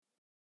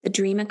The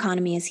dream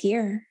economy is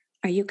here.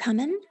 Are you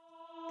coming?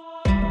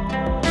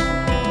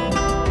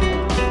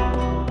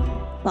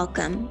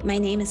 Welcome. My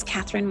name is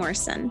Catherine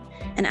Morrison,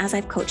 and as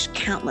I've coached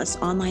countless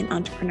online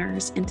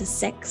entrepreneurs into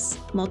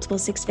multiple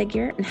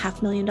six-figure and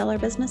 $500,000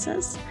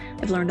 businesses,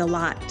 I've learned a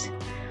lot.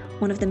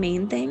 One of the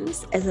main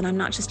things is that I'm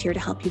not just here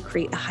to help you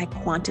create a high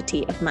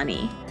quantity of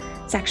money.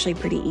 It's actually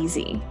pretty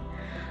easy.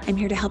 I'm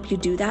here to help you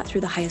do that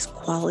through the highest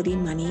quality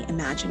money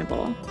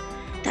imaginable.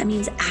 That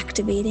means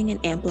activating and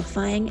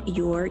amplifying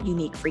your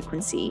unique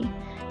frequency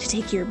to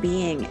take your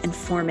being and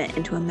form it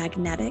into a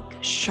magnetic,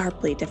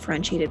 sharply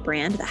differentiated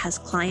brand that has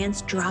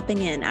clients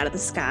dropping in out of the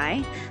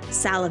sky,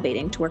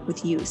 salivating to work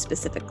with you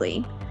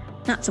specifically,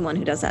 not someone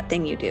who does that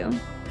thing you do.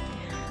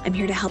 I'm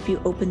here to help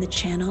you open the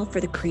channel for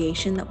the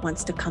creation that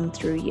wants to come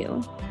through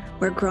you,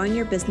 where growing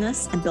your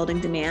business and building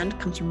demand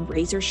comes from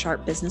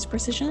razor-sharp business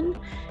precision,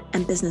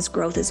 and business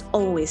growth is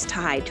always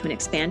tied to an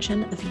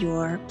expansion of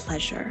your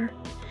pleasure.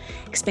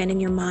 Expanding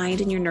your mind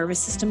and your nervous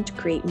system to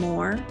create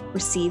more,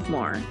 receive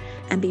more,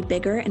 and be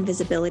bigger in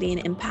visibility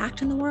and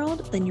impact in the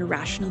world than your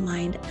rational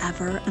mind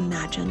ever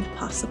imagined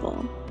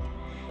possible.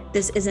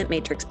 This isn't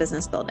matrix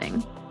business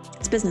building.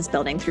 It's business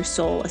building through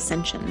soul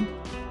ascension.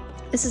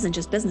 This isn't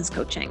just business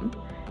coaching.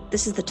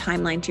 This is the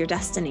timeline to your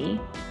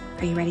destiny.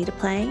 Are you ready to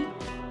play?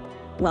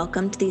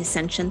 Welcome to the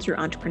Ascension Through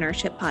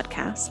Entrepreneurship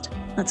podcast.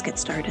 Let's get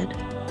started.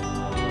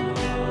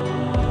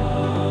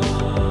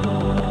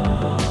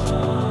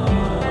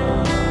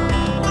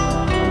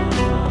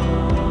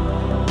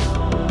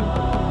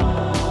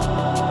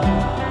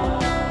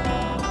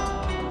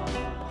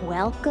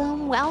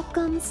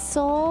 Welcome,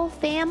 soul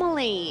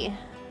family.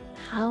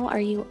 How are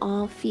you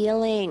all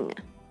feeling?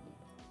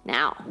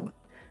 Now,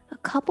 a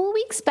couple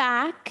weeks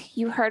back,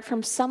 you heard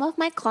from some of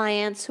my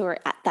clients who are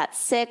at that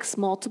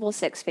multiple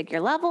six-figure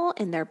level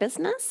in their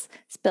business,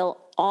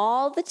 spill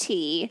all the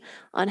tea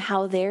on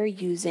how they're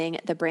using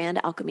the Brand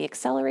Alchemy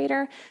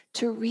Accelerator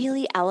to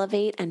really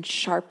elevate and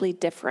sharply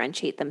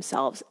differentiate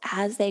themselves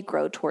as they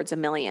grow towards $1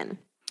 million.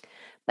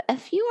 But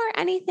if you are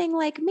anything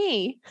like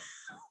me,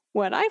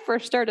 when I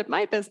first started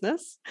my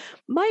business,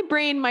 my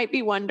brain might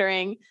be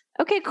wondering,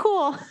 okay,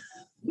 cool,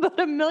 but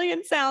 $1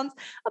 million sounds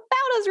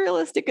about as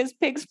realistic as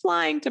pigs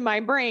flying to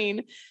my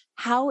brain.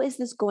 How is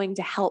this going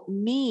to help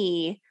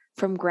me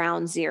from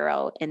ground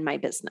zero in my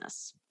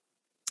business?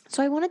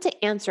 So I wanted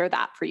to answer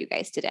that for you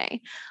guys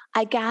today.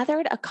 I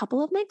gathered a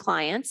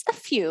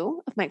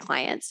few of my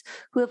clients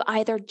who have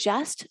either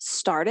just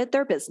started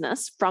their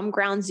business from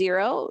ground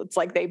zero. It's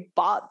like they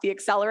bought the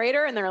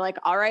accelerator and they're like,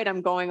 all right,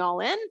 I'm going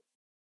all in.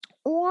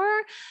 Or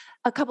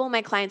a couple of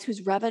my clients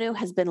whose revenue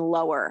has been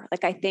lower.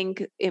 Like I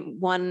think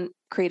one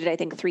created,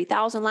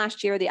 $3,000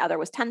 last year. The other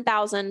was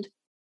 $10,000.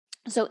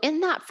 So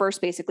in that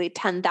first, basically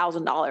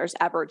 $10,000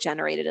 ever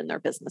generated in their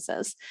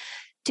businesses,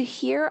 to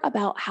hear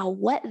about how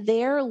what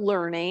they're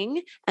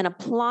learning and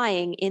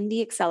applying in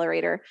the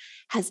accelerator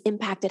has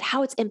impacted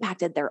how it's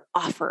impacted their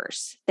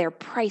offers, their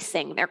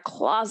pricing, their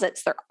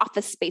closets, their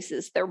office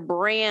spaces, their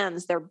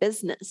brands, their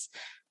business,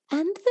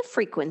 and the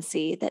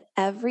frequency that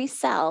every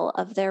cell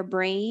of their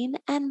brain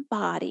and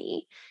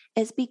body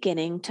is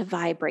beginning to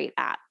vibrate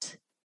at.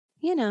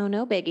 You know,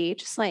 no biggie,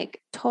 just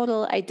like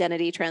total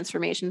identity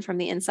transformation from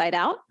the inside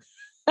out.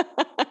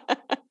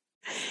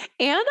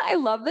 And I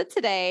love that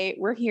today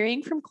we're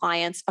hearing from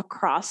clients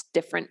across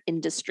different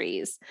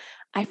industries.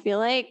 I feel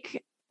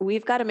like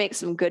we've got to make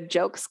some good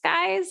jokes,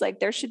 guys. Like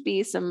there should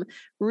be some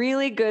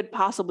really good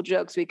possible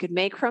jokes we could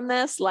make from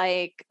this,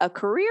 like a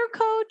career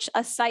coach,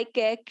 a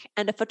psychic,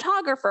 and a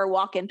photographer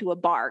walk into a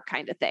bar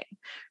kind of thing.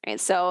 Right?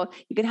 So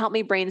you can help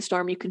me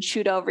brainstorm. You can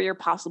shoot over your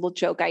possible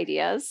joke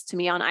ideas to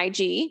me on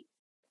IG.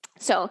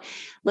 So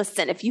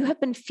listen, if you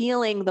have been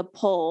feeling the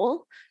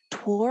pull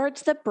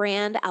towards the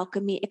Brand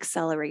Alchemy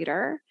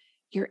Accelerator,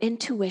 your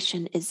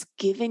intuition is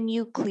giving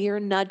you clear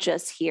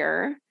nudges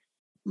here.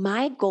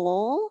 My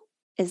goal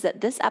is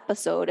that this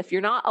episode, if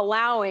your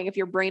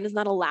brain is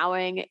not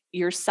allowing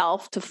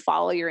yourself to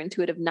follow your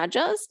intuitive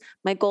nudges,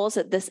 my goal is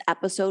that this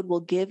episode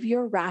will give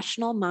your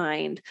rational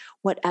mind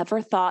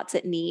whatever thoughts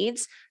it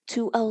needs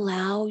to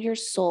allow your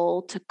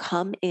soul to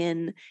come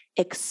in,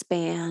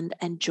 expand,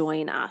 and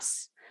join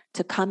us,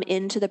 to come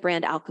into the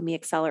Brand Alchemy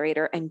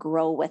Accelerator and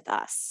grow with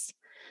us.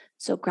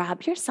 So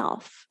grab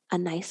yourself a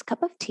nice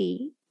cup of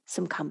tea,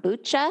 some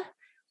kombucha,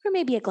 or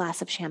maybe a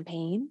glass of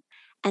champagne,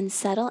 and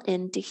settle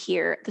in to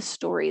hear the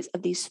stories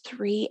of these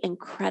three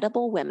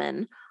incredible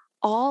women,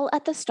 all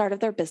at the start of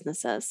their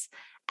businesses,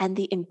 and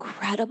the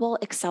incredible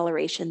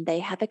acceleration they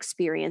have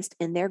experienced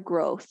in their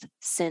growth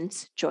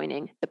since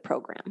joining the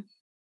program.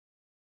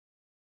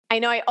 I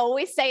know I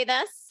always say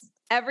this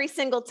every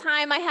single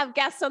time I have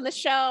guests on the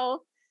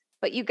show,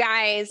 but you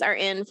guys are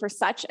in for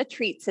such a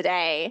treat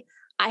today.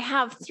 I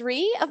have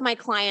 3 of my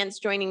clients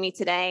joining me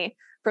today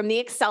from the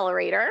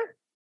accelerator.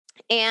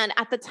 And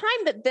at the time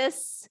that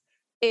this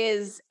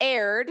is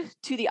aired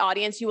to the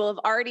audience, you will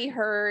have already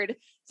heard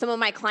some of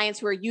my clients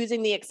who are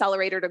using the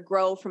accelerator to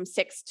grow from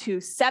 6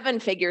 to 7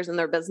 figures in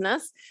their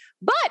business.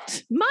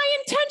 But my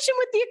intention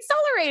with the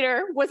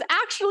accelerator was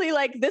actually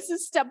like, this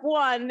is step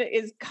one,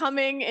 is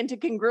coming into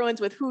congruence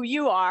with who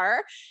you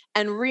are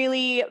and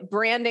really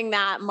branding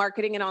that,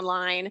 marketing it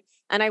online.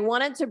 And I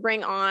wanted to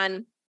bring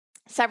on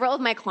several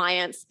of my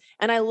clients.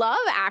 And I love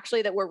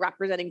actually that we're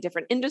representing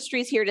different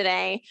industries here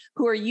today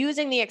who are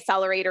using the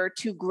accelerator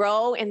to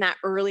grow in that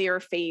earlier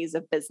phase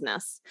of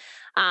business.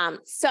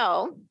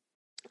 So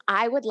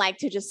I would like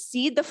to just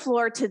cede the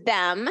floor to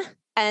them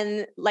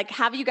and like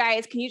have you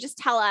guys, can you just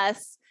tell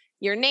us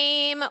your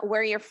name,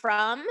 where you're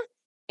from,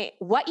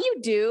 what you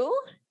do,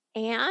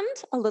 and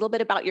a little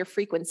bit about your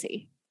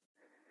frequency?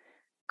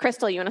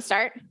 Crystal, you want to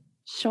start?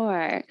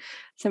 Sure.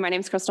 So my name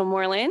is Crystal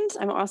Moreland.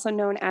 I'm also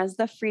known as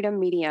the Freedom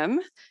Medium.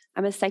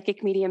 I'm a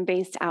psychic medium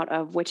based out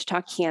of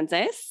Wichita,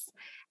 Kansas.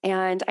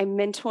 And I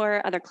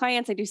mentor other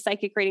clients. I do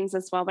psychic readings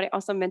as well, but I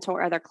also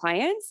mentor other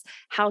clients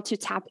how to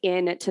tap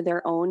into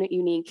their own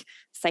unique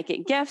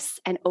psychic gifts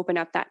and open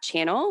up that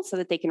channel so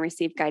that they can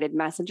receive guided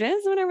messages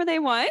whenever they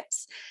want.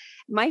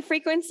 My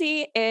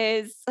frequency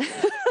is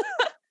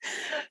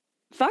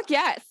fuck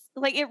yes.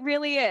 Like it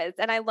really is.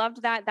 And I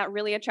loved that. That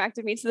really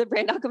attracted me to the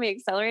Brand Alchemy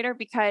Accelerator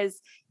because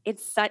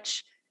it's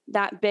such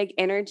that big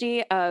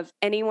energy of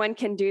anyone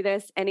can do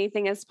this.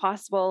 Anything is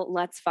possible.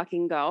 Let's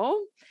fucking go.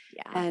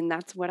 Yeah. And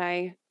that's what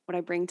I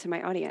bring to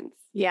my audience.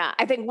 Yeah.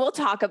 I think we'll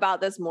talk about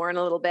this more in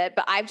a little bit,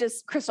 but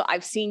Crystal,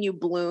 I've seen you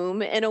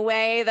bloom in a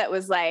way that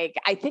was like,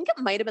 I think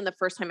it might've been the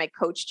first time I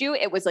coached you.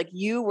 It was like,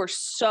 you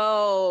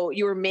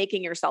were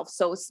making yourself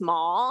so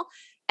small.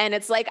 And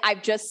it's like,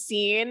 I've just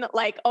seen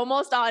like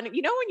almost on,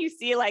 when you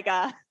see like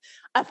a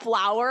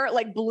flower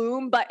like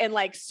bloom, but in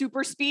like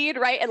super speed,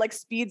 right? It like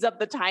speeds up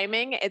the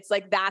timing. It's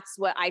like, that's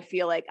what I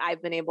feel like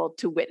I've been able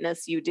to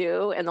witness you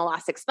do in the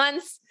last 6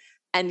 months.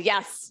 And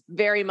yes,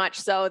 very much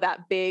so,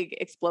 that big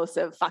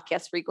explosive fuck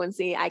yes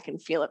frequency. I can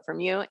feel it from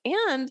you.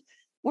 And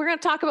we're going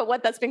to talk about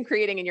what that's been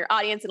creating in your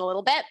audience in a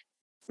little bit.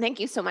 Thank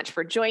you so much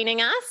for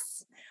joining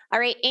us. All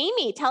right,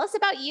 Amy, tell us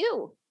about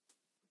you.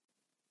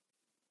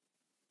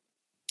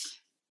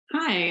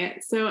 Hi,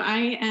 so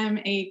I am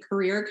a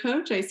career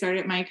coach. I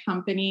started my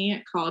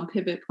company called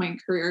Pivot Point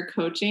Career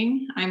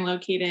Coaching. I'm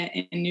located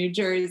in New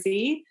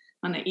Jersey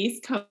on the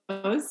East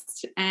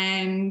Coast,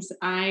 and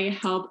I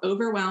help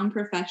overwhelmed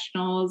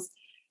professionals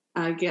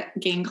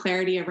gain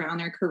clarity around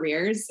their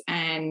careers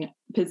and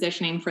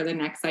positioning for the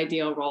next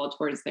ideal role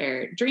towards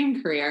their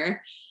dream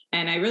career.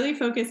 And I really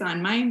focus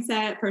on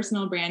mindset,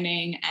 personal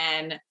branding,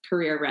 and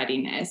career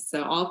readiness.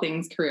 So all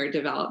things career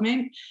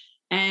development.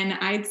 And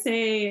I'd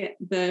say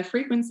the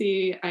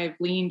frequency I've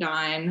leaned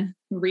on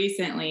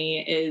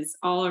recently is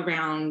all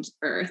around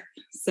earth.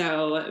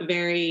 So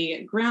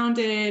very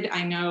grounded.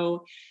 I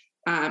know,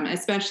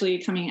 especially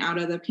coming out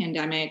of the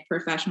pandemic,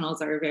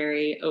 professionals are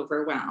very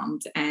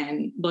overwhelmed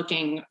and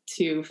looking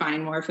to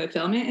find more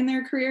fulfillment in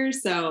their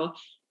careers. So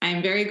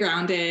I'm very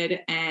grounded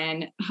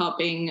and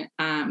helping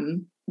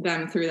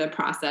them through the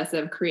process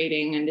of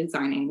creating and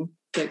designing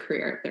the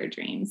career of their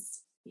dreams.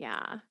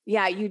 Yeah.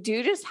 Yeah. You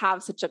do just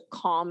have such a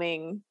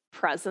calming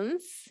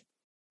presence.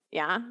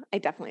 Yeah. I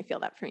definitely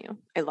feel that from you.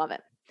 I love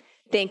it.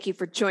 Thank you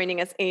for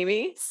joining us,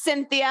 Amy.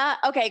 Cynthia.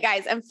 Okay,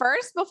 guys. And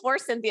first, before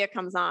Cynthia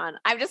comes on,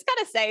 I've just got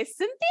to say,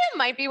 Cynthia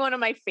might be one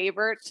of my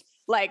favorite,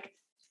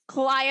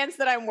 clients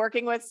that I'm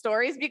working with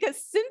stories because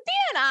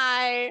Cynthia and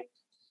I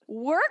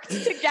worked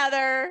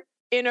together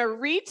in a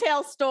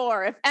retail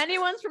store. If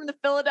anyone's from the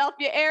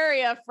Philadelphia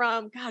area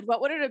from, God,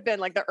 what would it have been?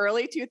 Like the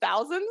early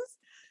 2000s?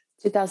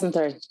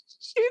 2003.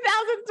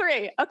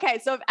 2003. Okay.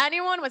 So if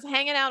anyone was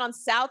hanging out on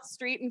South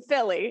Street in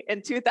Philly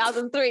in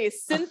 2003,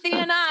 Cynthia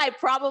and I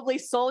probably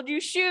sold you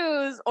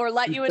shoes or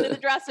let you into the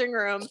dressing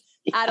room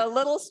at a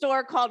little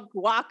store called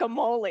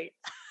Guacamole.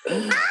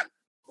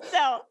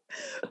 So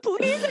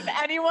please, if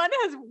anyone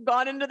has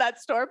gone into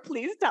that store,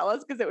 please tell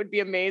us because it would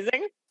be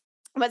amazing.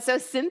 But so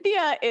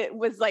Cynthia, it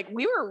was like,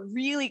 we were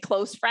really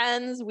close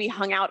friends. We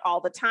hung out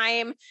all the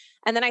time.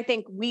 And then I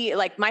think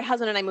my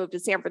husband and I moved to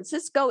San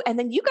Francisco and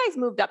then you guys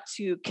moved up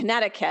to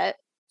Connecticut.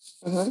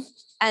 Mm-hmm.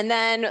 And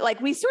then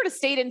we sort of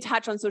stayed in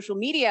touch on social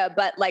media,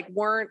 but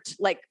weren't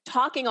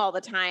talking all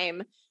the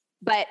time.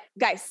 But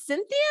guys,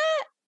 Cynthia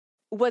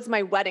was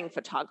my wedding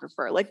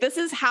photographer. This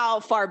is how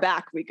far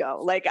back we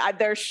go.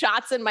 There's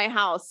shots in my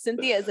house.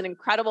 Cynthia is an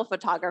incredible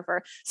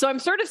photographer. So I'm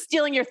sort of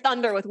stealing your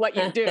thunder with what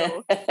you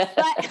do.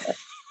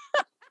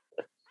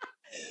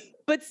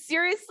 But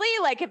seriously,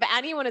 if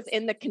anyone is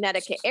in the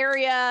Connecticut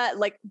area,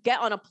 get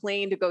on a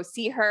plane to go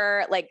see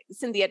her.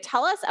 Cynthia,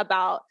 tell us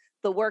about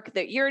the work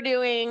that you're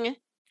doing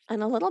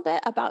and a little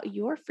bit about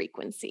your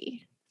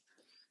frequency.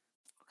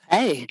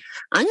 Hey,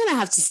 I'm going to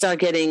have to start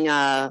getting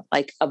a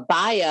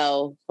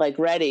bio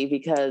ready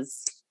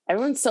because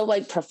everyone's so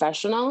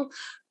professional.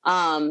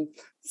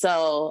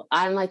 So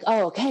I'm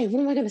oh, okay, what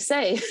am I going to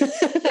say?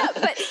 Yeah,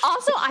 but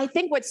also I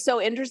think what's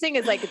so interesting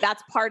is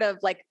that's part of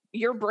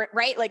your brand,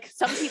 right? Like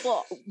some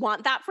people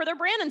want that for their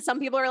brand and some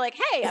people are like,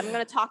 hey, I'm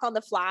going to talk on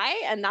the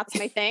fly and that's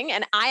my thing.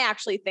 And I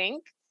actually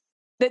think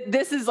that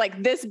this is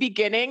like, this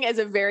beginning is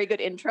a very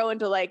good intro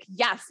into like,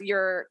 yes,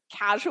 you're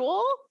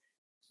casual,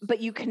 but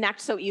you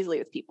connect so easily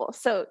with people.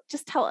 So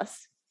just tell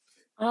us.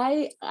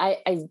 I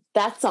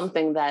that's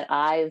something that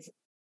I've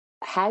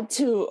had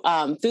to,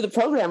 through the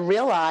program,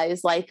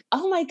 realize like,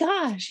 oh my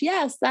gosh,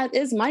 yes, that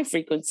is my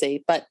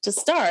frequency. But to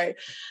start,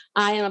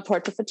 I am a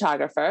portrait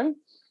photographer.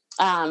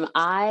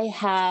 I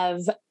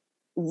have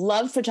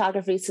loved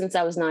photography since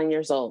I was 9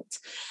 years old,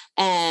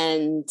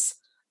 and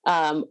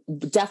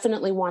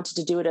definitely wanted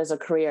to do it as a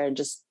career, and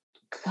just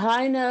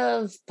kind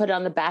of put it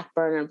on the back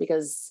burner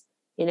because,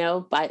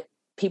 by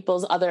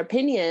people's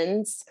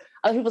opinions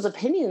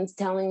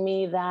telling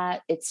me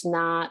that it's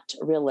not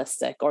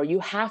realistic or you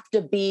have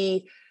to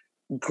be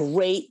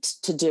great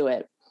to do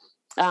it.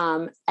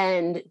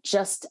 And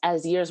just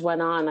as years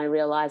went on, I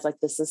realized like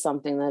this is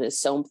something that is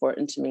so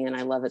important to me and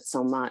I love it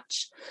so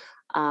much.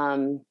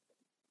 And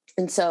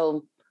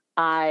so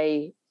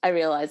I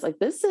realized like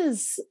this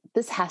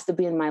has to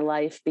be in my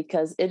life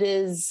because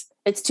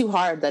it's too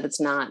hard that it's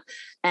not.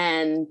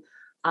 And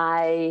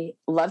I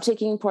love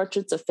taking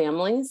portraits of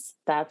families.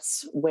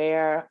 That's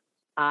where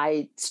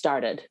I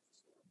started,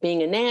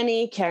 being a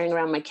nanny, carrying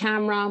around my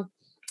camera.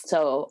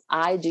 So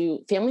I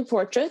do family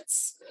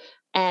portraits.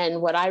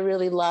 And what I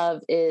really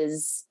love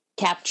is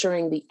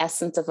capturing the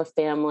essence of a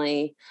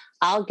family.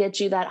 I'll get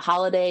you that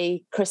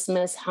holiday,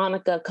 Christmas,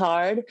 Hanukkah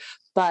card,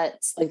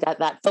 but like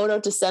that photo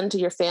to send to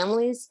your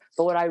families.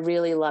 But what I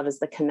really love is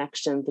the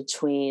connection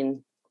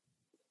between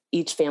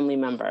each family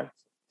member.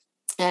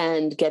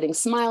 And getting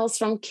smiles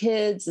from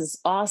kids is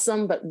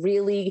awesome, but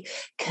really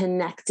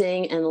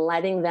connecting and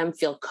letting them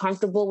feel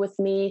comfortable with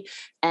me.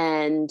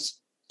 And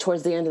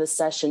towards the end of the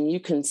session, you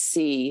can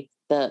see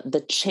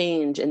the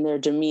change in their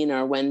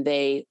demeanor when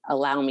they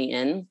allow me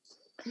in.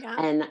 Yeah.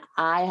 And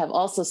I have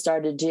also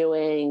started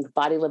doing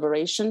body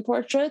liberation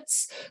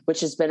portraits,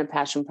 which has been a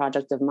passion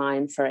project of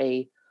mine for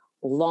a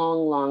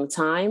long, long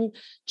time.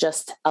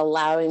 Just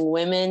allowing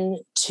women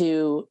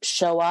to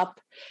show up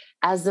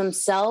as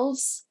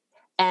themselves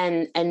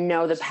and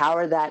know the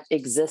power that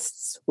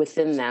exists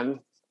within them.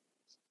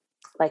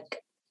 Like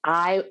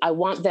I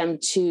want them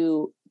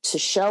to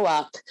show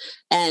up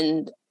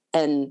and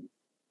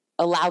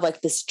allow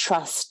like this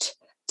trust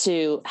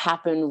to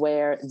happen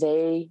where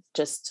they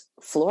just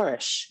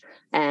flourish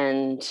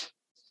and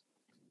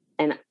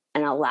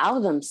allow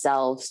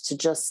themselves to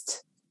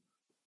just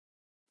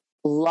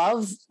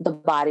love the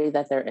body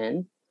that they're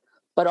in,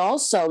 but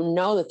also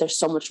know that there's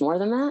so much more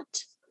than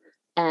that.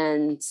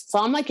 And so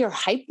I'm like your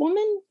hype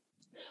woman,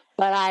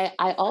 but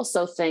I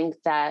also think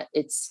that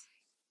it's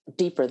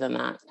deeper than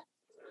that.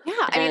 Yeah.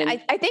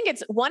 I think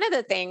it's one of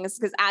the things,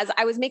 because as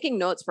I was making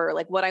notes for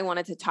like what I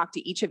wanted to talk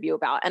to each of you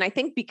about, and I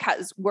think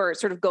because we're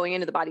sort of going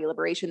into the body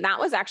liberation, that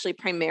was actually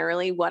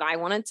primarily what I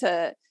wanted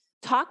to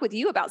talk with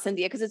you about,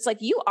 Cynthia, because it's like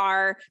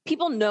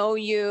people know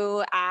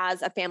you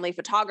as a family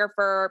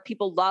photographer.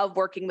 People love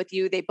working with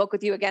you. They book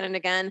with you again and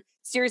again.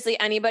 Seriously,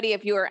 anybody,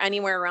 if you are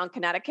anywhere around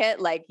Connecticut,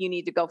 like you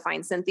need to go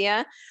find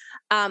Cynthia.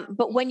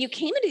 But when you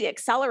came into the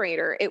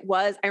accelerator,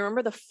 I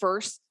remember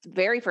the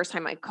very first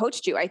time I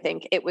coached you, I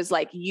think it was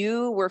like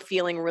you were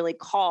feeling really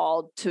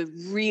called to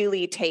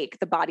really take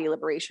the body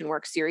liberation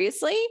work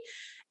seriously.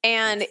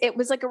 And it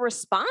was like a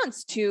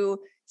response to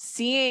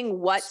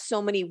seeing what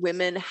so many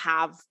women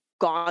have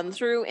gone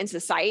through in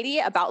society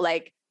about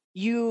like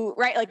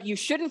right? Like you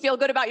shouldn't feel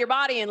good about your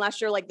body unless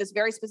you're like this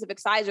very specific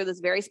size or this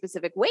very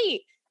specific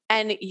weight.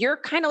 And you're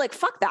kind of like,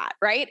 fuck that.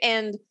 Right.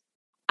 And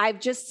I've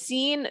just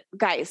seen,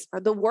 guys,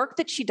 the work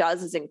that she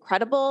does is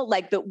incredible.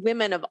 Like the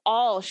women of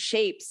all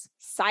shapes,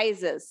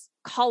 sizes,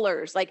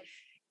 colors, like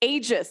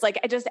ages, like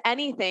just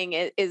anything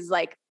is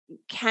like,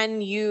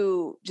 can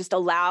you just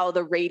allow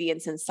the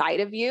radiance inside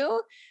of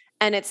you?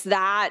 And it's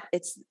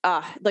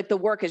like the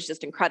work is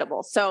just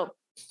incredible. So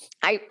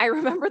I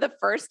remember the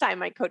first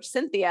time I coached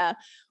Cynthia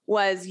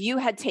was you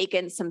had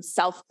taken some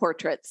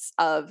self-portraits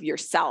of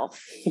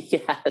yourself.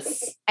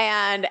 Yes.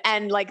 And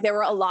like, there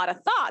were a lot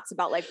of thoughts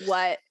about like,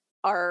 what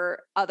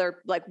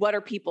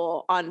are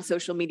people on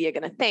social media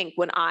going to think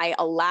when I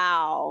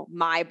allow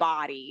my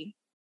body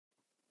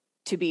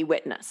to be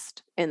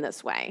witnessed in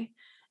this way?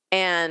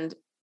 And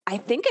I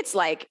think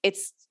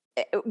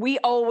we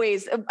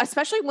always,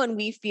 especially when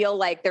we feel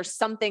like there's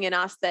something in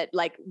us that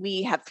like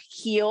we have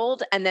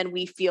healed and then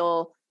we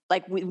feel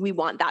like we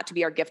want that to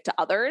be our gift to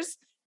others.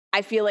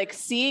 I feel like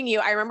seeing you,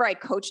 I remember I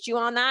coached you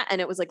on that and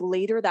it was like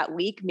later that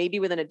week, maybe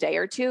within a day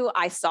or two,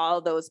 I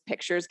saw those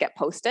pictures get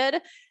posted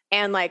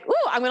and like,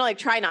 ooh, I'm going to like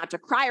try not to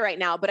cry right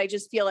now. But I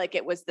just feel like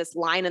it was this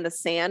line in the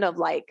sand of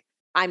like,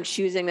 I'm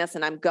choosing this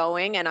and I'm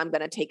going and I'm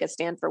going to take a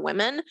stand for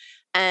women.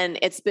 And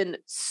it's been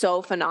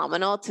so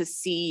phenomenal to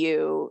see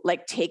you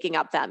like taking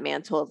up that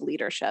mantle of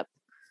leadership.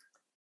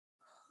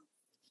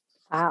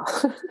 Wow.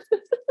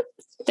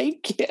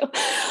 Thank you.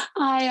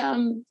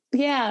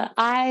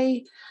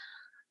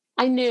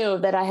 I knew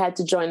that I had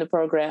to join the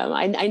program.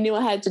 I knew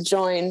I had to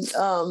join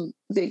the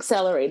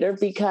accelerator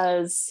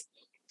because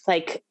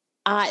like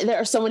there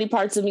are so many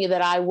parts of me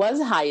that I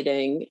was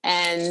hiding,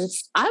 and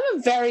I'm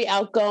a very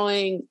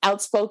outgoing,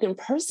 outspoken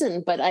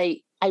person, but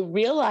I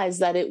realized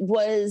that it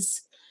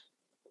was,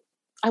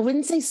 I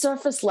wouldn't say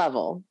surface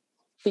level,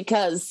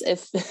 because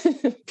if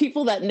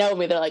people that know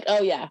me, they're like,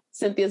 oh yeah,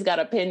 Cynthia's got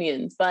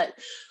opinions, but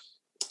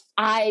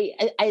I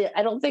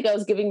don't think I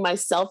was giving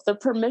myself the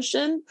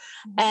permission,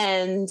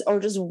 or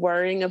just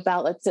worrying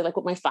about, let's say, like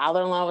what my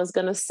father-in-law was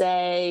going to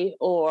say,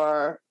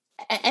 or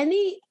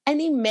any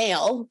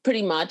male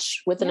pretty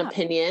much with an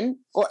opinion,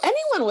 or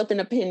anyone with an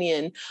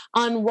opinion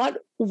on what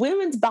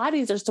women's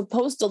bodies are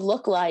supposed to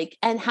look like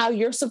and how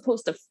you're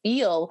supposed to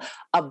feel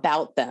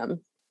about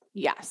them.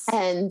 Yes.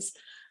 And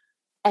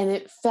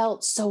it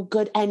felt so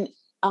good. And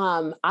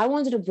I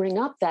wanted to bring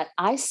up that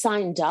I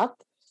signed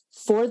up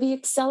for the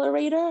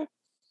accelerator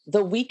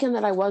the weekend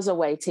that I was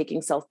away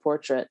taking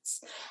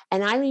self-portraits.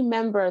 And I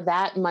remember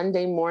that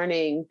Monday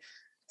morning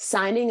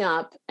signing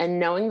up and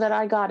knowing that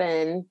I got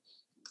in,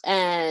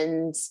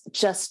 and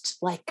just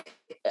like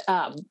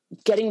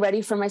getting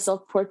ready for my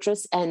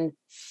self-portraits and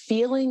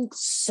feeling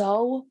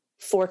so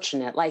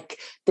fortunate. Like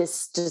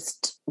this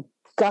just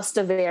gust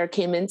of air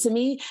came into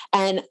me,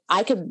 and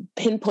I could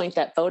pinpoint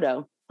that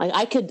photo. Like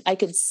I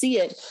could see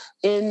it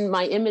in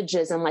my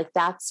images. And like,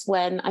 that's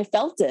when I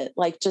felt it,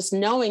 like just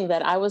knowing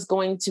that I was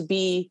going to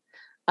be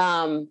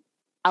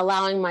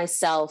allowing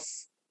myself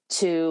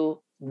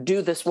to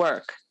do this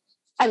work.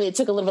 I mean, it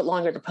took a little bit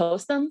longer to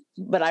post them,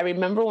 but I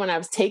remember when I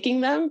was taking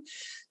them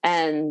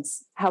and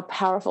how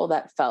powerful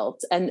that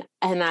felt. And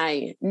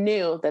I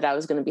knew that I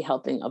was going to be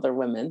helping other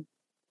women.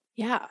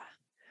 Yeah.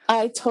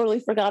 I totally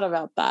forgot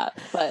about that,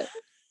 but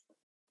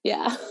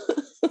yeah.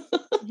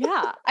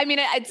 Yeah. I mean,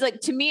 it's like,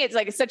 to me, it's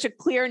like such a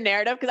clear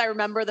narrative, because I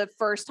remember the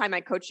first time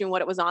I coached you and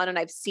what it was on, and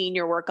I've seen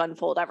your work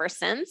unfold ever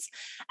since.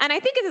 And I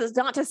think it is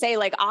not to say,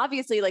 like,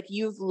 obviously, like,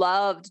 you've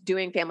loved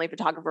doing family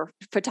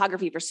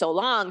photography for so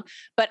long,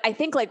 but I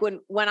think like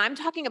when I'm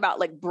talking about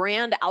like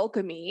brand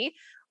alchemy,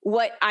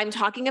 what I'm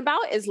talking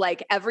about is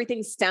like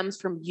everything stems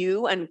from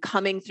you and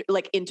coming through,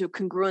 like into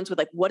congruence with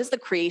like, what is the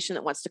creation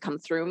that wants to come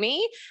through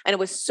me? And it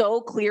was so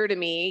clear to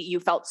me, you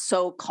felt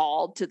so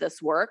called to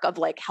this work of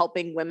like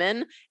helping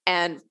women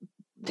and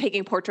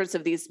taking portraits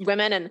of these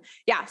women. And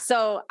yeah,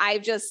 so I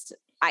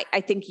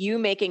think you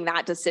making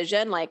that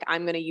decision, like,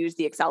 I'm going to use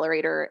the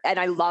accelerator. And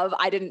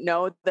I didn't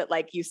know that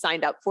like you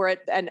signed up for it.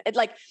 And it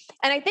like,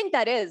 and I think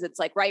it's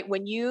like, right,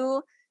 when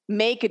you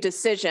make a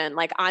decision,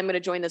 like, I'm going to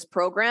join this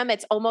program,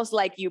 it's almost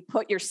like you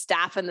put your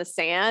staff in the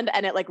sand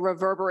and it like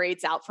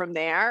reverberates out from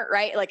there.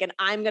 Right. Like, and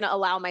I'm going to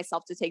allow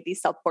myself to take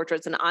these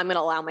self-portraits, and I'm going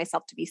to allow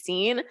myself to be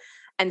seen.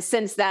 And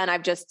since then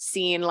I've just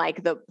seen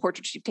like the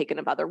portraits you've taken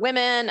of other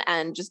women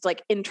and just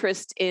like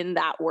interest in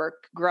that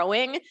work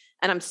growing.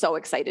 And I'm so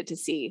excited to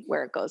see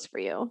where it goes for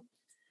you.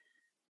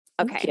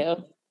 Okay. Thank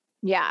you.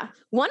 Yeah.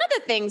 One of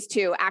the things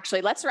too,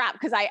 actually, let's wrap,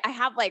 because I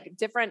have like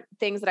different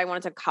things that I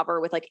wanted to cover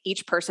with like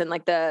each person,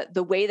 like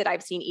the way that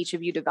I've seen each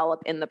of you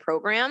develop in the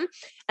program.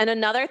 And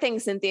another thing,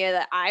 Cynthia,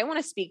 that I want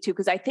to speak to,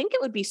 because I think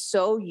it would be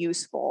so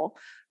useful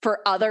for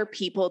other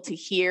people to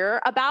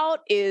hear about,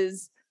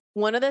 is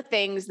one of the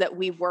things that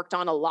we've worked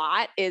on a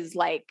lot is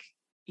like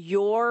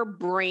your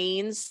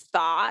brain's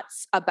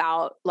thoughts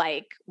about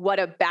like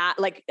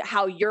like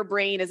how your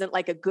brain isn't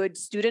like a good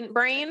student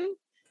brain.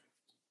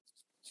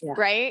 Yeah.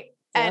 Right.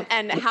 Yep.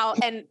 And how,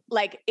 and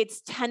like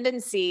its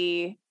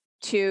tendency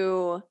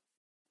to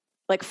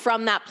like,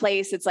 from that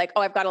place, it's like,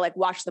 oh, I've got to like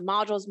watch the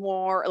modules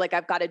more, or like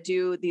I've got to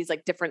do these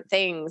like different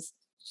things.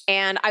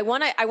 And I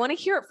want to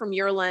hear it from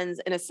your lens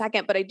in a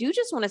second, but I do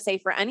just want to say,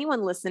 for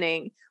anyone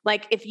listening,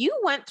 like if you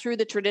went through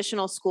the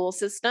traditional school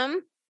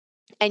system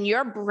and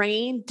your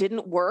brain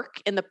didn't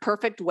work in the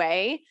perfect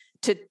way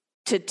to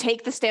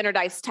take the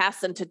standardized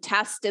tests and to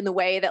test in the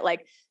way that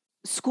like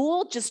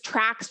school just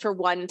tracks for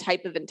one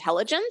type of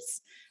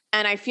intelligence.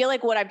 And I feel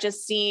like what I've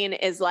just seen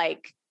is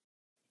like,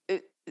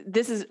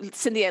 this is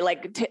Cynthia,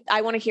 like,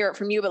 I want to hear it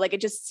from you, but like, it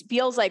just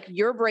feels like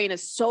your brain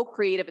is so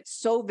creative. It's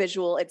so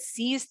visual. It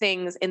sees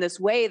things in this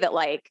way that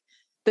like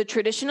the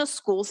traditional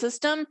school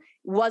system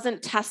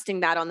wasn't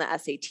testing that on the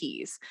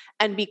SATs.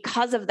 And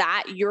because of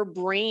that, your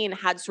brain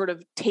had sort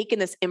of taken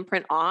this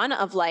imprint on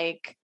of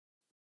like,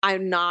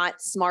 I'm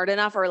not smart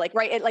enough, or like,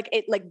 right.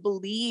 It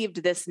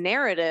believed this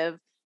narrative.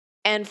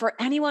 And for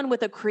anyone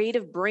with a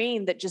creative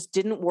brain that just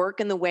didn't work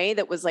in the way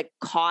that was like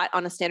caught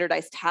on a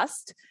standardized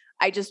test,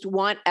 I just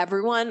want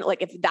everyone,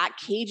 like if that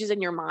cage is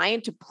in your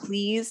mind, to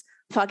please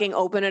fucking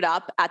open it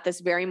up at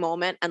this very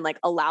moment and like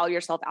allow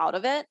yourself out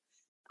of it.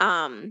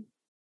 And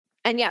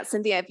yeah,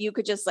 Cynthia, if you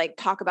could just like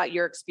talk about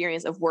your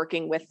experience of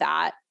working with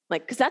that,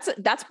 like, cause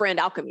that's brand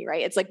alchemy,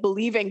 right? It's like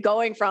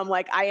going from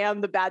like, I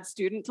am the bad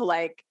student to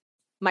like,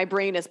 my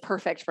brain is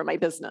perfect for my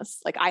business.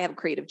 Like I have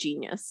creative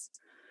genius.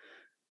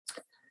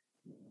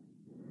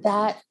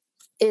 That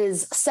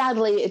is,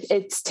 sadly,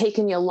 it's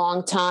taken me a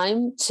long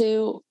time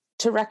to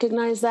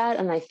recognize that.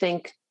 And I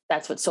think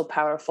that's what's so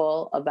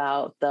powerful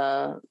about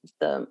the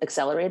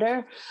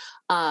accelerator,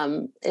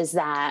 is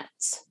that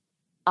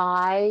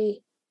I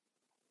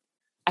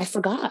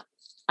forgot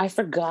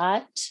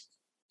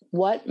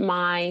what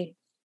my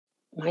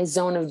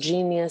zone of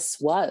genius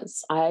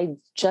was. I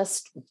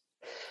just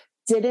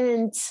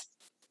didn't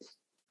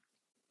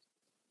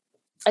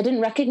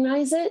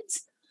recognize it.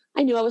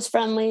 I knew I was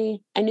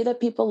friendly. I knew that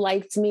people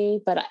liked me,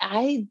 but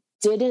I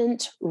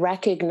didn't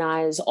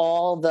recognize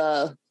all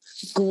the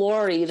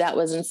glory that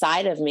was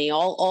inside of me,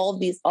 all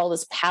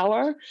this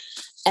power.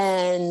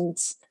 And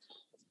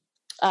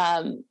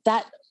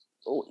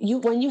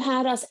when you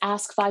had us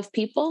ask 5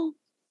 people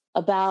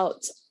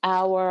about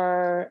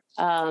our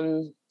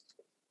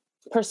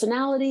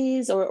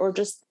personalities or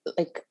just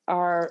like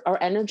our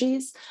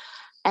energies,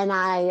 and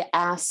I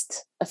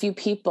asked a few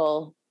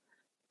people,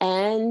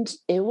 and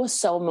it was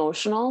so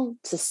emotional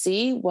to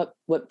see what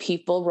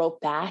people wrote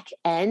back,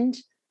 and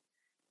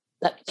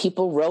that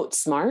people wrote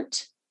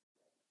smart.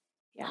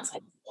 Yeah. I was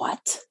like,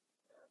 what?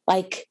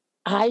 Like,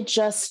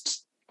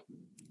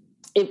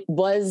 it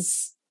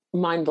was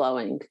mind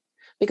blowing,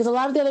 because a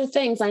lot of the other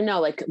things I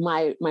know, like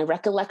my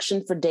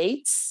recollection for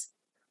dates,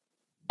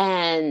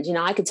 and,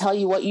 I could tell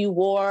you what you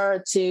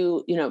wore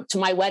to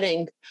my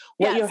wedding,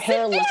 what your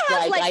hair looked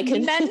like. I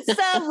can Mensa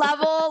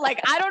level.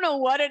 Like, I don't know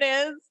what it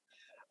is,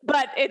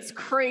 but it's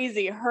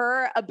crazy.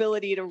 Her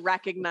ability to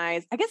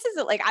recognize, I guess, is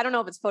it like, I don't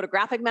know if it's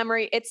photographic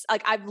memory. It's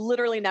like, I've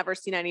literally never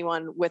seen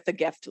anyone with a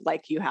gift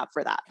like you have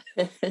for that.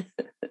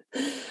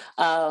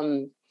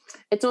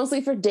 It's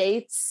mostly for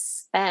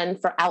dates and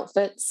for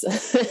outfits.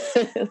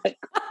 Like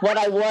what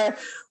I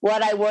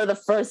wore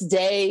the first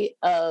day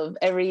of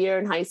every year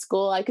in high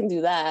school. I can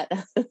do that.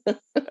 Oh,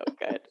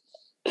 good.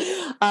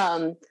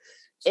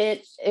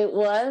 It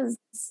was,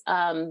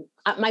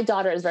 my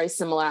daughter is very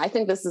similar. I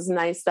think this is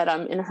nice that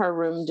I'm in her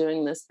room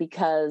doing this,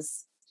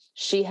 because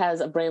she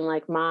has a brain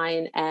like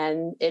mine,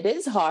 and it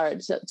is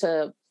hard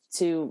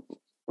to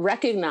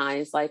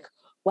recognize, like,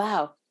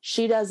 wow,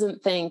 she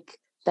doesn't think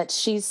that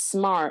she's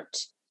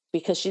smart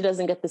because she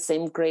doesn't get the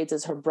same grades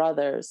as her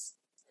brothers.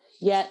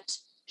 Yet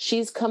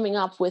she's coming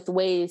up with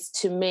ways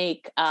to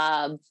make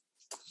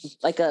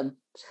like a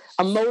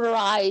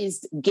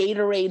motorized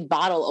Gatorade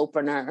bottle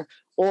opener,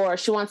 or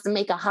she wants to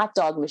make a hot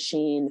dog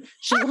machine.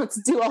 She wants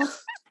to do all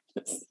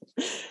this.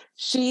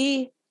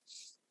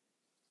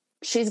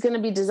 She's going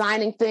to be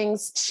designing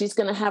things. She's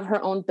going to have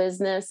her own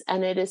business.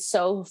 And it is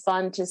so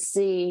fun to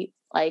see,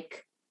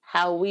 like,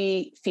 how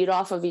we feed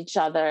off of each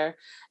other,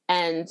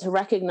 and to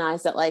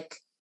recognize that, like,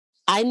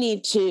 I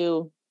need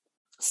to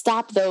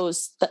stop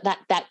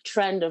that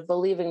trend of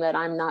believing that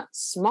I'm not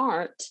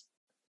smart,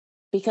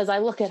 because I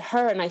look at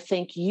her and I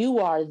think,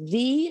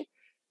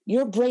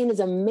 your brain is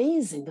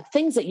amazing. The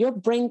things that your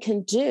brain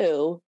can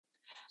do.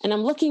 And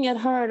I'm looking at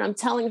her and I'm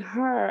telling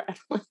her,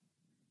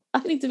 I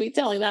need to be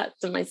telling that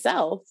to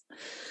myself.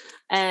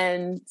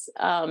 And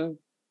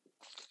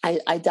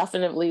I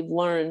definitely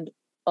learned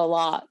a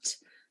lot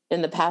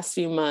in the past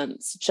few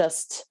months,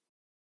 just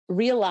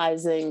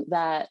realizing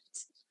that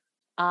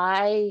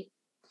my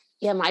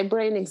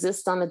brain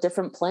exists on a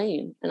different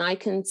plane, and I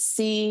can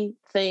see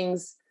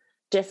things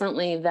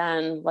differently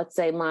than, let's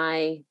say,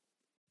 my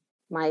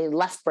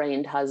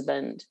left-brained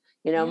husband,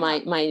 my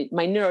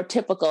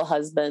neurotypical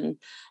husband.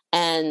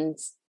 And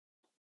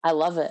I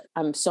love it.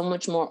 I'm so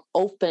much more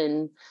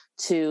open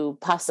to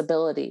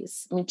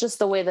possibilities. I mean, just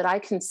the way that I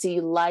can see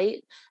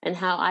light, and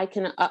how I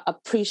can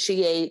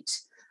appreciate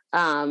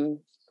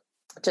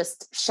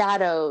just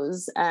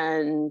shadows,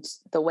 and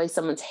the way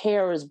someone's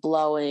hair is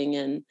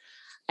blowing.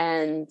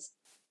 And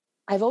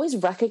I've always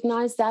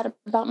recognized that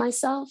about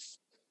myself,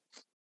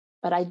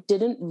 but I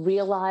didn't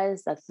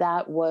realize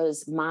that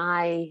was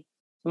my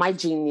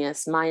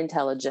genius, my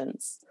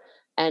intelligence.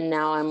 And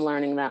now I'm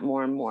learning that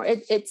more and more.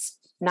 It's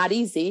not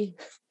easy,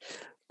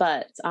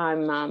 but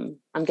I'm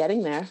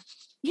getting there.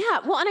 Yeah.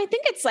 Well, and I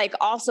think it's like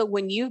also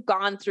when you've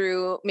gone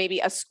through maybe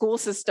a school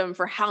system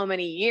for how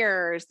many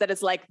years, that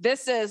is like,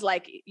 this is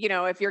like,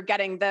 if you're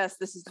getting this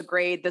is the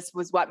grade, this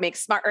was what makes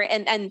smart,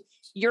 and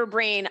your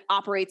brain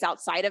operates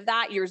outside of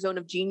that. Your zone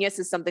of genius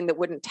is something that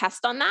wouldn't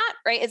test on that,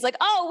 right? It's like,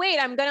 oh, wait,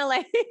 I'm going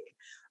to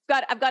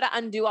I've got to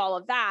undo all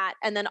of that.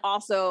 And then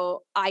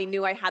also I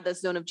knew I had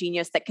this zone of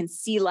genius that can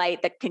see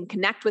light, that can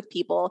connect with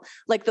people,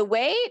 like the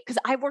way, because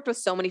I've worked with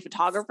so many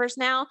photographers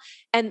now,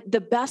 and the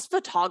best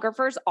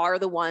photographers are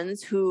the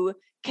ones who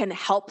can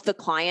help the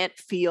client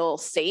feel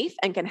safe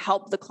and can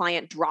help the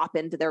client drop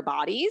into their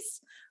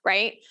bodies.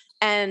 Right.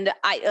 And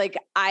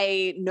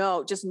I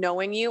know, just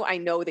knowing you, I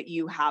know that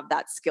you have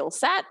that skill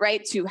set,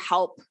 right, to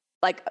help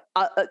like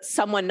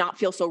someone not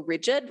feel so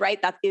rigid,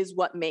 right? That is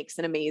what makes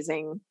an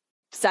amazing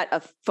set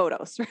of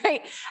photos,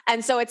 right?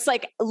 And so it's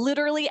like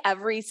literally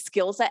every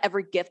skill set,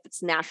 every gift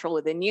that's natural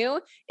within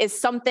you is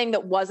something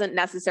that wasn't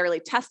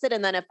necessarily tested.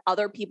 And then if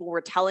other people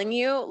were telling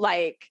you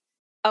like,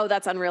 oh,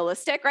 that's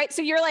unrealistic, right?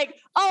 So you're like,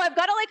 oh, I've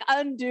got to like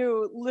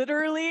undo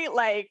literally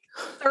like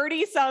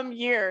 30 some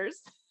years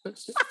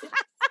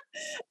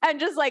and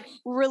just like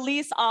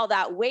release all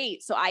that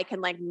weight so I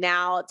can like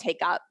now take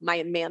up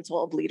my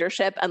mantle of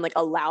leadership and like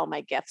allow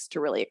my gifts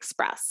to really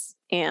express.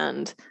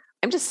 And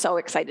I'm just so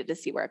excited to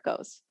see where it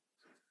goes.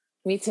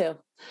 Me too.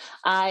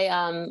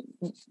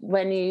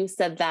 When you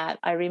said that,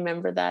 I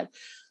remember that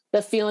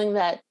the feeling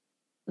that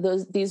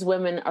these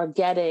women are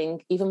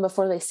getting even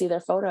before they see their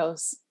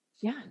photos.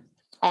 Yeah.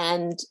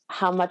 And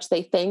how much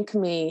they thank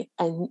me,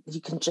 and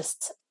you can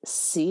just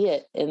see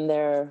it in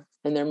their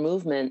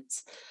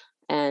movements,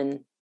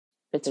 and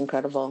it's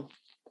incredible.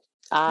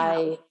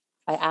 I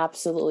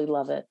absolutely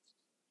love it.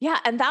 Yeah.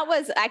 And that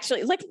was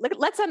actually like,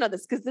 let's end on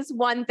this, because this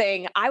one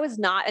thing, I was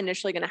not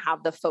initially going to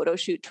have the photo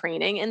shoot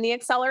training in the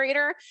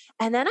accelerator.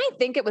 And then I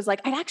think it was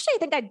like, I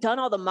think I'd done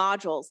all the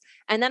modules,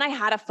 and then I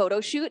had a photo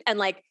shoot, and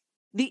like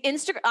the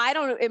Instagram, I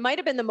don't know, it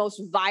might've been the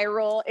most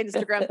viral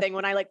Instagram thing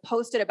when I like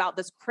posted about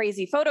this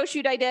crazy photo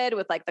shoot I did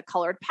with like the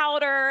colored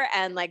powder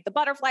and like the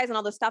butterflies and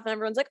all this stuff. And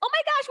everyone's like, oh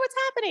my gosh, what's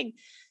happening?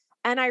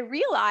 And I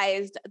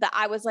realized that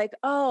I was like,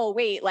 oh,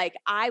 wait, like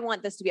I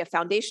want this to be a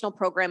foundational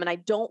program. And I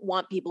don't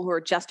want people who are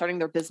just starting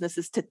their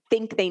businesses to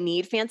think they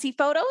need fancy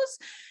photos.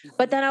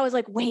 But then I was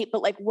like, wait,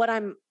 but like what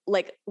I'm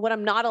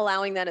not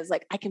allowing then is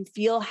like, I can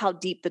feel how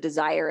deep the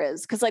desire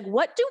is. Cause like,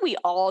 what do we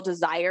all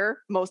desire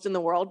most in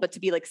the world, but to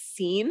be like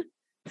seen?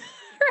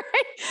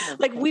 Right?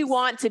 Like we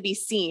want to be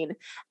seen.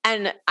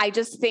 And I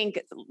just think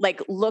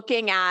like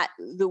looking at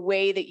the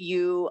way that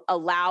you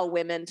allow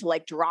women to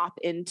like drop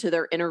into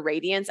their inner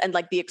radiance and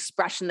like the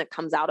expression that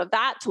comes out of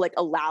that to like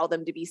allow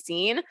them to be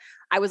seen.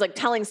 I was like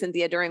telling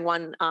Cynthia during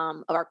one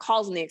of our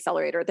calls in the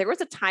accelerator, there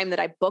was a time that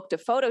I booked a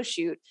photo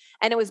shoot,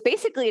 and it was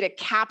basically to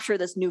capture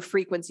this new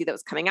frequency that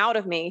was coming out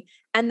of me.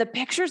 And the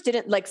pictures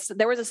didn't like,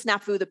 there was a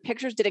snafu. The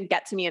pictures didn't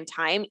get to me in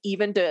time,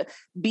 even to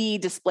be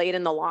displayed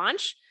in the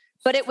launch.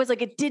 But it was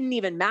like, it didn't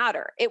even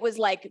matter. It was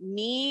like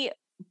me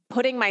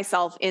putting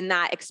myself in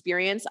that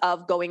experience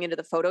of going into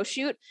the photo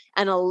shoot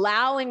and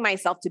allowing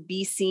myself to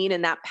be seen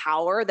in that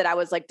power that I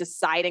was like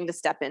deciding to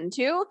step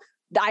into.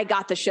 I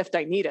got the shift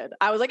I needed.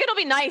 I was like, it'll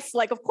be nice.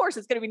 Like, of course,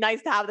 it's going to be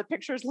nice to have the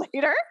pictures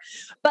later.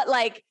 But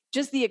like,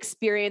 just the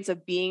experience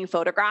of being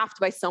photographed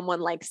by someone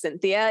like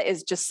Cynthia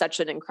is just such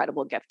an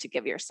incredible gift to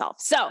give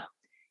yourself. So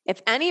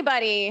if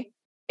anybody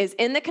is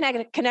in the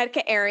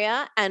Connecticut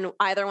area and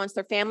either wants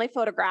their family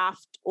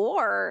photographed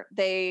or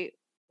they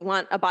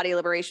want a body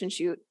liberation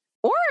shoot,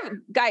 or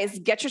guys,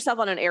 get yourself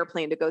on an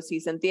airplane to go see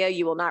Cynthia.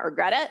 You will not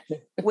regret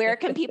it. Where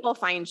can people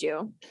find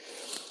you?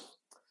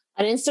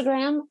 On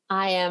Instagram,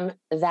 I am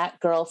That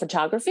Girl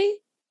Photography,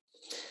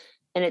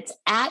 and it's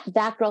at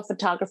That Girl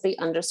Photography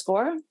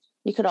 _.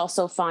 You could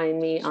also find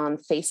me on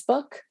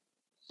Facebook,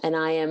 and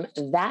I am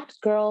That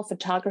Girl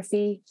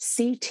Photography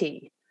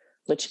CT,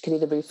 which could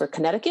either be for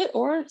Connecticut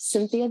or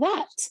Cynthia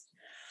That.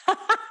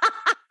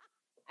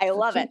 I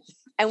love it.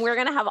 And we're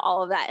going to have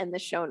all of that in the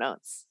show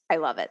notes. I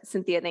love it.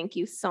 Cynthia, thank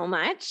you so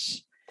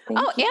much. And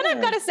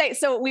I've got to say,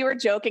 so we were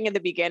joking in the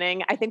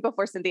beginning, I think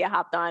before Cynthia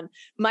hopped on,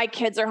 my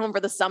kids are home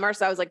for the summer.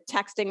 So I was like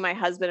texting my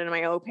husband and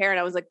my au pair, and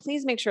I was like,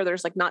 please make sure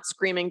there's like not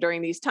screaming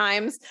during these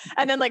times.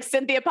 And then like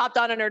Cynthia popped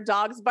on and her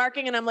dog's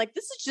barking. And I'm like,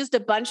 this is just a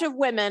bunch of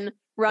women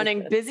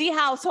running busy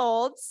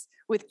households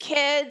with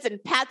kids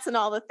and pets and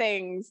all the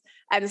things.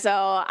 And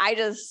so I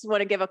just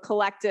want to give a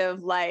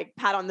collective like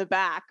pat on the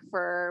back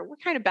for we're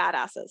kind of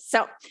badasses.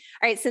 So, all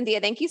right, Cynthia,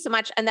 thank you so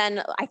much. And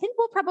then I think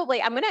I'm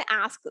going to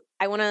ask,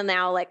 I want to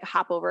now like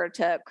hop over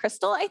to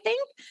Crystal, I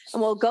think,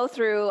 and we'll go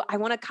through, I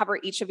want to cover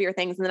each of your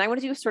things. And then I want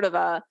to do sort of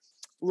a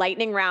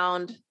lightning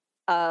round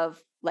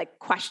of like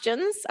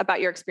questions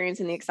about your experience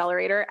in the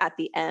accelerator at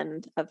the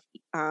end of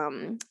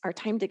our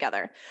time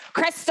together.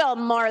 Crystal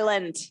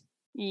Moreland.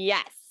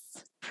 Yes.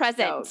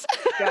 Present. So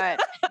good.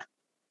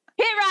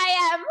 Here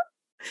I am.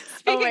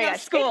 Speaking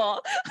of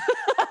school.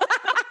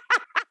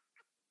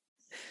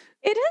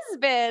 It has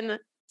been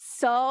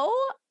so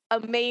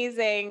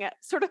amazing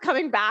sort of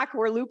coming back.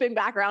 We're looping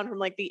back around from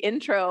like the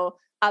intro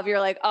of you're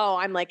like, oh,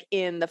 I'm like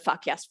in the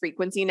fuck yes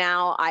frequency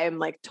now. I am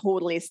like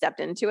totally stepped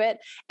into it.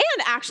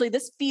 And actually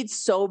this feeds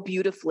so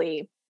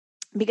beautifully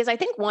because I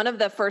think one of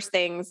the first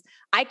things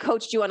I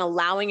coached you on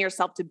allowing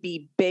yourself to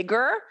be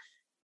bigger.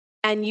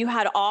 And you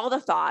had all the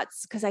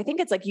thoughts, because I think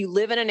it's like you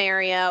live in an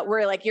area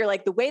where like, you're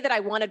like the way that I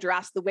want to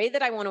dress, the way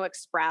that I want to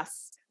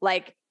express,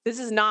 like, this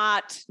is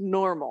not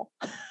normal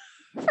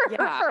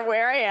for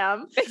where I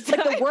am. Like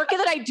the work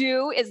that I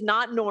do is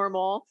not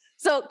normal.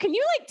 So can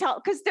you like tell,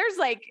 because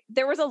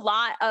there was a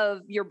lot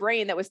of your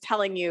brain that was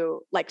telling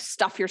you like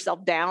stuff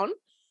yourself down.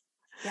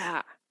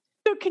 Yeah.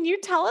 So can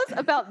you tell us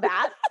about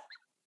that?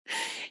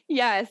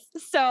 Yes.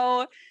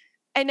 So,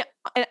 and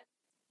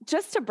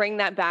just to bring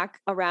that back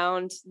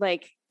around,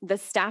 like, the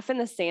staff in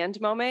the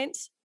sand moment,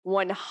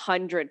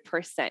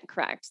 100%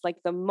 correct. Like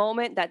the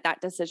moment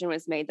that decision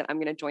was made that I'm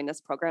going to join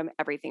this program,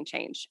 everything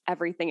changed,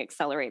 everything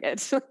accelerated.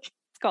 It's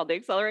called the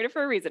accelerator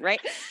for a reason,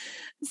 right?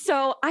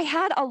 So I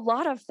had a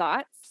lot of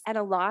thoughts and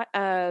a lot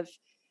of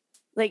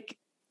like,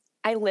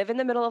 I live in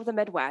the middle of the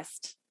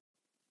Midwest.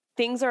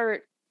 Things are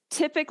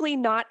typically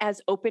not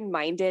as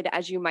open-minded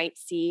as you might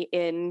see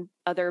in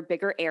other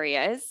bigger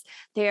areas.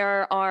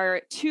 There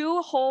are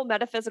 2 whole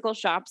metaphysical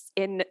shops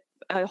in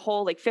a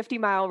whole like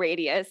 50-mile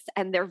radius,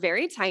 and they're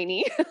very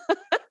tiny.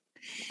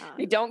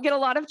 They don't get a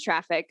lot of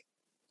traffic.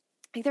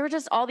 Like there were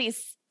just all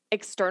these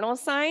external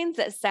signs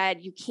that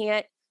said you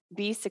can't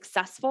be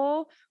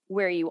successful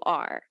where you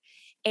are.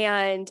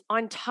 And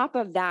on top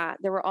of that,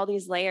 there were all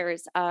these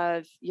layers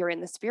of you're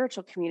in the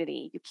spiritual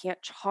community. You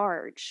can't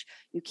charge.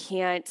 You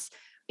can't,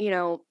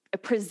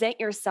 present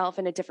yourself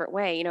in a different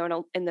way.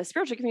 In the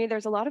spiritual community,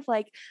 there's a lot of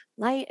like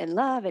light and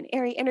love and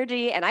airy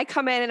energy. And I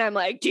come in and I'm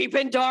like deep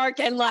and dark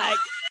and like,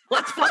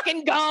 let's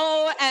fucking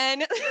go.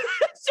 And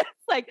it's just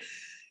like,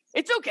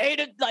 it's okay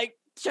to like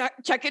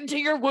check into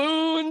your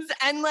wounds.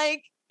 And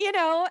like,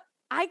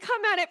 I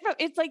come at it from,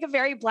 it's like a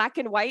very black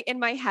and white in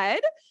my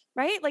head,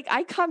 right? Like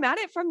I come at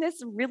it from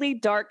this really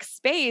dark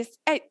space,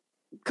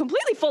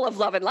 completely full of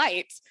love and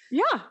light.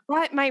 Yeah.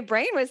 But my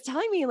brain was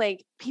telling me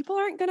like, people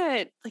aren't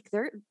gonna like,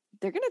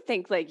 they're going to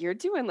think like you're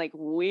doing like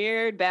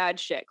weird, bad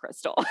shit,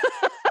 Crystal. Well,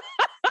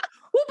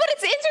 but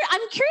it's interesting.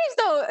 I'm curious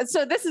though.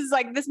 So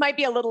this might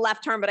be a little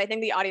left turn, but I think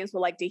the audience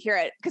will like to hear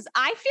it. Cause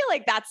I feel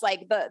like that's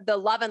like the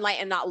love and light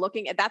and not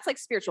looking at, that's like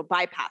spiritual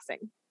bypassing.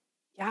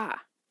 Yeah.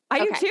 I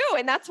do too.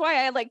 And that's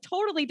why I like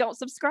totally don't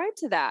subscribe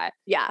to that.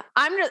 Yeah. Cause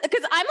I'm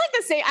like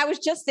the same. I was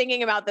just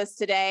thinking about this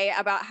today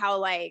about how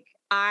like,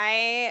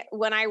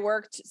 when I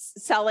worked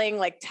selling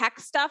like tech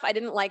stuff, I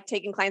didn't like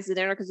taking clients to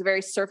dinner because they're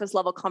very surface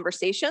level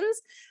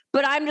conversations,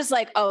 but I'm just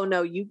like, oh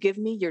no, you give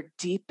me your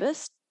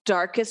deepest,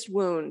 darkest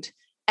wound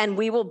and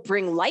we will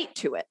bring light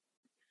to it.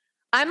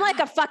 I'm like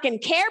a fucking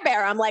Care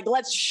Bear. I'm like,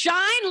 let's shine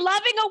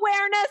loving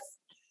awareness.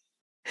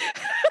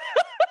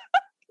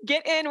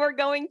 Get in, we're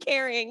going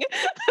caring.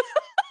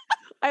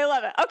 I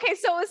love it. Okay.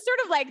 So it's sort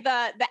of like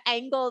the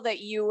angle that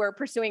you were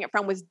pursuing it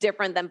from was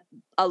different than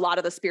a lot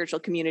of the spiritual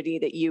community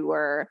that you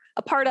were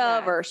a part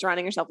of or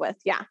surrounding yourself with.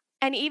 Yeah.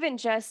 And even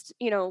just,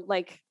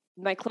 like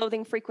my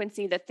clothing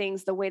frequency,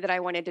 the way that I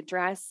wanted to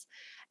dress,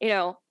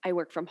 I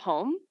work from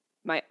home.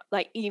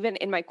 Even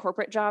in my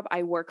corporate job,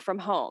 I work from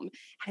home.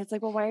 And it's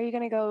like, well, why are you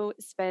going to go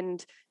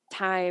spend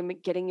time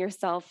getting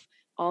yourself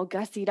all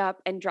gussied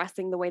up and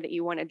dressing the way that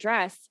you want to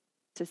dress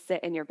to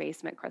sit in your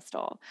basement,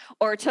 Crystal,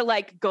 or to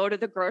like go to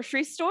the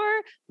grocery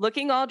store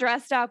looking all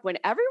dressed up when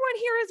everyone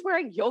here is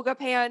wearing yoga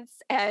pants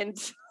and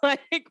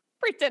like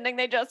pretending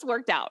they just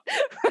worked out.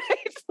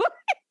 Right?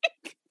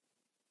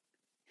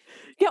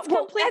 Yeah.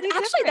 Well,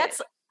 actually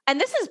and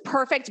this is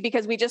perfect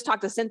because we just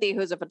talked to Cynthia,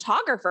 who's a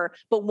photographer,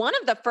 but one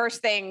of the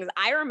first things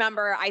I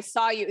remember I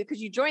saw you because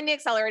you joined the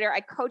accelerator,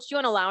 I coached you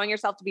on allowing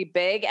yourself to be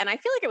big. And I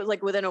feel like it was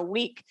like within a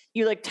week,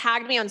 you like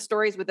tagged me on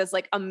stories with this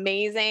like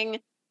amazing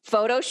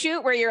photo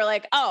shoot where you're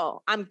like,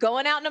 oh, I'm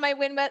going out into my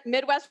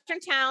Midwestern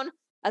town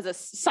as a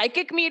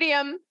psychic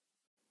medium.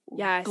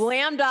 Yes.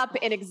 Glammed up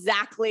in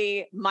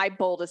exactly my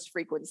boldest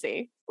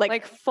frequency.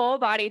 Like full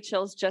body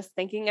chills just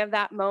thinking of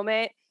that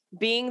moment,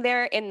 being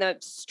there in the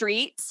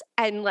streets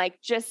and like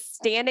just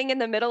standing in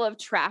the middle of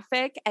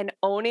traffic and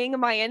owning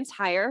my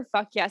entire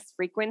fuck yes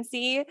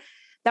frequency.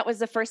 That was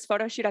the first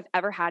photo shoot I've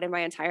ever had in my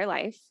entire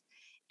life.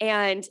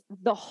 And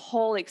the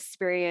whole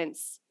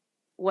experience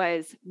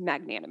was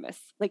magnanimous.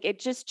 Like it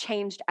just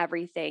changed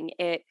everything.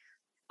 It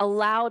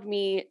allowed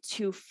me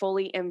to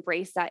fully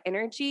embrace that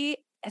energy,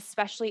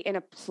 especially in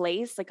a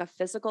place, like a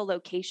physical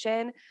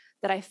location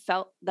that I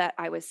felt that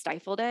I was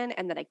stifled in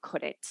and that I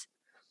couldn't.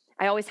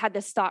 I always had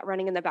this thought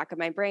running in the back of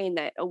my brain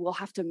that we'll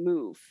have to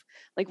move.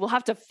 Like we'll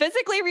have to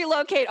physically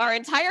relocate our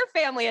entire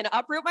family and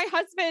uproot my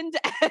husband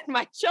and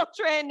my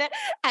children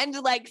and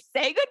like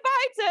say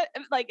goodbye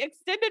to like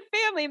extended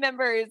family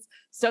members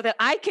so that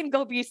I can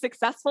go be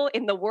successful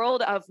in the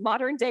world of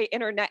modern day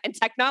internet and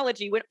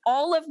technology when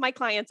all of my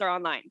clients are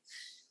online.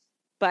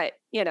 But,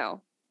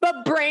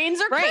 but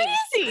brains are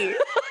crazy.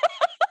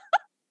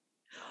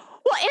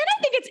 Well, and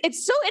I think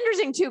it's so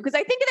interesting too, because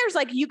I think there's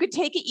like, you could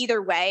take it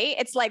either way.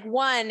 It's like,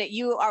 one,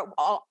 you are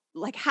all,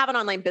 like have an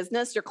online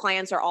business, your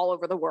clients are all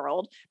over the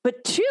world.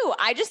 But two,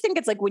 I just think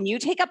it's like when you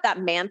take up that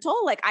mantle,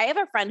 like I have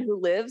a friend who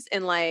lives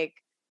in like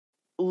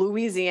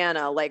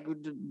Louisiana, like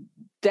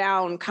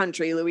down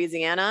country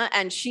Louisiana,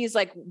 and she's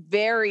like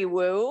very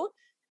woo.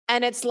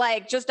 And it's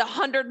like just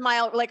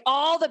 100-mile, like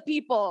all the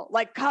people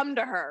like come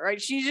to her,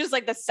 right? She's just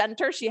like the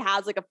center. She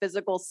has like a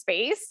physical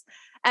space.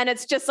 And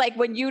it's just like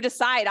when you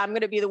decide I'm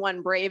going to be the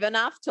one brave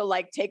enough to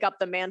like take up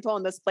the mantle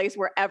in this place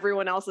where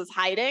everyone else is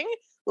hiding,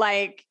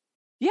 like,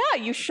 yeah,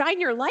 you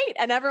shine your light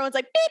and everyone's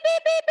like, beep,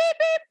 beep, beep, beep,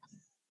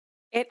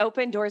 beep. It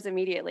opened doors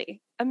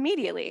immediately.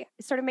 I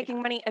started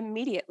making money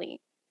immediately.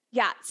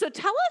 Yeah. So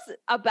tell us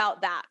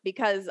about that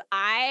because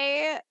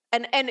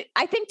and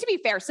I think to be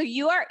fair, so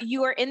you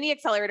are in the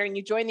accelerator and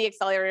you join the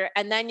accelerator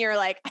and then you're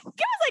like, I think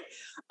it was like,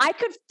 I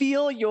could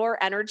feel your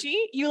energy.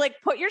 You like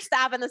put your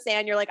staff in the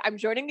sand. You're like, I'm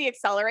joining the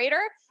accelerator.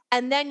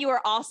 And then you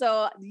were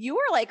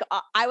like,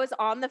 I was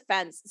on the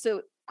fence.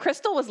 So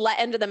Crystal was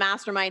let into the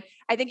mastermind.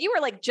 I think you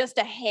were like just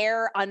a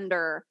hair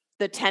under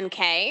the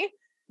 10K.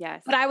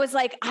 Yes. But I was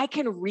like, I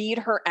can read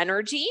her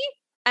energy.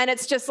 And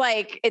it's just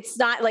like, it's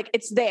not like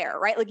it's there,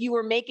 right? Like you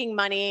were making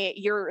money.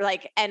 You're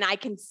like, and I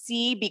can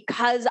see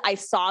because I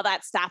saw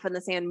that staff in the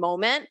sand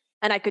moment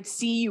and I could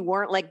see you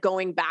weren't like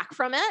going back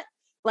from it.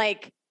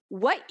 Like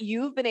what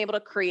you've been able to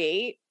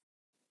create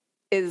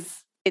is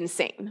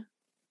insane.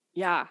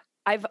 Yeah.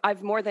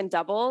 I've more than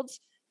doubled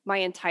my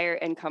entire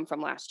income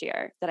from last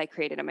year that I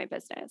created in my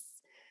business.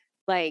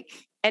 Like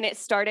And it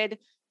started,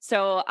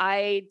 so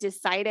I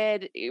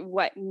decided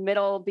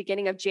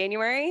beginning of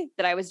January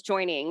that I was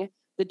joining.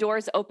 The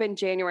doors opened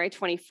January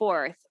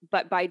 24th,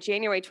 but by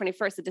January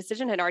 21st, the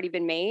decision had already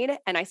been made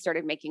and I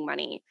started making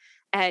money.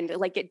 And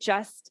like, it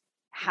just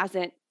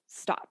hasn't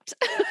stopped.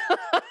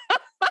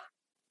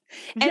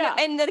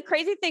 And the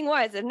crazy thing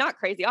was, and not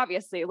crazy,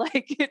 obviously,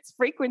 like it's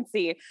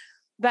frequency,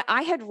 but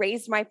I had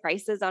raised my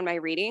prices on my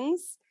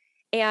readings.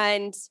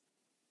 And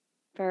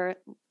for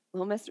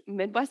little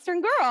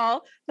Midwestern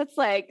girl, that's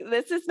like,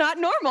 this is not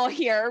normal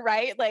here,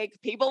 right? Like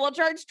people will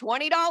charge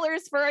 $20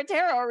 for a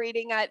tarot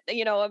reading at,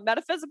 a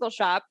metaphysical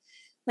shop.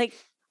 Like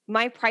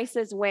my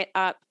prices went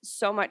up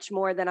so much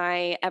more than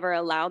I ever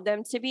allowed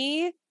them to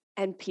be.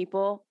 And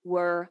people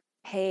were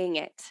paying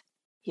it.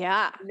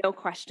 Yeah. No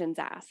questions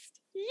asked.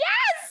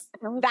 Yes.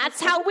 That's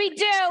how we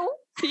do.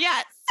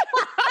 Yes.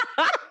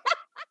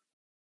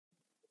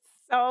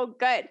 So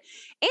good.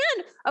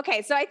 And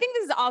okay, so I think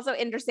this is also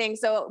interesting.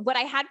 So what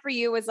I had for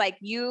you was like,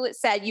 you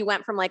said you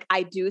went from like,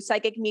 I do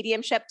psychic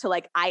mediumship to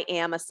like, I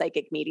am a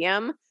psychic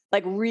medium,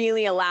 like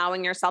really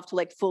allowing yourself to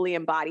like fully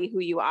embody who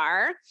you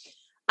are.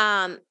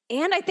 And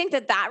I think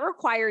that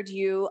required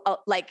you,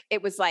 like,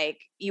 it was like,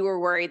 you were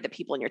worried that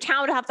people in your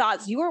town would have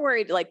thoughts. You were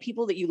worried like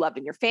people that you loved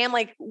in your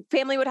family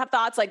would have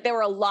thoughts. Like there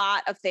were a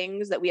lot of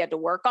things that we had to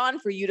work on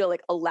for you to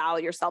like allow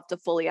yourself to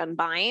fully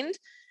unbind.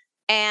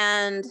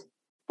 And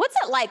what's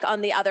it like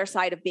on the other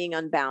side of being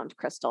unbound,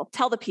 Crystal?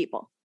 Tell the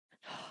people.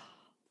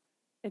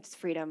 It's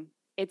freedom.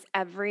 It's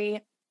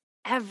everything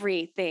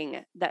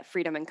that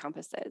freedom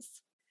encompasses.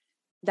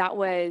 That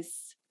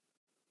was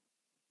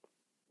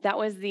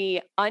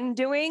the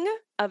undoing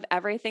of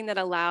everything that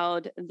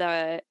allowed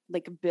the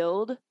like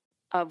build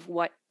of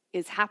what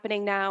is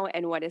happening now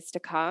and what is to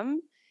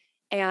come.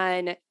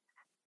 And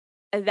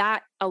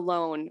that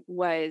alone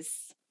was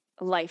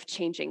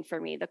life-changing for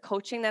me. The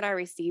coaching that I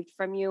received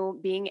from you,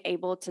 being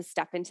able to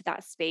step into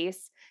that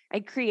space,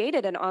 I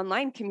created an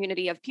online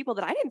community of people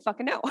that I didn't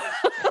fucking know.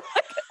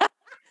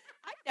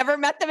 Never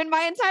met them in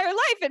my entire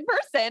life in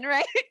person,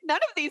 right? None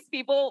of these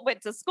people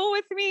went to school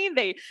with me.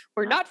 They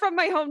were not from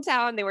my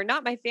hometown. They were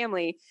not my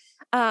family.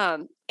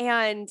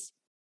 And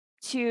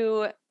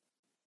to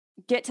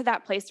get to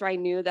that place where I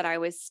knew that I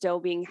was still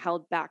being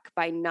held back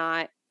by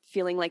not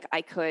feeling like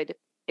I could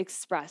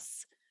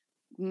express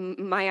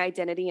my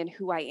identity and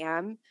who I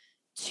am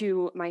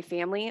to my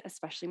family,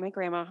 especially my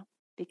grandma,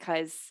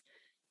 because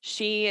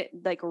she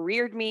like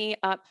reared me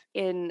up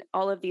in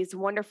all of these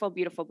wonderful,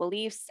 beautiful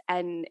beliefs.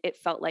 And it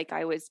felt like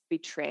I was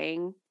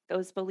betraying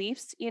those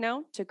beliefs,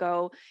 to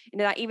go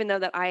into that, even though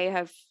that I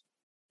have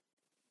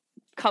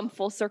come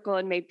full circle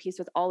and made peace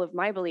with all of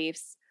my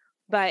beliefs,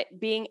 but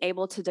being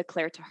able to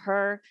declare to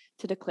her,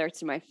 to declare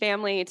to my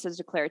family, to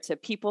declare to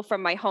people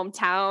from my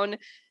hometown,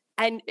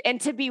 and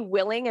to be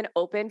willing and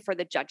open for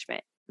the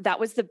judgment. That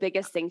was the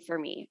biggest thing for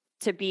me,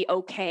 to be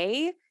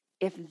okay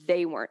if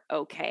they weren't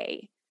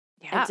okay.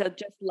 Yeah. And to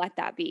just let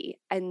that be.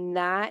 And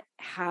that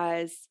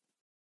has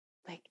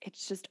like,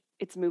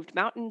 it's moved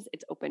mountains,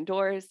 it's opened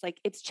doors. Like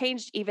it's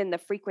changed even the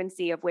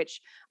frequency of which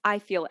I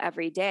feel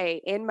every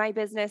day in my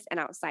business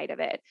and outside of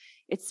it.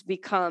 It's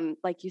become,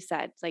 like you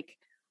said, like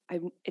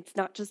it's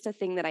not just a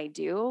thing that I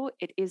do,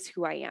 it is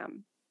who I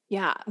am.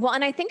 Yeah. Well,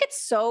 and I think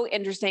it's so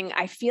interesting.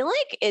 I feel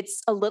like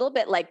it's a little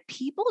bit like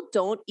people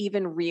don't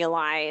even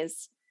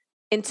realize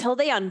until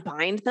they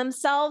unbind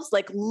themselves,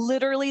 like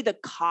literally the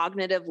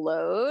cognitive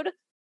load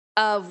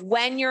of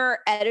when you're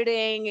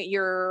editing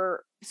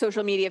your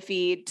social media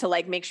feed to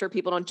like make sure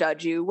people don't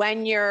judge you,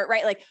 when you're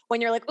right, like when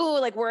you're like, oh,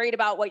 like worried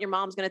about what your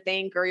mom's going to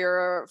think or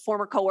your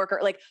former coworker,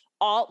 like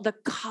all the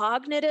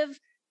cognitive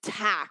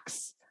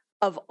tax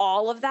of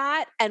all of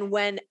that. And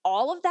when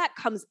all of that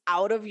comes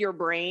out of your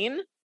brain,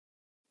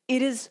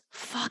 it is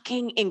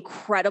fucking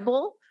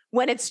incredible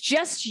when it's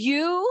just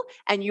you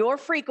and your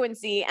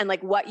frequency and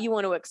like what you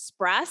want to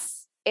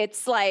express.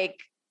 It's like,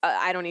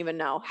 I don't even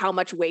know how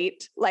much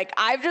weight, like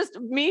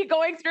me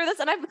going through this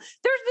and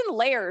there's been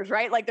layers,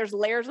 right? Like there's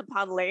layers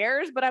upon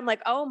layers, but I'm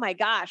like, oh my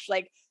gosh,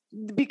 like,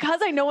 because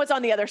I know what's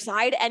on the other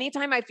side,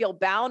 anytime I feel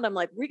bound, I'm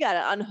like, we got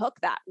to unhook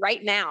that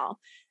right now.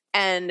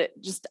 And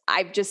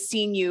I've just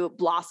seen you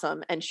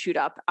blossom and shoot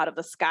up out of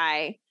the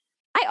sky.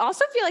 I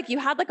also feel like you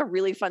had like a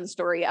really fun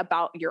story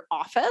about your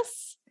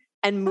office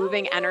and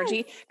moving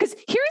energy. Cause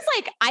here's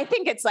like, I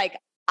think it's like,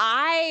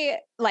 I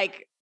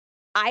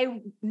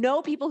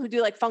know people who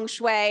do like feng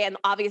shui and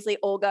obviously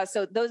Olga.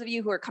 So those of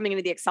you who are coming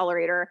into the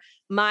accelerator,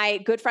 my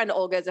good friend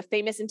Olga is a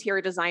famous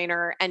interior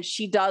designer and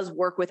she does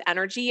work with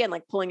energy and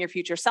like pulling your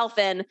future self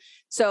in.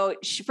 So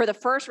for the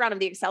first round of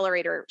the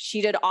accelerator,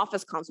 she did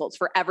office consults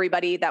for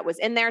everybody that was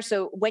in there.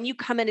 So when you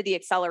come into the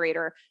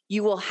accelerator,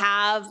 you will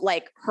have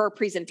like her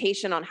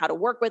presentation on how to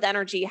work with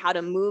energy, how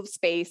to move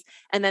space,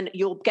 and then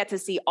you'll get to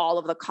see all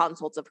of the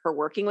consults of her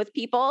working with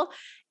people.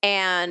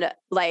 And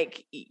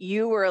like,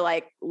 you were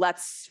like,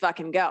 let's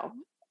fucking go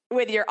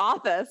with your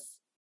office.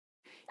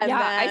 And yeah,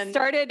 then I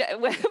started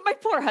with my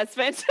poor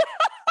husband.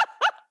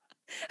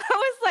 I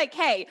was like,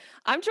 hey,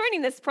 I'm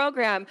joining this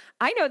program.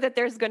 I know that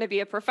there's going to be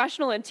a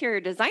professional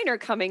interior designer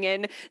coming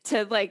in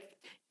to like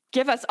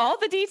give us all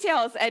the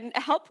details and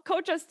help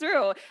coach us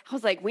through. I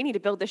was like, we need to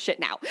build this shit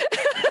now.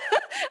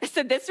 I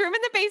said, this room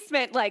in the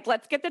basement, like,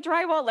 let's get the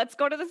drywall. Let's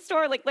go to the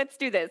store. Like, let's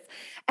do this.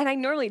 And I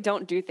normally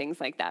don't do things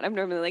like that. I'm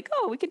normally like,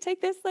 oh, we can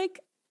take this, like,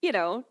 you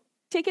know,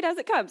 take it as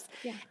it comes.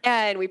 Yeah.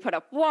 And we put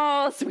up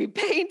walls, we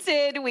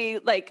painted, we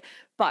like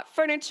bought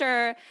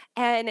furniture.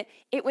 And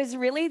it was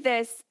really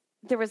this,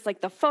 there was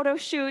like the photo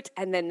shoot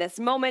and then this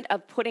moment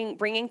of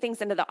bringing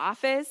things into the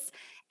office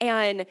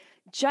and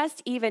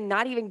just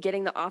not even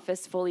getting the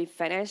office fully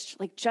finished,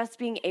 like just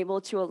being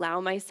able to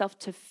allow myself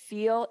to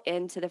feel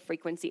into the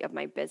frequency of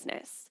my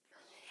business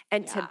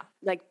and to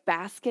like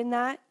bask in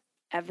that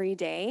every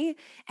day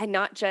and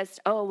not just,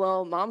 oh,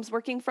 well, mom's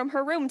working from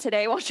her room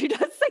today while she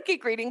does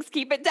psychic readings,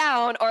 keep it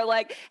down. Or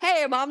like,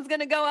 hey, mom's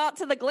going to go out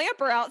to the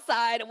glamper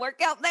outside and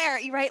work out there,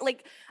 right?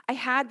 Like I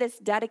had this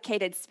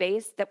dedicated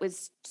space that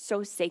was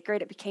so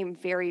sacred. It became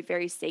very,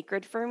 very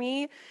sacred for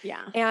me.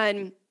 Yeah.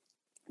 And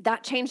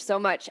that changed so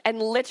much.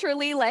 And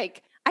literally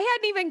like I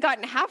hadn't even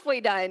gotten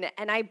halfway done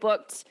and I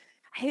booked,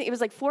 I think it was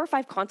like 4 or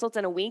 5 consults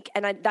in a week.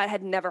 And that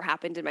had never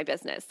happened in my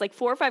business. Like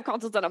 4 or 5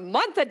 consults in a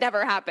month had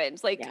never happened.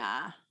 Like,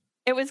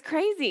 it was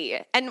crazy.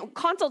 And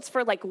consults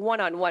for like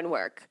one-on-one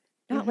work,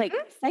 not like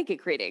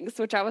psychic readings,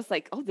 which I was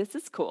like, oh, this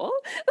is cool.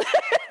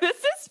 This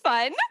is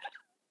fun.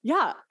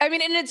 Yeah. I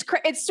mean, and it's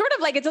sort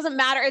of like, it doesn't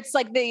matter. It's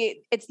like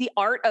it's the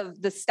art of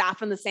the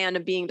staff in the sand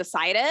of being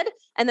decided.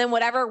 And then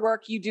whatever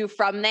work you do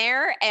from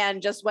there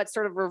and just what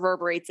sort of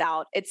reverberates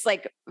out. It's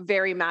like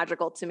very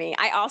magical to me.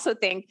 I also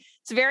think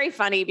it's very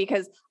funny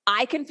because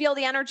I can feel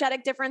the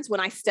energetic difference when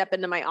I step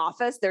into my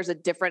office. There's a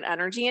different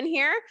energy in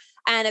here.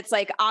 And it's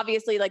like,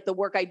 obviously like the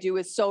work I do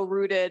is so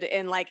rooted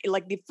in like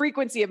the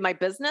frequency of my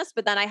business,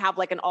 but then I have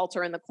like an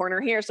altar in the corner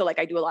here. So like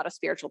I do a lot of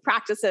spiritual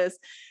practices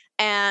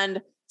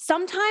and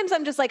sometimes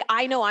I'm just like,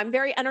 I know I'm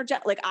very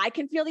energetic. Like I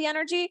can feel the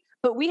energy,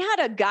 but we had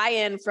a guy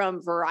in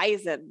from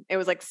Verizon. It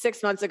was like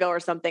 6 months ago or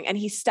something. And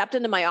he stepped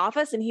into my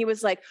office and he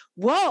was like,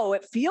 whoa,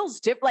 it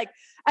feels different. Like,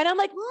 and I'm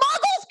like,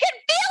 muggles can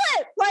feel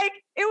it. Like,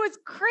 it was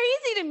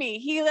crazy to me.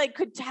 He like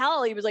could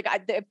tell. He was like,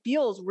 it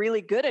feels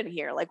really good in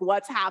here. Like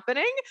what's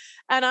happening?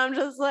 And I'm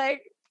just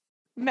like,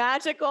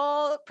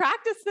 magical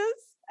practices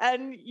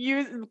and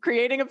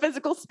creating a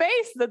physical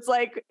space that's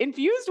like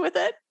infused with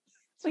it.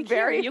 Like,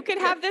 you can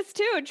have this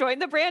too. Join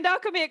the Brand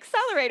Alchemy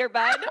Accelerator,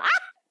 bud.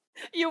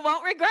 You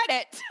won't regret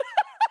it.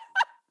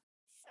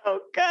 So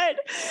good.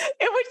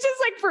 It was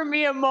just like for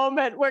me a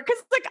moment where, cause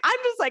like I'm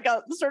just like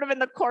sort of in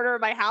the corner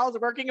of my house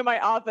working in my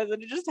office and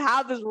to just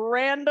have this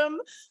random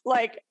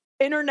like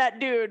internet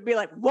dude be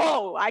like,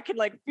 whoa, I can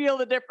like feel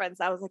the difference.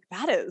 I was like,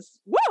 that is,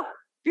 woo,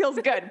 feels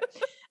good.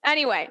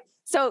 Anyway,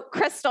 so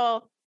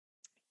Crystal,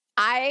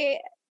 I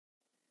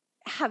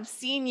have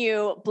seen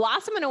you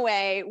blossom in a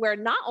way where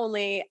not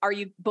only are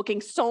you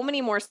booking so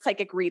many more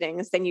psychic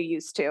readings than you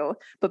used to,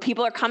 but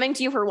people are coming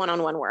to you for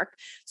one-on-one work.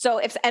 So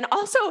and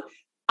also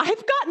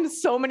I've gotten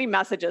so many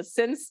messages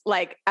since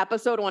like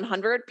episode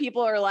 100.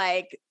 People are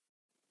like,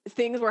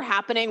 things were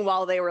happening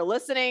while they were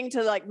listening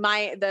to like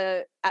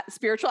the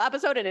spiritual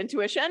episode and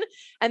intuition.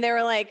 And they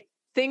were like,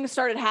 things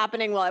started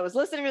happening while I was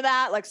listening to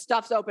that, like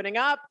stuff's opening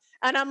up.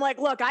 And I'm like,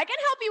 look, I can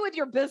help you with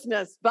your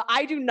business, but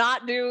I do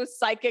not do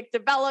psychic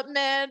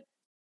development,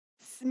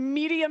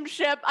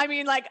 mediumship. I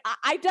mean, like,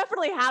 I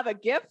definitely have a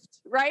gift,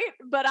 right?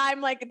 But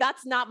I'm like,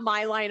 that's not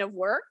my line of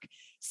work.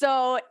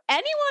 So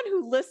anyone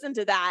who listened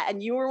to that,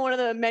 and you were one of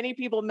the many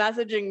people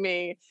messaging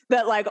me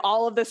that like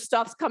all of this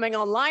stuff's coming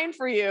online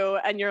for you,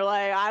 and you're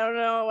like, I don't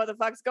know what the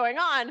fuck's going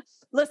on.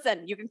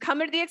 Listen, you can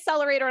come into the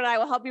accelerator and I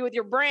will help you with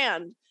your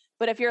brand.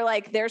 But if you're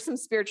like, there's some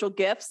spiritual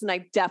gifts and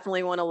I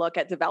definitely want to look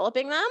at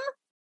developing them,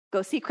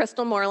 go see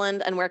Crystal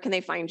Moreland. And where can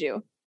they find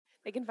you?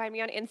 They can find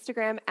me on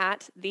Instagram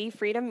at The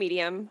Freedom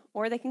Medium,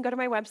 or they can go to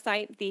my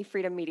website,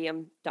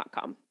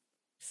 thefreedommedium.com.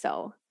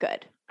 So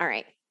good. All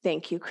right.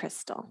 Thank you,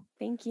 Crystal.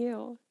 Thank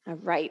you. All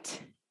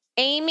right.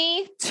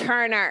 Amy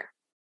Turner.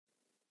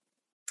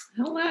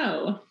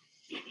 Hello.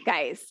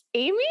 Guys,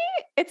 Amy,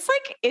 it's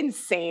like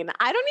insane.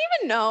 I don't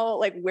even know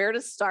like where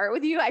to start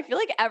with you. I feel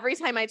like every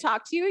time I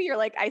talk to you, you're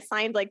like, I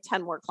signed like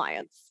 10 more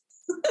clients.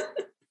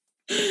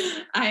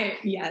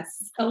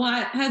 Yes, a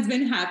lot has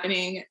been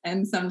happening.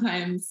 And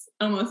sometimes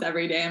almost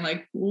every day, I'm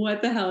like,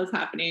 what the hell is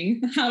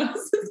happening? How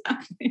is this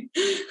happening?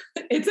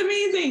 It's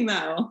amazing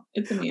though.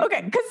 It's amazing.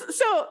 Okay.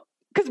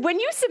 Because when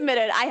you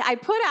submitted, I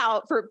put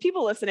out, for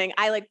people listening,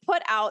 I like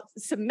put out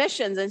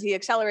submissions into the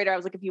accelerator. I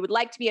was like, if you would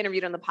like to be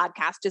interviewed on the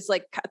podcast, just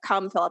like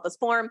come fill out this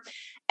form.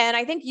 And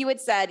I think you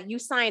had said you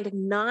signed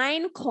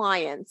 9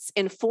 clients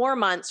in 4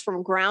 months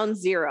from ground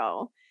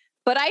zero.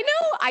 But I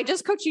know I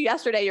just coached you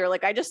yesterday. You're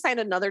like, I just signed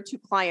another 2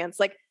 clients.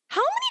 Like, how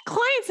many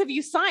clients have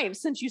you signed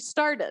since you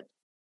started?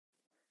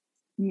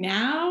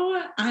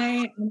 Now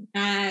I am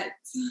at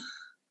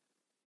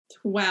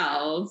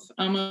 12,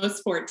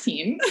 almost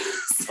 14.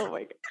 Oh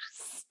my God.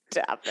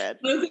 Stop it.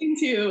 Closing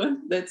 2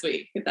 this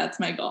week. That's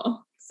my goal.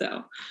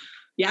 So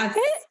yeah.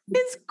 It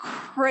is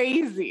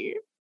crazy.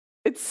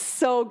 It's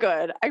so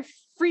good. I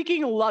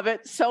freaking love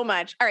it so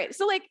much. All right.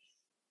 So like,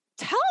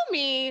 tell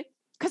me,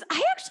 because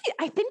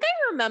I think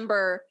I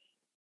remember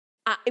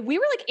we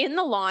were like in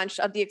the launch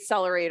of the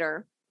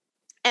accelerator.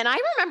 And I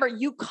remember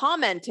you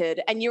commented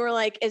and you were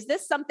like, is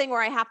this something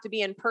where I have to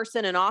be in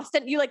person in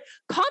Austin? You like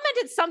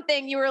commented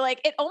something. You were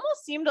like, it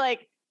almost seemed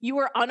like you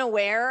were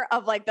unaware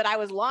of like that I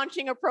was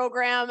launching a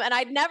program, and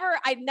I'd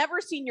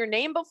never seen your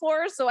name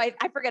before. So I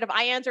forget if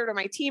I answered or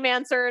my team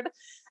answered.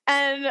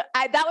 And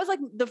that was like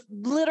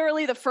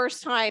literally the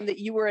first time that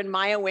you were in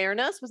my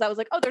awareness. Was I was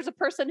like, oh, there's a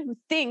person who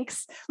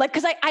thinks like,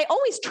 cause I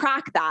always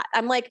track that.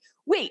 I'm like,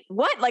 wait,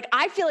 what? Like,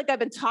 I feel like I've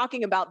been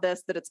talking about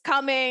this, that it's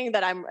coming,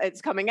 that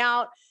it's coming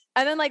out.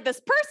 And then like this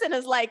person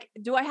is like,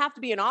 do I have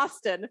to be in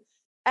Austin?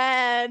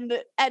 And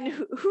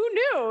who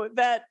knew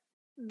that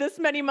this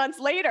many months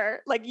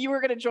later, like you were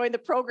going to join the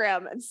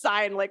program and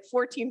sign like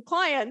 14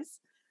 clients.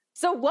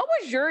 So what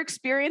was your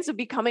experience of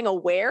becoming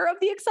aware of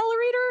the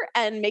accelerator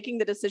and making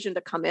the decision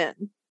to come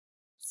in?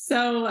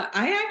 So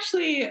I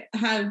actually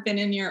have been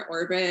in your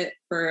orbit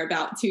for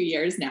about 2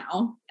 years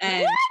now.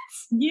 And what?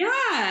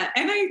 Yeah.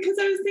 And because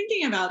I was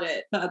thinking about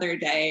it the other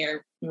day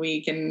or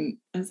week, and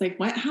I was like,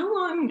 what, how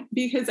long?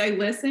 Because I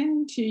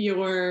listened to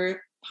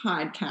your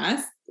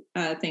podcast,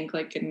 Think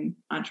Like an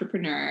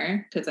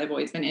Entrepreneur, because I've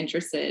always been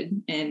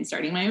interested in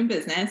starting my own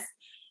business.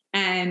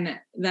 And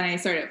then I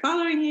started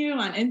following you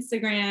on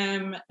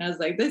Instagram. And I was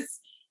like, this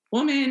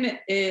woman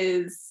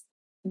is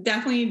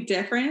definitely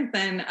different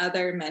than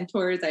other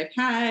mentors I've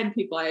had,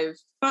 people I've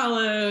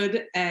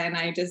followed. And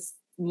I just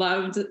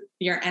loved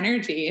your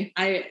energy.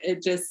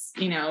 It just,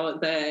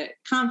 the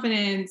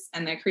confidence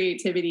and the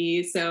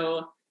creativity.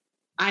 So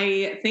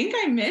I think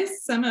I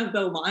missed some of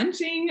the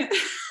launching.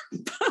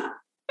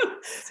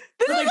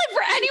 This is like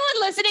for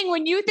anyone listening,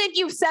 when you think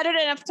you've said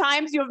it enough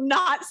times, you have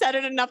not said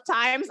it enough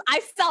times. I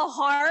sell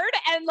hard,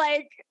 and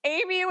like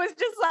Amy was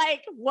just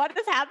like, what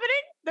is happening?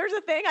 There's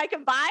a thing I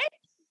can buy.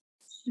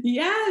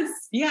 Yes.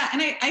 Yeah.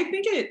 And I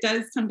think it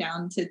does come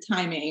down to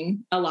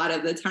timing a lot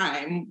of the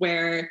time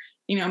where,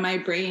 my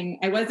brain,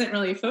 I wasn't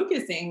really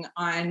focusing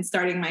on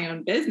starting my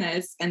own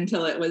business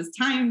until it was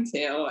time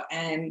to.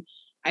 And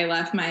I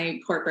left my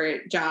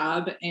corporate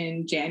job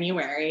in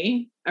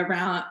January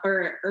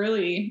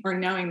early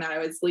knowing that I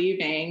was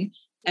leaving.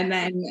 And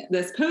then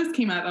this post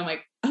came up. I'm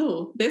like,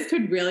 oh, this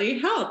could really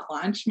help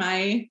launch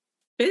my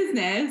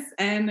business.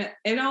 And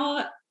it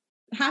all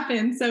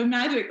happened so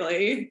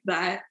magically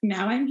that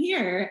now I'm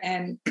here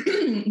and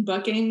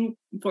booking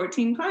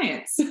 14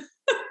 clients.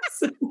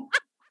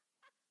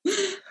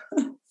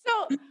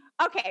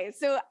 Okay.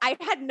 So I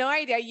had no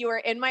idea you were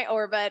in my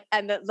orbit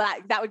and that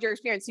was your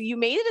experience. So you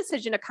made a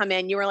decision to come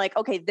in. You were like,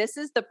 okay, this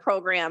is the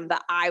program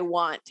that I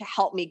want to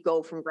help me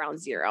go from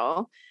ground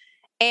zero.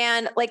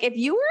 And like, if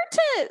you were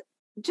to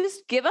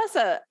just give us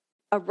a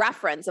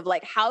reference of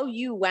like how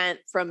you went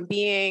from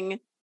being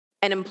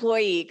an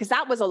employee, because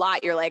that was a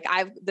lot. You're like,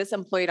 this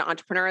employee to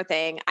entrepreneur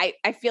thing.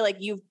 I feel like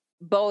you've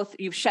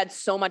shed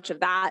so much of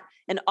that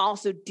and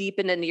also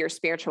deepened into your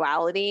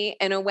spirituality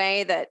in a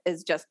way that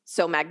is just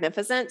so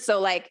magnificent.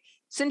 So like,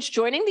 since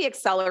joining the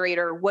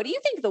accelerator, what do you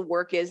think the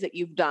work is that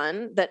you've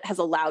done that has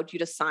allowed you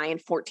to sign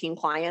 14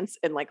 clients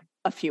in like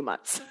a few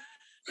months?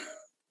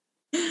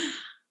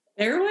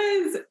 There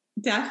was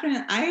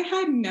definitely, I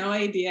had no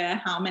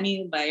idea how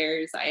many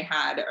layers I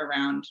had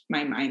around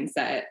my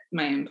mindset,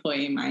 my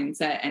employee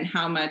mindset, and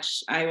how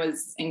much I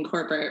was in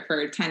corporate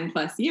for 10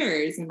 plus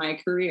years in my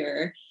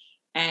career.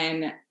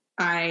 And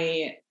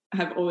I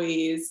have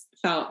always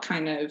felt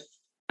kind of,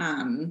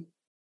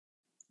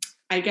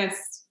 I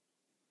guess,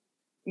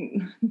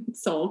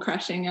 soul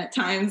crushing at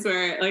times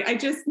where like, I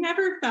just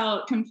never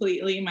felt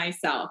completely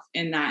myself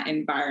in that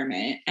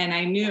environment. And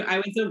I knew I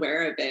was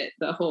aware of it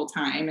the whole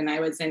time. And I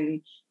was in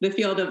the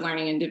field of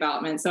learning and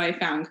development. So I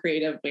found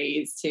creative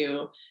ways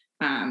to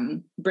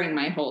bring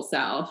my whole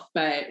self.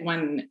 But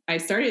when I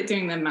started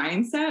doing the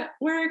mindset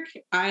work,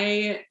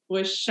 I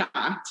was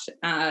shocked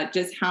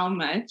just how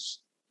much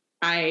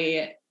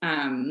I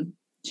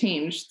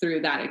changed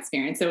through that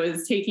experience. So it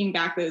was taking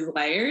back those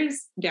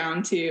layers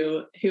down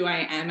to who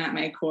I am at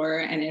my core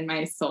and in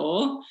my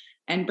soul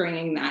and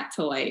bringing that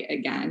to light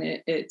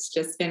again. It's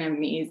just been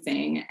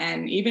amazing.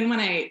 And even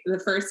when the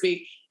first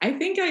week, I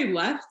think I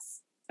left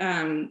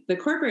the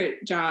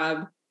corporate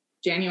job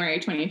January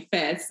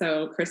 25th.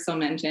 So Crystal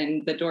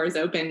mentioned the doors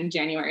open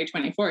January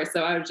 24th.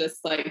 So I was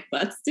just like,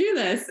 let's do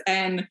this.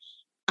 And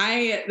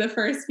the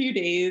first few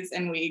days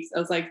and weeks, I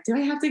was like, do I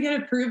have to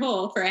get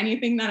approval for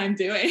anything that I'm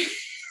doing?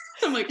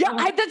 I'm like,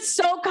 yeah, that's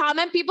so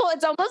common. People,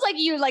 it's almost like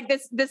you like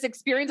this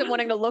experience of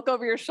wanting to look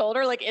over your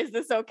shoulder. Like, is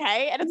this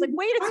okay? And it's like,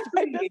 wait, it's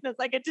my business.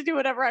 I get to do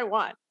whatever I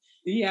want.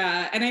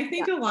 Yeah. And I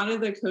think a lot of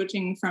the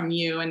coaching from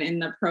you and in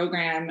the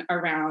program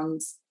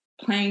around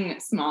playing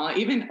small,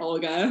 even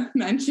Olga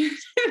mentioned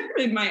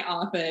in my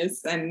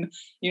office. And,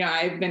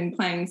 I've been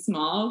playing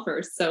small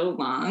for so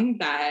long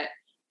that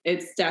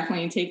it's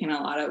definitely taken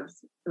a lot of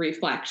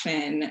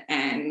reflection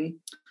and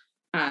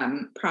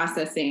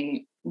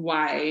processing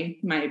why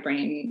my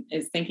brain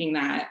is thinking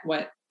that,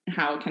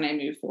 how can I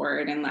move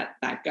forward and let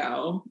that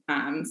go?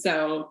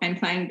 So I'm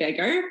playing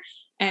bigger,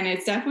 and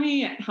it's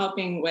definitely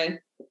helping with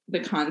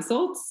the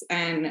consults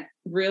and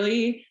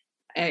really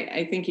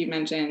I think you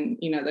mentioned,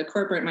 the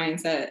corporate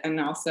mindset and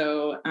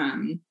also,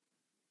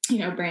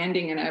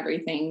 branding and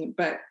everything,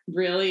 but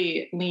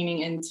really leaning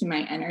into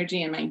my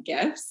energy and my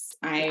gifts.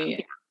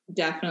 I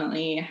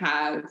definitely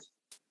have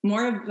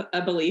more of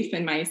a belief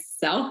in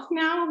myself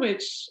now,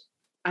 which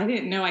I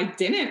didn't know I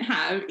didn't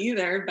have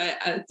either,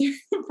 but through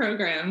the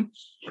program,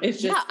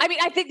 it's just. Yeah, I mean,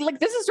 I think like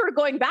this is sort of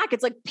going back.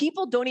 It's like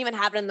people don't even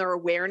have it in their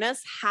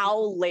awareness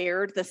how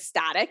layered the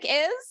static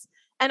is.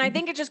 And I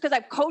think it's just because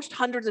I've coached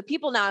hundreds of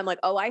people now. I'm like,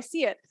 oh, I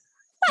see it.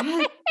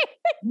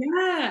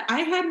 Yeah, I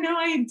had no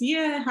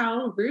idea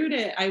how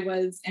rooted I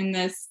was in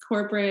this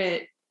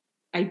corporate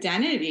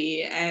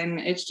identity. And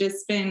it's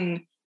just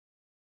been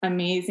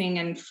amazing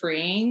and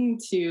freeing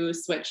to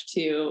switch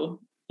to,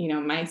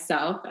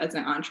 myself as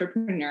an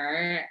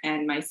entrepreneur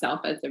and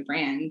myself as a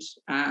brand.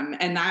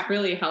 And that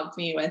really helped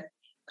me with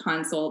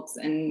consults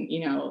and,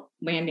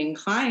 landing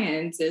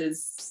clients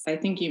is, I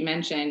think you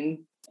mentioned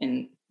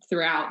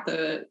throughout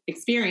the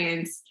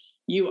experience,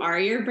 you are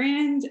your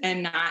brand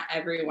and not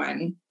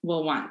everyone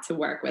will want to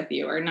work with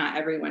you or not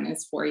everyone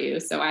is for you.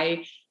 So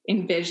I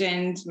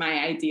envisioned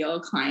my ideal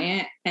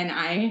client and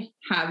I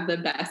have the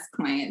best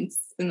clients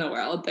in the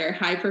world. They're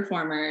high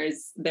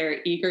performers,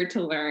 they're eager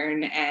to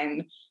learn,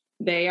 and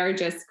they are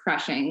just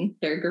crushing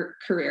their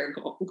career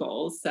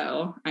goals.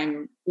 So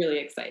I'm really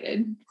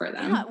excited for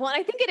them. Yeah, well,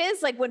 I think it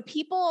is like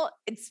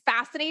it's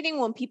fascinating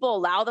when people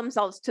allow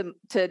themselves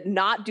to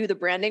not do the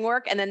branding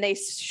work and then they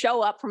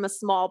show up from a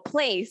small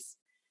place.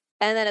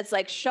 And then it's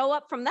like, show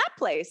up from that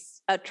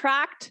place,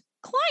 attract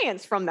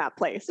clients from that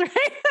place,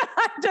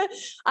 right?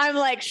 I'm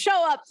like,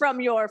 show up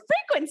from your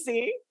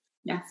frequency.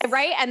 Yes.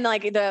 Right. And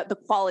like the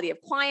quality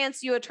of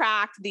clients you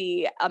attract,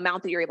 the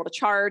amount that you're able to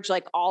charge,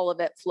 like all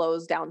of it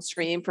flows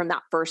downstream from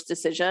that first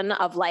decision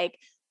of like,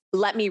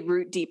 let me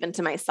root deep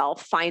into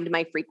myself, find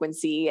my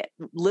frequency,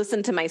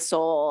 listen to my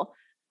soul,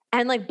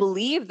 and like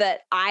believe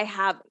that I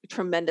have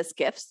tremendous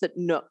gifts that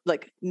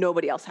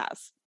nobody else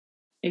has.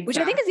 Exactly. Which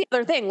I think is the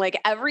other thing. Like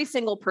every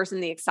single person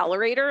in the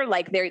accelerator,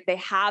 like they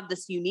have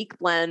this unique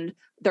blend,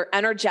 their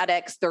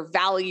energetics, their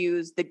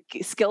values, the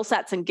skill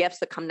sets and gifts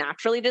that come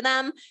naturally to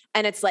them.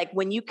 And it's like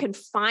when you can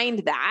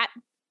find that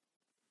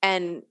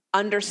and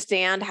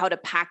understand how to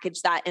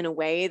package that in a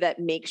way that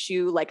makes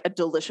you like a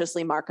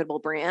deliciously marketable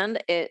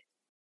brand, it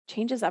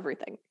changes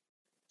everything.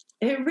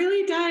 It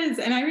really does.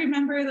 And I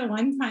remember the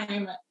one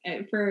time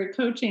for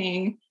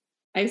coaching,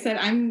 I said,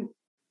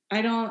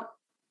 I don't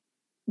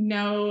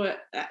know,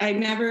 I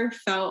never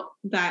felt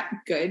that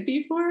good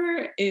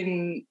before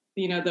in,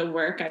 the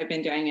work I've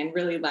been doing and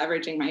really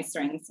leveraging my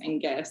strengths and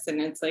gifts.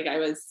 And it's like, I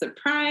was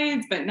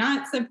surprised, but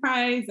not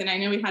surprised. And I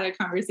know we had a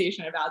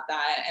conversation about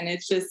that. And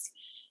it's just,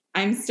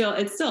 I'm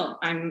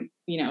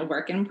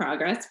work in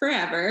progress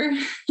forever,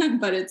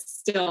 but it's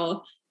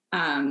still,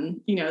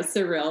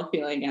 surreal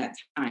feeling at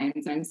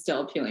times. I'm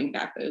still peeling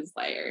back those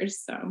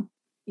layers. So.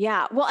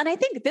 Yeah. Well, and I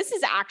think this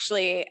is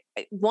actually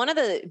one of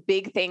the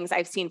big things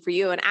I've seen for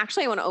you. And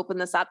actually I want to open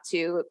this up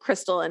to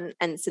Crystal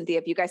and Cynthia,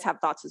 if you guys have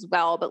thoughts as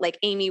well. But like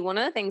Amy, one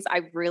of the things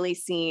I've really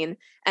seen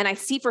and I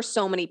see for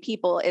so many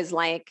people is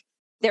like,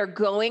 they're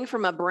going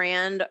from a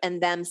brand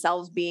and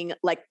themselves being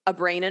like a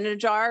brain in a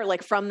jar,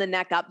 like from the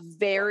neck up,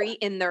 very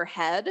in their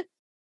head.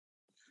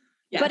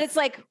 Yes. But it's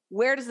like,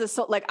 where does this,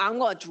 like, I'm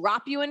going to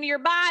drop you into your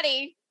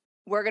body.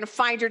 We're going to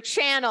find your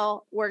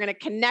channel. We're going to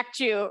connect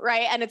you.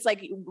 Right. And it's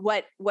like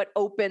what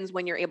opens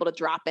when you're able to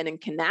drop in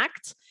and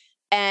connect.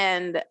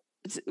 And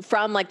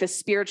from like the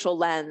spiritual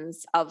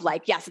lens of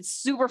like, yes, it's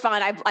super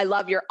fun. I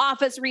love your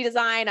office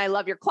redesign. I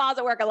love your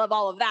closet work. I love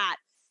all of that.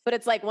 But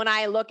it's like, when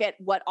I look at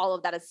what all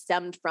of that is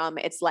stemmed from,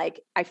 it's like,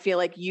 I feel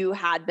like you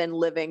had been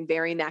living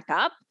very neck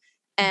up.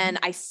 And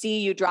I see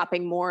you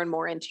dropping more and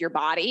more into your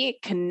body,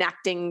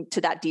 connecting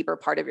to that deeper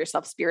part of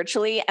yourself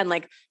spiritually and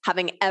like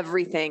having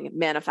everything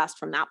manifest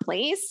from that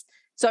place.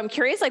 So I'm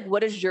curious, like,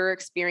 what has your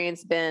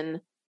experience been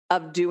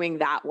of doing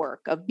that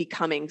work, of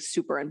becoming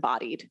super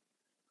embodied?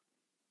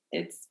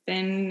 It's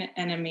been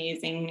an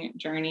amazing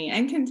journey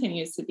and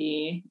continues to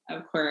be,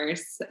 of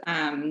course.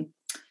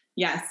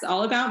 Yes,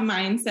 all about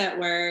mindset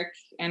work,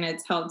 and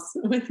it's helped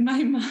with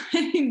my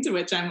mind,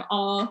 which I'm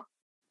all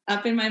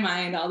up in my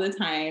mind all the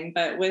time.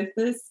 But with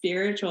the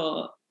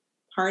spiritual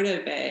part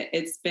of it,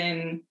 it's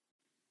been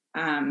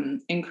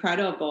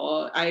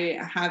incredible. I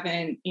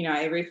haven't,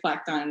 I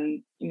reflect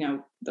on,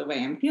 the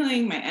way I'm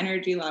feeling, my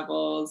energy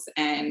levels,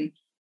 and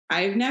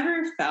I've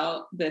never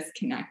felt this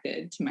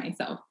connected to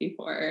myself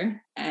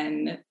before.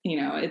 And,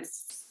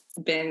 it's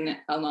been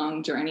a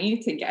long journey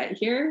to get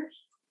here.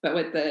 But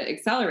with the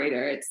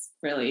accelerator, it's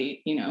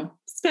really,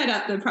 sped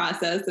up the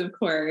process, of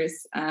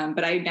course.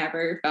 But I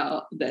never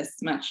felt this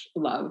much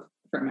love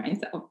for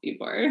myself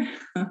before.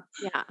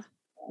 Yeah.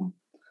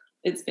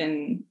 It's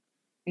been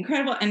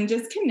incredible and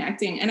just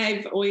connecting. And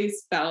I've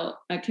always felt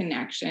a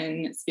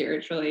connection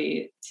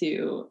spiritually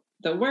to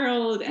the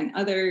world and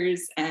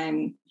others,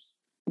 and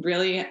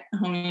really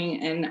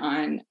honing in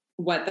on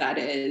what that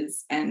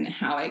is and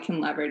how I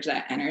can leverage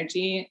that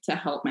energy to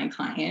help my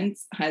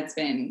clients has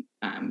been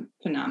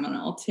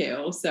phenomenal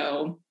too.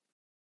 So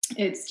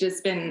it's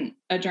just been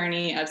a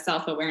journey of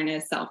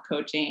self-awareness,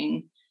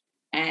 self-coaching,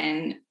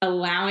 and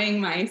allowing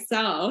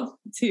myself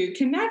to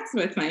connect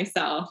with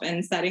myself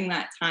and setting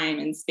that time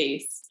and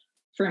space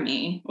for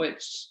me,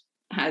 which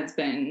has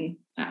been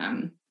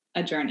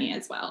a journey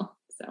as well.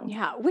 So,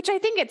 yeah, which I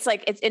think it's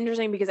like, it's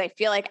interesting because I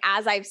feel like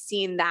as I've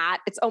seen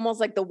that, it's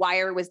almost like the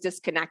wire was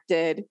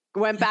disconnected,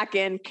 went back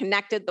in,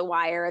 connected the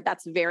wire.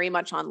 That's very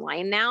much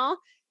online now.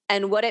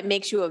 And what it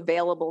makes you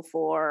available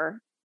for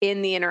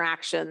in the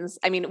interactions.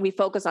 I mean, we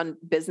focus on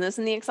business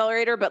in the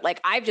accelerator, but like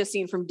I've just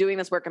seen from doing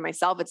this work in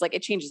myself, it's like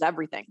it changes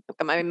everything.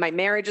 My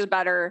marriage is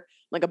better,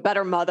 like a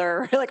better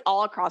mother, like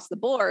all across the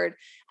board.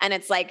 And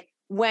it's like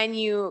when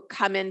you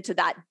come into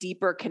that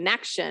deeper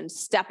connection,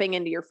 stepping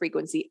into your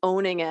frequency,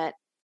 owning it,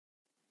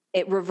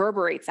 it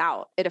reverberates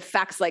out. It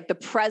affects like the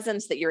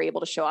presence that you're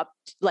able to show up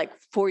like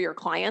for your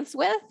clients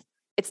with.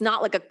 It's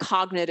not like a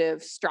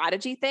cognitive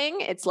strategy thing.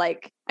 It's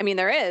like, I mean,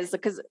 there is,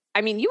 because I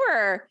mean, you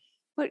were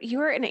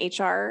an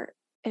HR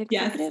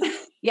executive?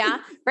 yes. Yeah.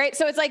 Right.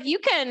 So it's like,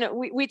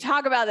 we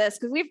talk about this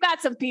because we've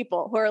got some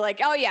people who are like,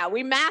 oh yeah,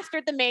 we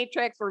mastered the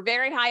matrix. We're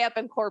very high up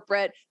in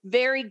corporate,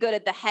 very good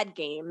at the head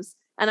games.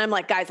 And I'm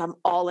like, guys, I'm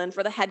all in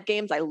for the head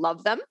games. I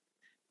love them.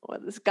 Well,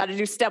 this got to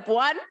do step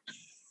one.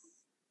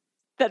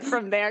 Then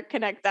from there,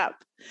 connect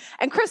up.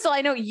 And Crystal,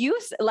 I know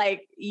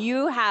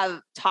you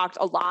have talked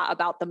a lot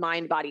about the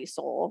mind, body,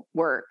 soul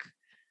work.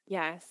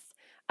 Yes.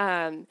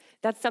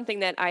 That's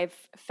something that I've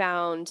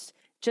found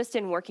just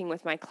in working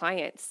with my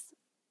clients.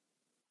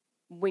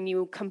 When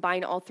you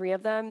combine all three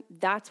of them,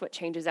 that's what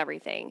changes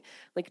everything.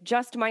 Like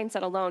just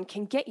mindset alone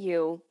can get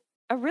you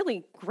a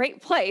really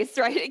great place,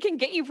 right? It can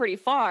get you pretty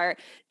far.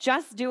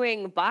 Just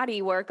doing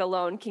body work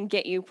alone can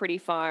get you pretty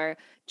far.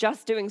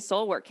 Just doing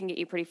soul work can get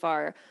you pretty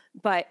far.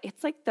 But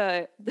it's like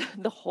the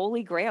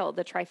holy grail,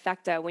 the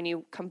trifecta, when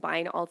you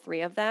combine all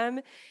three of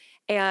them.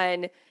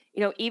 And,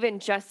 even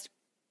just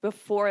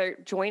before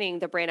joining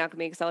the Brand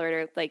Alchemy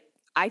Accelerator, like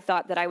I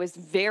thought that I was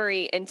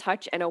very in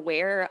touch and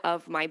aware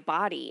of my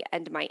body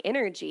and my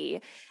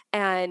energy.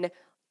 And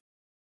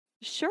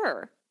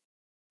sure,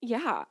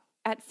 yeah,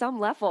 at some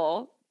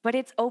level, but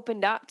it's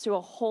opened up to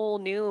a whole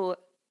new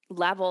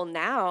level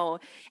now.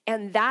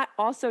 And that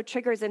also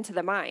triggers into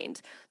the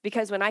mind,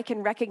 because when I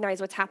can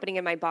recognize what's happening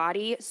in my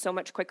body so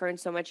much quicker and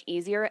so much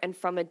easier and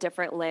from a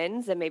different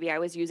lens than maybe I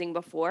was using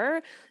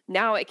before,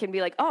 now it can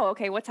be like, oh,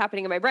 okay, what's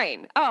happening in my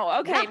brain? Oh,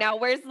 okay, now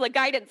where's the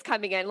guidance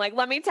coming in? Like,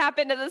 let me tap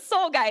into the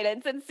soul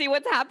guidance and see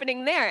what's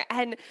happening there.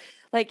 And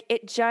like,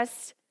 it's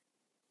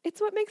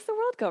what makes the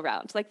world go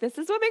round. Like, this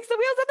is what makes the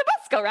wheels of the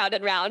bus go round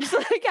and round.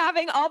 Like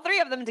having all three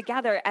of them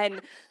together.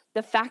 And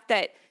the fact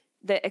that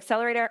the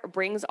accelerator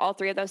brings all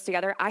three of those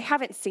together, I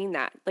haven't seen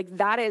that. Like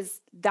that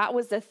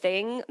was the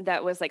thing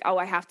that was like, oh,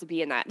 I have to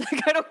be in that.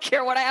 Like, I don't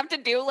care what I have to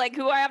do, like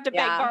who I have to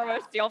beg, borrow,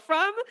 or steal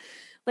from.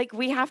 Like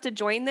we have to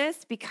join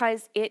this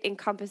because it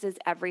encompasses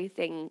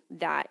everything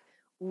that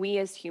we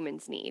as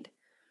humans need.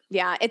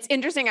 Yeah, it's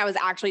interesting. I was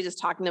actually just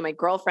talking to my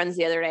girlfriends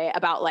the other day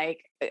about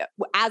like,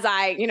 as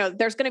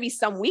there's going to be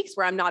some weeks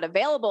where I'm not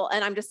available,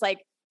 and I'm just like,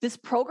 this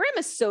program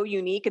is so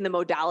unique in the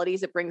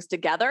modalities it brings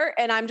together.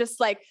 And I'm just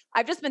like,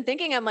 I've just been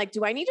thinking, I'm like,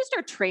 do I need to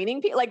start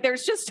training people? Like,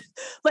 there's just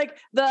like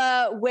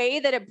the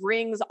way that it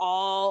brings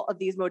all of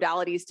these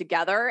modalities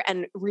together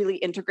and really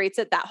integrates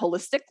it that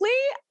holistically.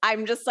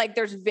 I'm just like,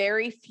 there's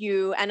very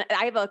few, and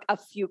I have a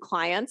few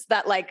clients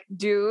that like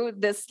do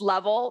this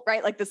level,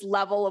 right? Like this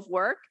level of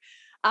work.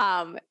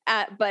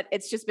 But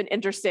it's just been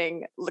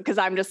interesting because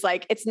I'm just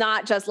like, it's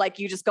not just like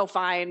you just go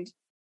find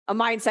a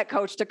mindset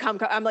coach to come.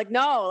 I'm like,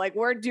 no, like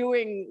we're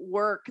doing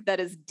work that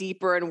is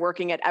deeper and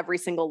working at every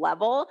single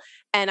level.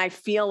 And I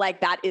feel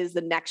like that is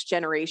the next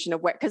generation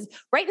of work. Because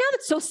right now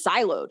it's so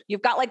siloed.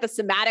 You've got like the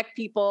somatic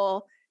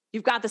people,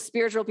 you've got the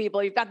spiritual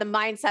people, you've got the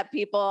mindset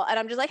people. And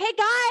I'm just like, hey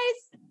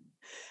guys,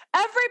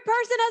 every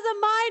person has a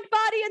mind,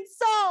 body, and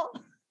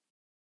soul.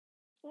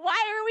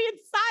 Why are we in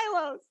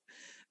silos?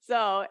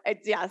 So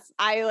yes,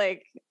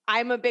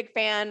 I'm a big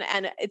fan.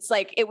 And it's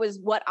like, it was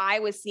what I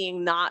was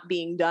seeing not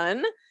being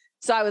done.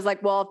 So I was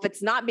like, well, if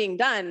it's not being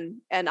done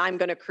and I'm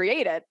going to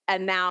create it.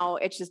 And now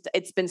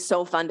it's been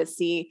so fun to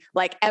see,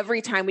 like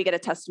every time we get a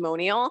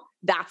testimonial,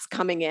 that's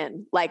coming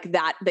in, like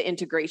that, the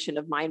integration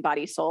of mind,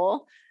 body,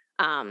 soul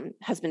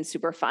has been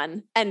super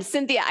fun. And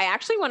Cynthia, I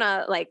actually want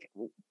to like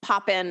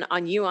pop in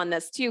on you on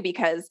this too,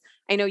 because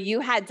I know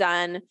you've had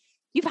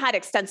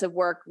extensive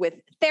work with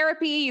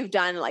therapy. You've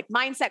done like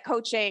mindset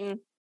coaching.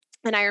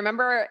 And I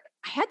remember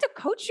I had to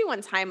coach you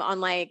one time on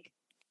like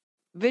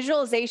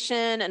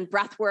visualization and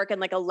breath work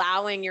and like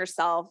allowing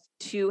yourself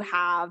to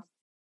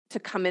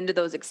come into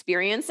those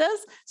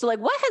experiences. So like,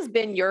 what has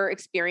been your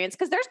experience?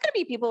 Because there's going to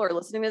be people who are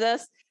listening to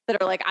this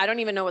that are like, I don't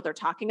even know what they're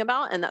talking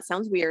about. And that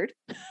sounds weird.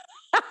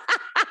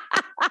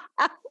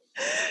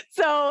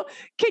 So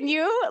can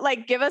you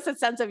like give us a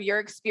sense of your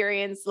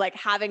experience, like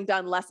having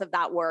done less of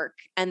that work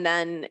and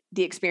then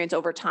the experience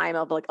over time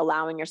of like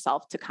allowing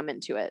yourself to come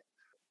into it?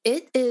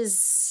 It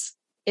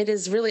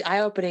is really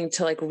eye-opening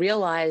to like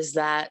realize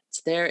that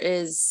there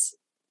is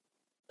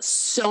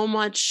so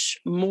much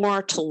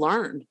more to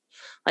learn.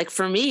 Like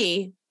for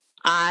me,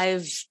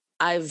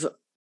 I've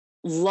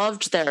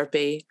loved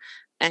therapy,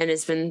 and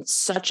it's been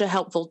such a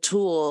helpful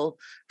tool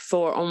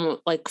for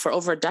almost for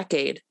over a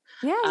decade.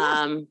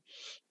 Yeah.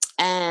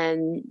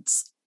 And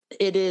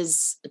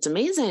it's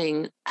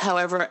amazing.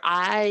 However,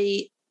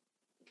 I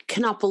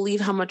cannot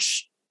believe how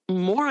much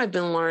more I've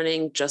been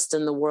learning just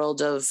in the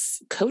world of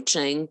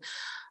coaching,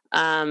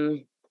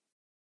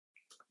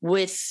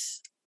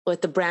 with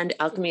the Brand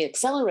Alchemy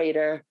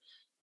Accelerator.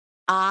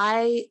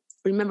 I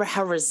remember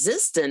how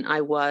resistant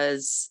I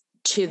was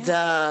to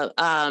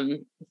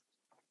the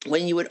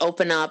when you would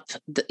open up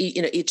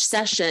each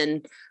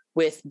session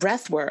with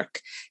breath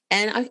work,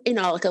 and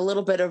like a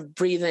little bit of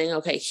breathing,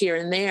 okay, here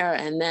and there,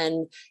 and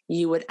then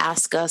you would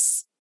ask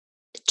us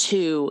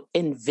to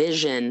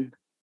envision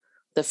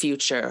the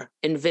future,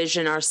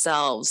 envision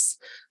ourselves,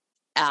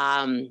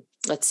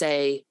 let's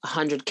say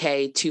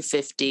 100K,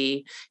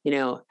 250,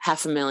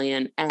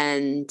 $500,000.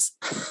 And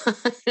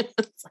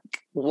it's like,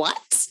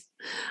 what?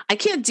 I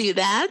can't do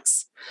that.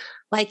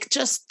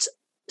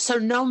 So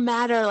no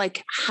matter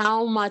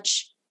how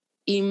much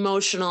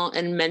emotional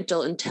and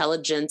mental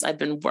intelligence I've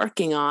been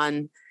working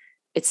on,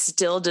 it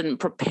still didn't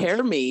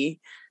prepare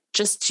me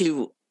just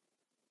to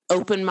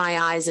open my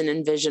eyes and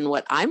envision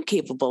what I'm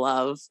capable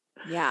of.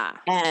 Yeah.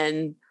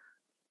 And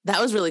that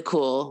was really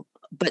cool.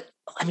 But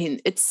I mean,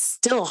 it's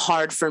still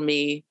hard for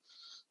me.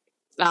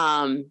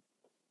 And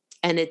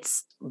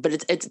it's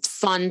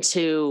fun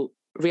to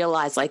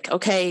realize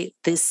okay,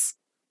 this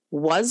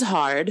was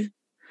hard,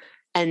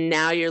 and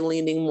now you're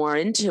leaning more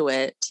into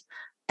it.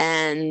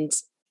 And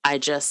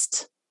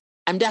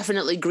I'm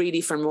definitely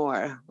greedy for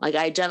more.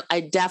 I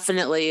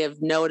definitely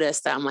have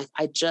noticed that I'm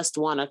I just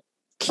want to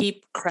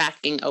keep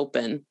cracking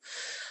open.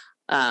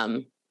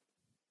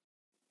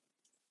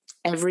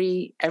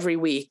 Every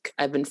week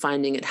I've been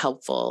finding it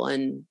helpful,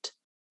 and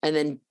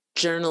then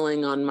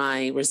journaling on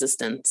my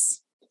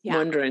resistance,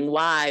 wondering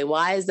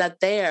why is that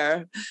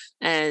there?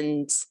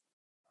 And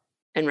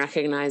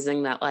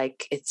recognizing that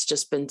it's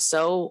just been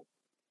so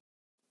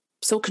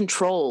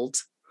controlled,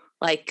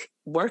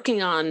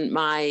 working on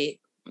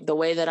the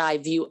way that I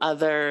view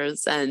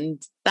others.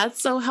 And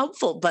that's so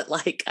helpful. But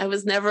I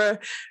was never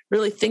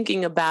really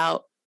thinking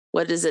about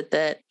what is it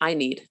that I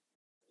need.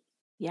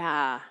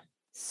 Yeah.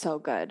 So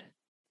good.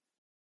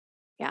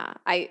 Yeah.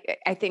 I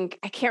think,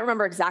 I can't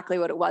remember exactly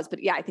what it was,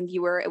 but yeah, I think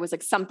it was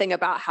something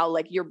about how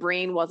your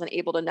brain wasn't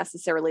able to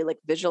necessarily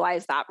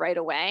visualize that right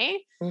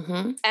away.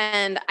 Mm-hmm.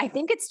 And I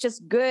think it's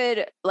just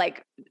good,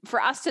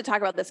 for us to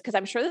talk about this, because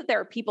I'm sure that there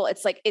are people,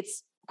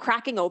 it's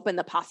cracking open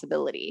the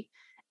possibility.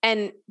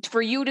 And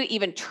for you to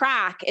even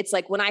track, it's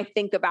when I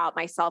think about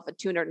myself at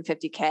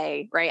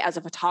 250K, right, as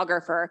a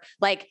photographer,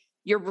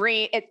 your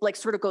brain, it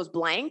sort of goes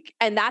blank.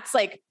 And that's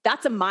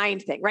a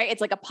mind thing, right?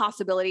 It's a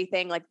possibility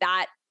thing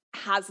that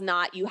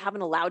you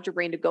haven't allowed your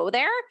brain to go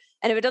there.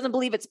 And if it doesn't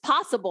believe it's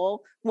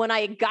possible, when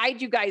I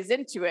guide you guys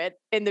into it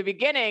in the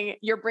beginning,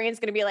 your brain's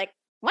going to be like,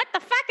 what the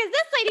fuck is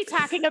this lady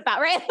talking about?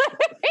 Right.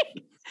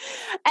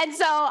 And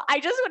so I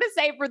just want to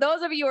say, for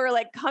those of you who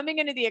are coming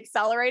into the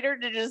accelerator,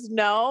 to just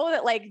know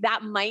that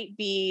that might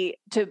be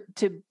to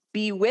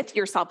be with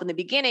yourself in the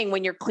beginning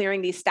when you're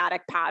clearing these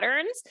static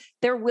patterns.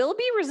 There will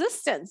be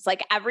resistance.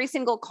 Every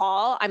single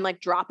call, I'm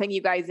dropping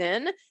you guys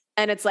in.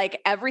 And it's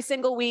every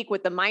single week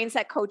with the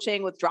mindset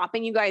coaching, with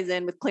dropping you guys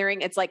in, with clearing,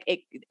 it's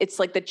it's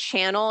the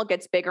channel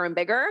gets bigger and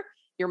bigger.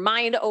 Your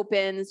mind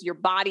opens, your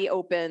body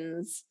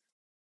opens,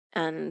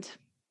 and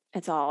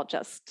it's all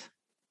just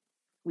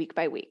week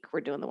by week. We're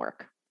doing the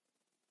work.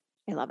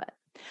 I love it.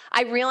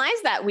 I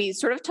realized that we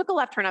sort of took a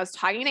left turn. I was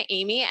talking to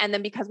Amy, and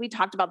then because we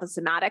talked about the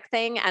somatic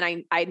thing,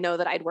 and I know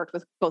that I'd worked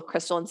with both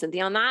Crystal and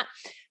Cynthia on that,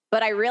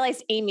 but I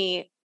realized,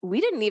 Amy, we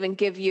didn't even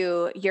give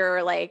you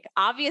your,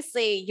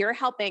 obviously you're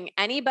helping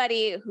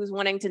anybody who's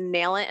wanting to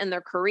nail it in their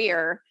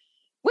career,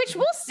 which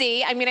we'll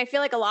see. I mean, I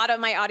feel a lot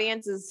of my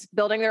audience is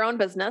building their own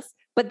business,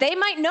 but they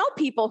might know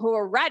people who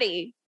are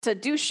ready to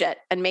do shit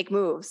and make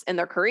moves in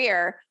their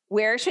career.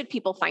 Where should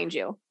people find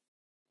you?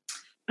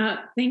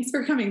 Thanks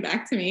for coming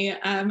back to me.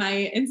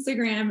 My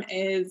Instagram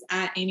is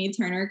at Amy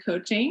Turner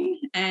Coaching,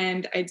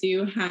 and I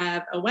do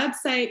have a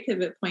website,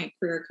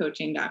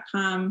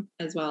 pivotpointcareercoaching.com,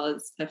 as well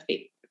as a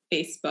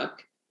Facebook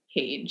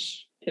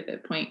page,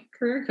 Pivot Point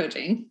Career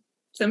Coaching.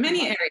 So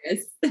many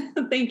areas.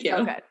 Thank you.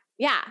 Oh, good.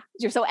 Yeah.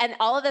 And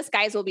all of this,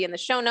 guys, will be in the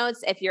show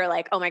notes. If you're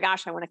oh my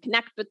gosh, I want to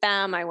connect with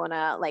them, I want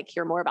to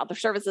hear more about their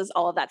services,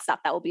 all of that stuff,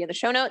 that will be in the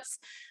show notes.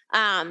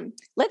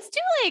 Let's do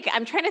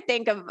I'm trying to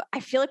think of, I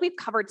feel we've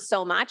covered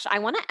so much. I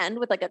want to end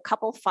with a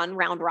couple fun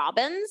round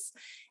robins.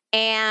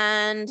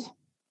 And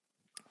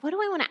what do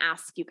I want to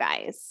ask you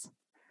guys?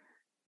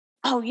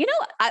 Oh,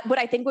 what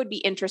I think would be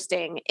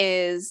interesting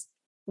is,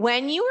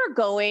 when you were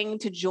going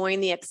to join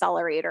the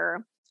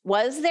accelerator,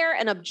 was there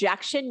an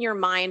objection your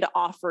mind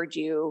offered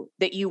you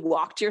that you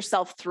walked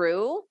yourself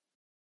through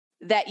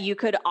that you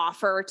could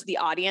offer to the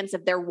audience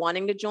if they're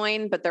wanting to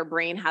join, but their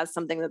brain has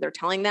something that they're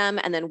telling them?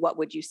 And then what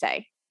would you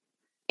say?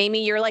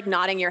 Amy, you're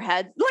nodding your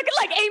head. Look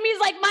like, Amy's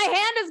like, my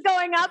hand is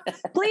going up.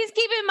 Please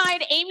keep in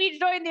mind, Amy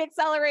joined the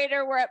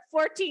accelerator. We're at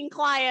 14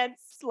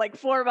 clients, like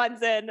 4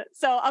 months in.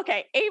 So,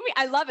 okay, Amy,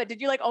 I love it.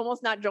 Did you like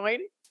almost not join?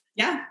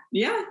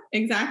 Yeah,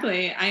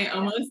 exactly. I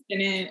almost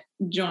didn't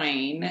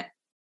join.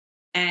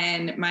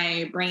 And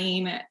my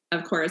brain,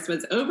 of course,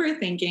 was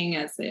overthinking,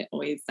 as it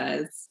always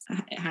does.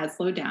 It has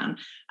slowed down.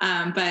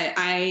 But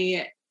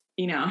I,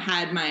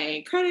 had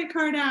my credit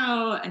card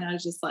out and I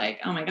was just like,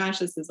 oh my gosh,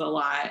 this is a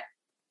lot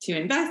to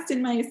invest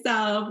in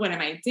myself. What am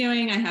I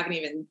doing? I haven't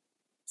even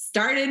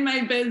started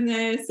my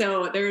business.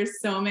 So there's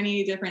so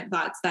many different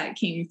thoughts that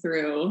came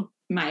through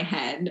my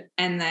head.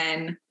 And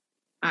then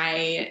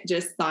I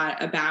just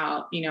thought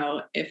about,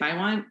 if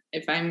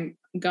I'm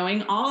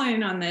going all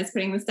in on this,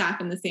 putting the staff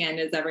in the sand,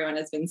 as everyone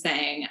has been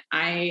saying,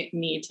 I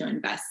need to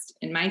invest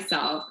in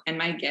myself and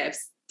my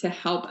gifts to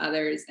help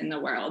others in the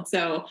world.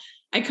 So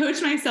I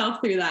coached myself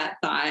through that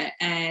thought,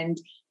 and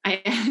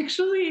I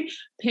actually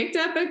picked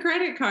up a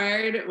credit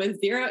card with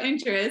 0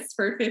 interest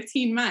for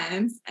 15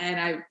 months. And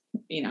I've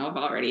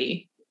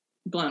already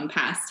blown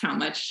past how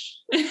much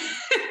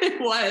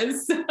it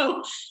was.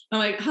 So I'm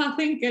like, oh,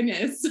 thank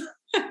goodness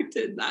I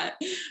did that.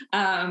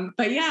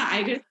 But yeah,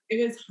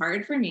 it was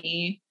hard for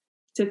me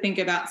to think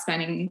about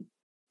spending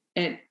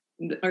it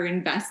or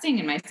investing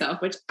in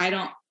myself, which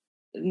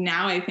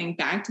now I think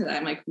back to that.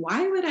 I'm like,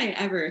 why would I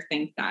ever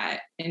think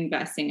that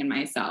investing in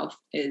myself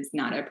is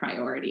not a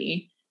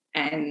priority?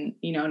 And,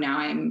 now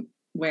I'm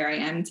where I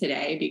am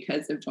today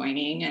because of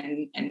joining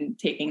and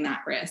taking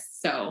that risk.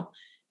 So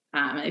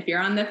if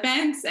you're on the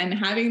fence and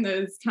having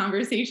those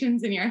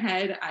conversations in your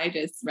head, I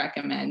just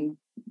recommend,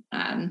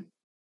 I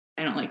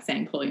don't like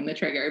saying pulling the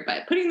trigger,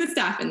 but putting the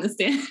staff in the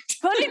sand.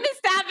 Putting the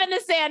staff in the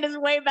sand is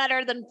way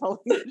better than pulling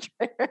the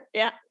trigger.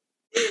 Yeah.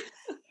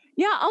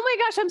 Yeah. Oh my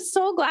gosh. I'm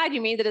so glad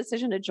you made the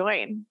decision to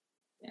join.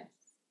 Yes.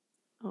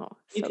 Oh,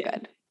 so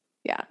good.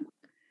 Yeah.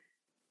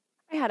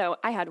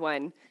 I had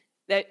one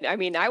that,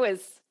 I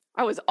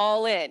was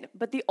all in,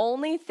 but the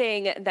only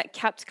thing that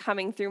kept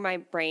coming through my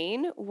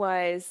brain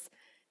was,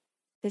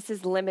 this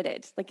is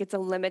limited. Like, it's a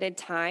limited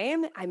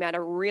time. I'm at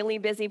a really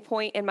busy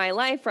point in my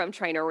life where I'm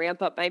trying to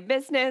ramp up my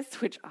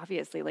business, which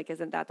obviously,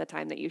 isn't that the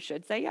time that you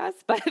should say yes?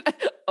 But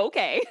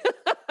okay.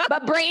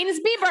 But brains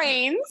be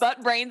brains.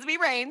 But brains be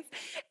brains.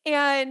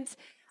 And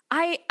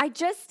I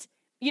just,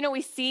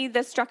 we see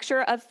the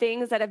structure of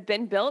things that have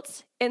been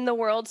built in the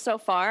world so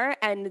far.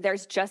 And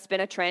there's just been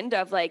a trend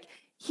of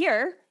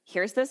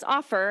here's this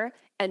offer,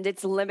 and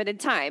it's limited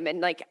time.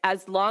 And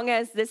as long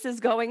as this is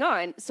going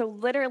on. So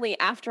literally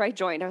after I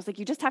joined, I was like,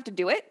 you just have to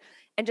do it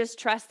and just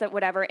trust that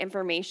whatever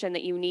information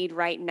that you need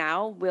right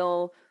now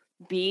will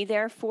be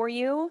there for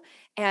you.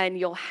 And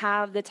you'll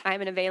have the time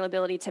and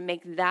availability to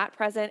make that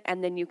present.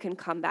 And then you can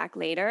come back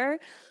later.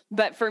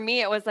 But for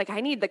me, it was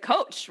I need the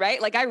coach, right?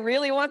 I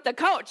really want the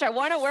coach. I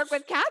want to work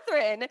with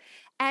Catherine.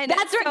 And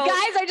that's right,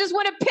 guys. I just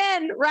want to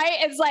pin, right?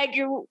 It's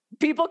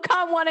people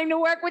come wanting to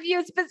work with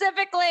you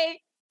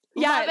specifically.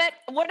 Yeah, love it.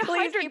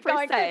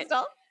 100%.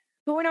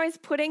 But when I was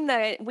putting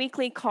the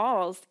weekly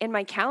calls in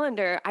my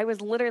calendar, I was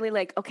literally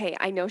like, okay,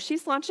 I know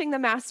she's launching the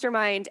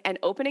mastermind and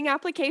opening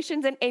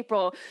applications in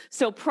April.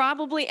 So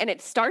probably, and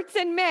it starts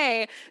in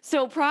May.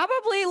 So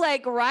probably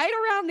right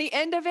around the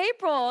end of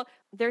April,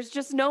 there's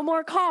just no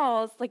more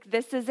calls.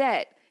 This is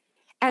it.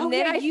 And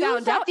then I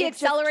found out the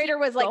accelerator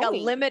was a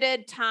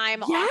limited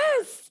time.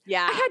 Yes.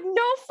 Yeah. I had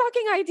no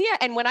fucking idea.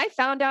 And when I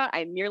found out,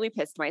 I nearly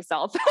pissed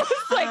myself. I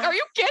was are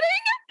you kidding?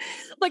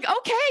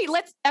 Okay,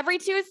 let's every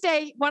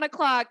Tuesday,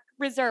 1:00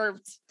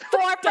 reserved for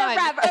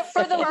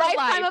the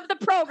lifetime of the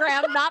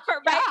program, not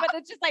for, right. But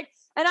it's just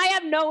and I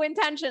have no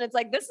intention. It's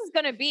this is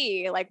going to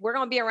be we're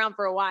going to be around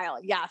for a while.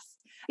 Yes.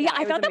 Yeah.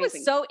 I thought that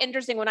was so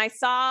interesting when I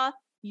saw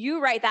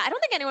you write that. I don't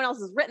think anyone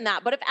else has written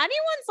that, but if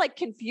anyone's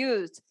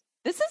confused,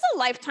 this is a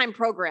lifetime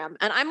program.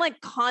 And I'm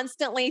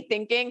constantly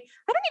thinking,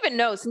 I don't even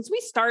know, since we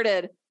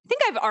started, I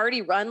think I've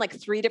already run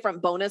 3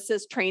 different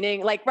bonuses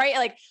training,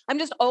 right? I'm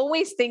just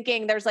always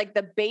thinking there's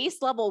the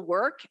base level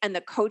work and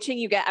the coaching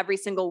you get every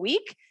single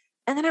week.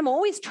 And then I'm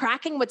always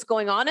tracking what's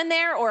going on in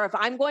there. Or if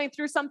I'm going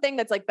through something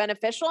that's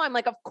beneficial, I'm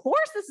of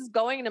course this is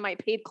going into my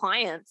paid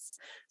clients.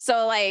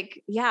 So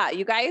yeah,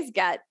 you guys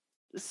get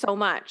so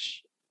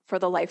much for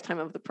the lifetime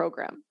of the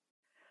program.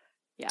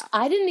 Yeah.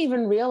 I didn't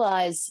even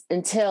realize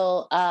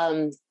until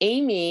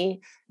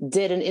Amy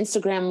did an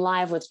Instagram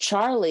live with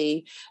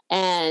Charlie,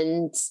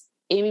 and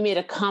Amy made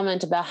a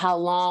comment about how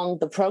long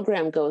the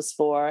program goes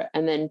for.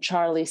 And then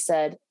Charlie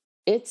said,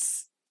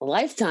 it's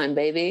lifetime,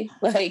 baby.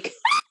 What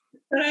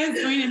I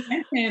was going to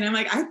mention, I'm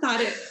I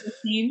thought it was the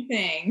same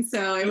thing.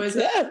 So it was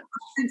a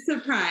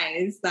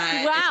surprise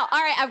that. Wow.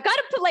 All right. I've got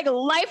to put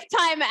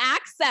lifetime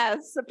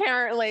access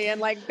apparently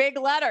in big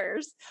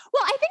letters.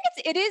 Well, I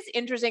think it is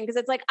interesting because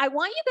it's I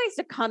want you guys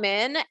to come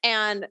in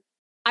and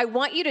I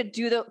want you to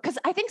do because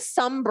I think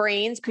some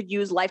brains could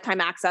use lifetime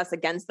access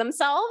against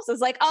themselves.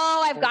 It's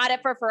oh, I've got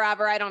it for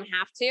forever. I don't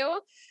have to.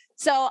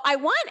 So I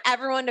want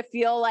everyone to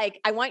feel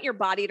I want your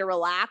body to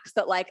relax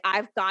that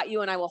I've got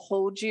you and I will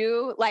hold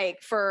you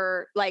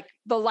for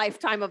the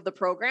lifetime of the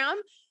program.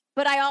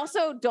 But I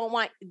also don't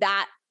want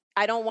that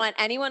I don't want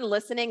anyone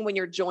listening when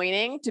you're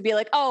joining to be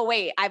like, oh,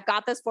 wait, I've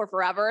got this for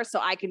forever. So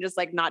I can just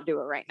like not do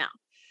it right now.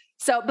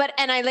 So,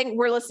 and I think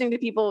we're listening to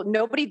people,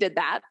 nobody did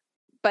that,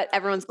 but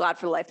everyone's glad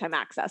for the lifetime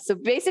access. So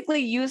basically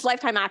use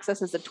lifetime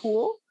access as a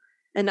tool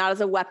and not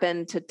as a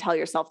weapon to tell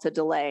yourself to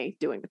delay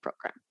doing the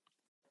program.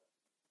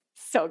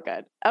 So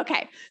good.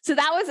 Okay. So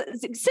that was,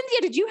 Cynthia,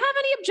 did you have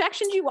any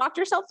objections you walked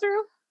yourself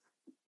through?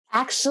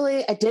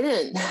 Actually, I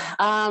didn't.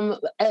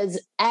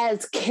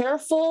 As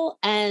careful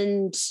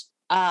and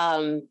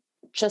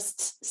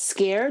just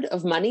scared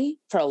of money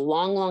for a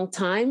long, long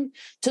time,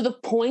 to the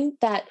point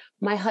that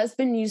my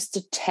husband used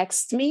to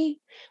text me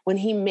when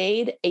he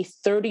made a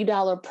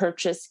 $30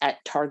 purchase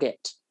at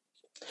Target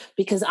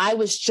because I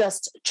was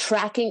just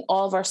tracking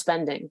all of our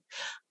spending.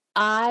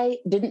 I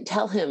didn't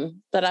tell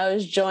him that I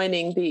was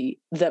joining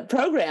the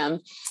program,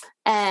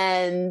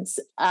 and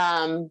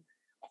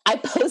I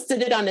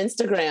posted it on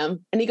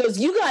Instagram, and he goes,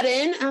 "You got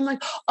in?" And I'm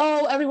like,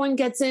 "Oh, everyone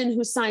gets in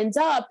who signs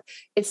up.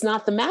 It's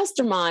not the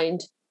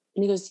mastermind."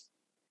 And he goes,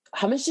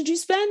 "How much did you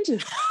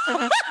spend?"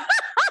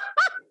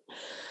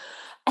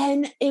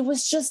 And it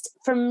was just,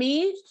 for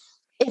me,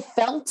 it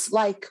felt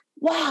like,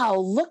 wow,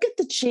 look at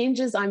the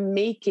changes I'm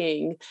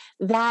making.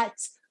 That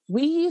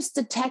we used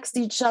to text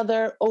each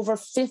other over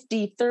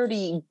 $50,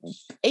 $30,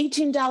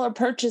 $18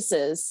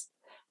 purchases.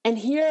 And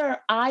here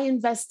I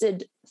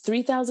invested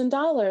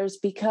 $3,000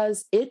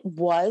 because it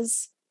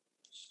was,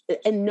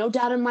 and no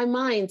doubt in my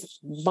mind,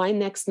 my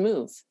next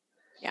move.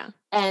 Yeah.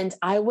 And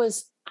I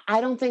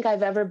don't think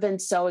I've ever been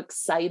so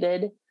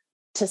excited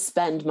to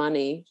spend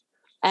money.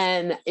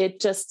 And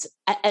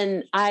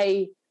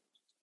I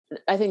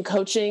think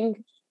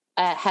coaching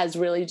has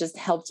really just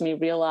helped me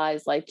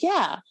realize, like,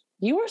 yeah,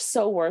 you are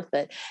so worth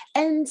it.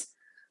 And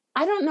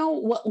I don't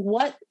know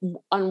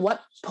on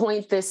what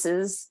point this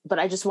is, but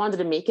I just wanted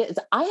to make it.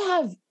 I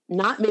have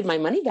not made my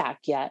money back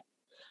yet,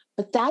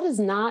 but that is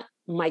not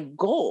my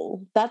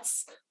goal.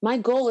 My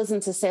goal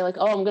isn't to say like,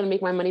 oh, I'm going to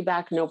make my money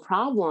back, no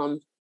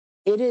problem.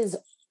 It is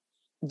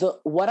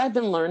what I've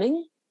been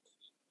learning.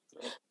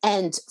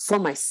 And for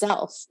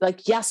myself,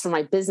 like, yes, for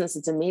my business,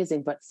 it's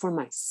amazing, but for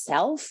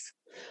myself,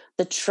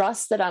 the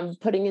trust that I'm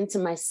putting into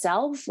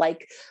myself,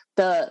 like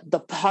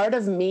the part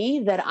of me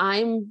that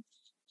I'm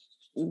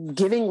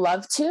giving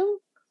love to,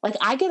 like,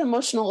 I get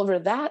emotional over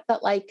that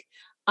like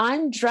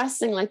I'm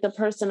dressing like the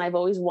person I've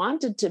always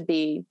wanted to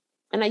be.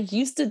 And I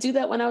used to do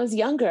that when I was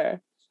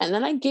younger, and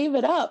then I gave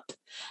it up,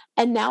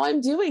 and now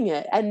I'm doing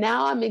it. And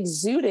now I'm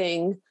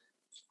exuding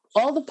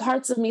all the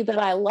parts of me that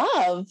I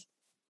love.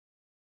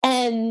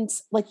 And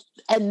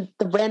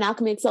the Brand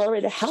Alchemy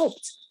Accelerator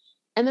helped.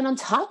 And then on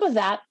top of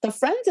that, the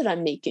friends that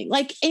I'm making,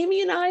 like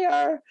Amy and I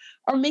are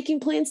making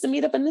plans to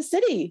meet up in the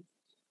city.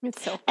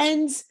 It's so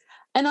fun.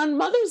 And on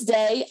Mother's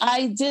Day,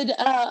 I did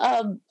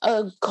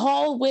a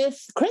call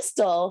with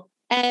Crystal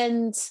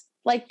and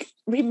like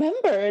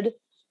remembered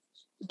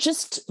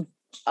just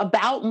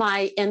about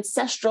my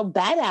ancestral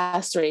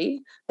badassery,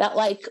 that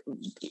like,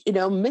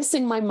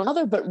 missing my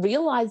mother, but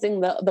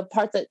realizing the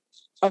part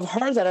of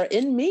her that are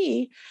in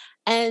me.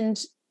 And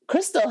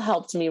Crystal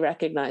helped me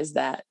recognize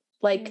that,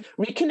 like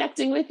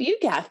reconnecting with you,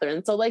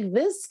 Catherine. So like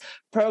this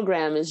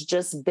program has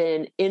just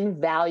been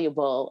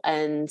invaluable,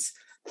 and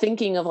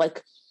thinking of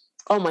like,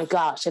 oh my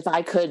gosh, if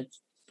I could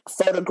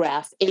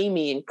photograph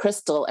Amy and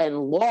Crystal and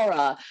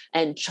Laura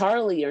and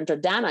Charlie and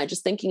Jordana,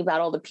 just thinking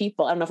about all the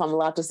people. I don't know if I'm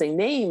allowed to say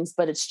names,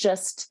 but it's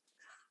just,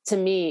 to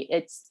me,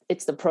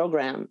 it's the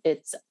program.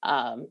 It's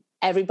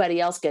everybody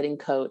else getting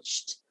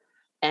coached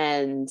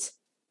and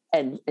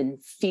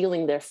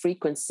feeling their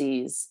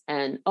frequencies.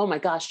 And oh my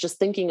gosh, just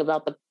thinking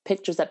about the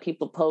pictures that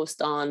people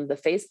post on the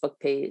Facebook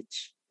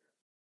page.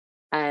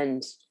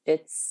 And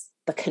it's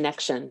the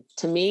connection.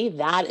 To me,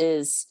 that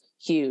is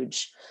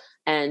huge.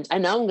 And I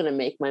know I'm going to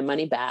make my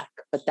money back,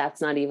 but that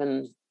wasn't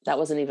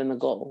even the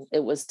goal.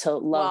 It was to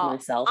love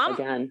myself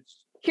again.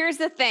 Here's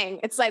the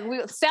thing. It's like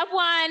step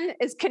 1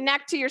 is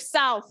connect to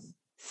yourself.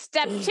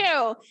 Step 2. And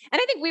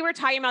I think we were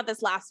talking about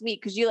this last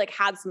week, because you like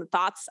had some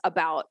thoughts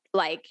about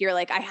like, you're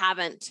like, I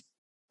haven't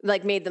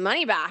like made the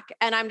money back.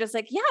 And I'm just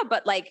like, yeah,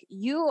 but like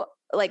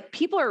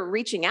people are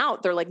reaching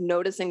out. They're like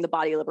noticing the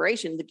body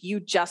liberation. Like you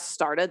just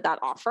started that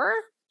offer.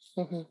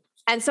 Mm-hmm.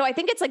 And so I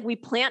think it's like we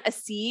plant a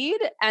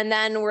seed and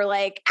then we're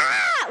like,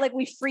 like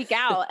we freak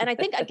out. And I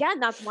think,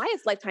 again, that's why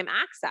it's lifetime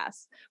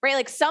access, right?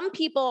 Like some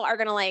people are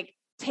going to like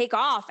take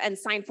off and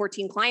sign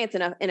 14 clients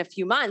in a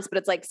few months, but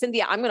it's like,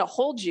 Cynthia, I'm going to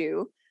hold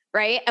you,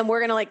 right? And we're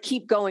going to like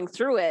keep going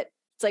through it.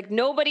 It's like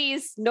nobody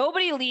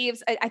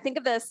leaves. I think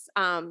of this,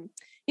 you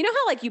know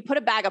how like you put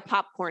a bag of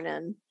popcorn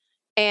in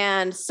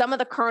and some of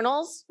the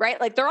kernels,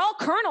 right? Like they're all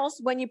kernels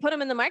when you put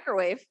them in the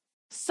microwave.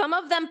 Some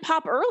of them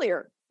pop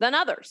earlier than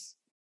others.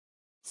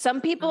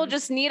 Some people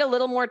just need a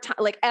little more time.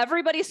 Like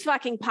everybody's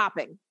fucking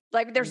popping.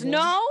 Like there's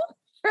no,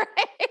 right?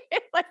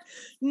 Like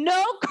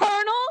no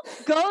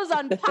kernel goes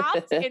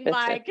unpopped in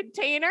my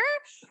container.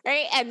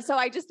 Right. And so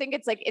I just think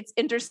it's like, it's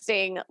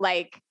interesting.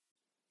 Like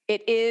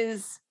it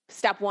is,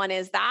 step 1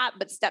 is that,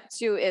 but step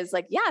 2 is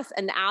like, yes.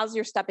 And as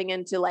you're stepping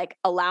into like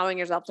allowing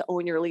yourself to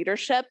own your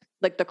leadership,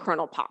 like the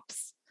kernel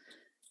pops.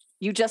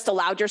 you just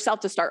allowed yourself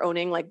to start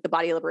owning like the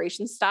body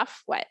liberation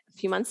stuff, a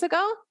few months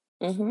ago?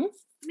 Mm-hmm.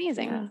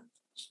 Amazing.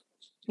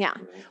 Yeah.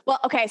 Well,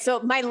 okay. So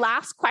my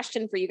last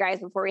question for you guys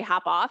before we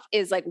hop off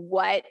is like,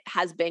 what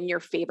has been your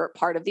favorite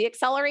part of the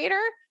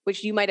accelerator,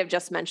 which you might've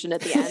just mentioned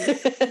at the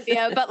end.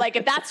 Yeah. But like,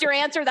 if that's your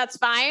answer, that's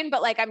fine.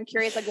 But like, I'm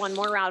curious, like one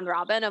more round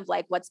robin of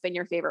like, what's been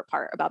your favorite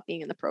part about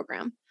being in the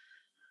program?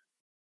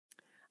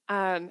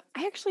 I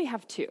actually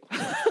have two.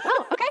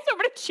 Oh, okay. So I'm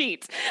going to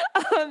cheat.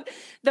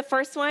 The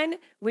first one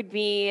would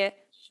be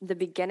the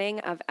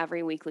beginning of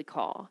every weekly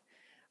call.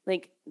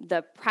 Like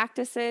the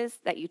practices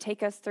that you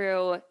take us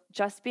through,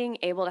 just being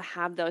able to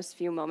have those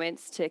few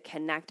moments to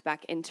connect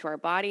back into our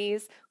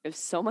bodies. We have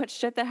so much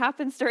shit that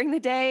happens during the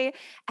day.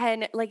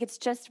 And like, it's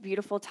just a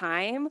beautiful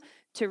time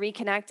to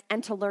reconnect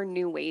and to learn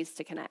new ways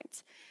to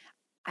connect.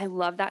 I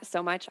love that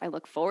so much. I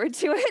look forward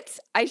to it.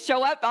 I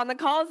show up on the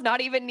calls,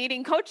 not even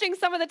needing coaching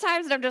some of the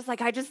times. And I'm just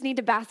like, I just need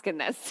to bask in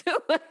this.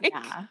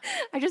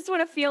 I just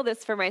want to feel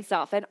this for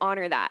myself and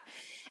honor that.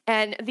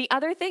 And the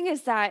other thing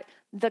is that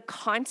the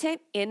content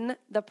in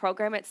the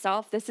program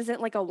itself, this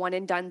isn't like a one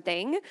and done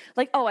thing.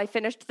 Like, oh, I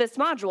finished this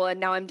module and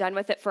now I'm done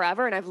with it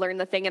forever and I've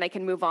learned the thing and I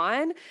can move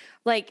on.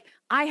 Like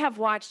I have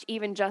watched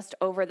even just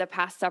over the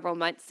past several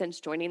months since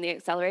joining the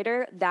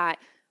accelerator that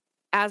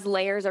as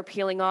layers are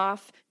peeling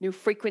off, new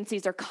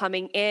frequencies are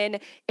coming in.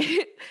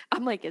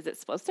 I'm like, is it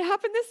supposed to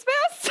happen this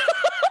fast?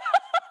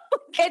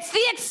 It's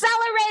the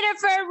accelerator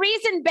for a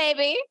reason,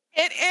 baby.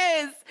 It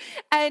is.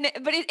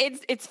 But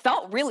it's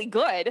felt really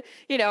good.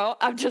 You know,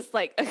 I'm just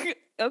like,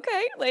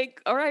 okay,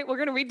 like, all right, we're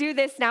going to redo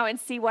this now and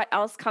see what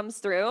else comes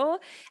through.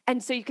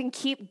 And so you can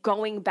keep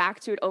going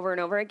back to it over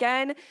and over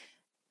again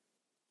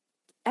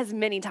as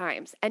many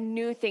times, and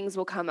new things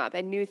will come up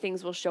and new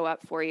things will show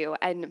up for you.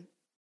 And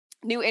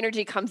new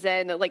energy comes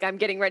in. Like I'm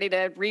getting ready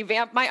to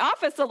revamp my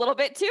office a little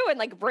bit too, and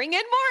like bring in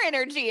more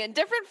energy and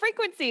different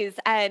frequencies.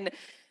 And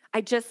I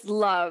just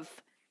love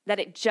that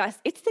it's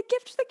the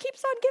gift that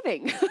keeps on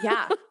giving.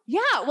 Yeah. Yeah.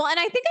 Well, and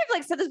I think I've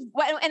like said this,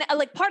 and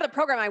like part of the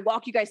program, I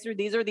walk you guys through,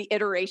 these are the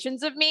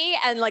iterations of me.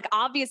 And like,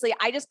 obviously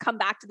I just come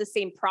back to the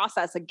same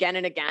process again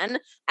and again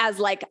as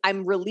like,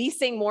 I'm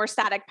releasing more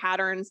static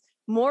patterns,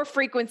 more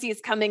frequencies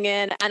coming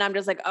in. And I'm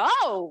just like,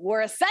 oh,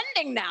 we're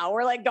ascending now.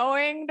 We're like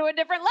going to a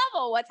different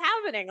level. What's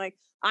happening? Like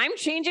I'm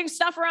changing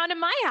stuff around in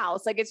my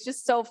house. Like, it's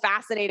just so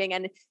fascinating.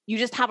 And you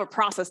just have a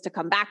process to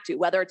come back to,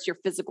 whether it's your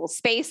physical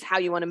space, how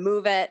you want to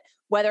move it,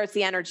 whether it's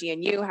the energy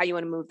in you, how you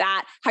want to move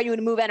that, how you want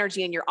to move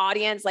energy in your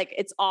audience. Like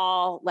it's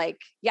all like,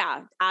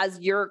 yeah, as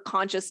your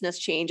consciousness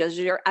changes,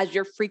 as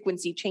your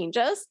frequency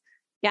changes.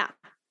 Yeah.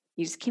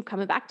 You just keep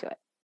coming back to it.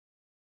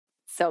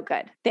 So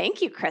good.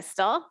 Thank you,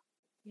 Crystal.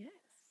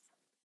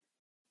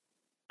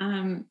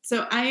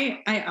 So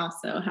I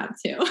also have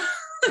two.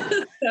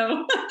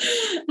 So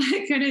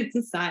I couldn't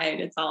decide.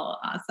 It's all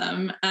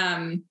awesome.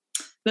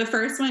 The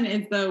first one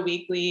is the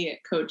weekly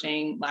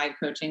live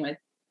coaching with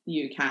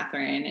you,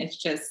 Catherine. It's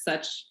just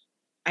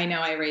I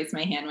know I raise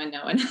my hand when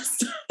no one else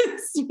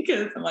does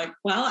because I'm like,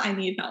 well, I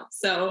need help.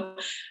 So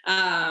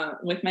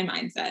with my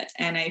mindset.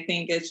 And I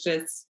think it's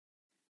just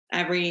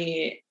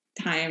every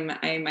time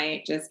I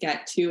might just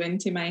get too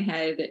into my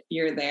head,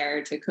 you're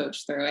there to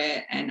coach through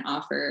it and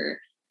offer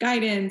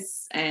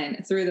guidance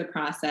and through the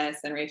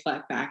process and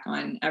reflect back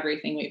on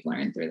everything we've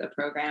learned through the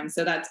program.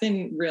 So that's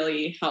been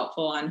really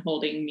helpful on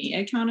holding me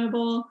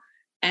accountable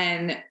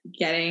and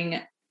getting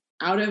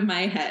out of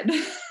my head.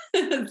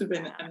 It's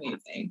been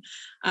amazing.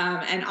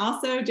 And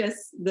also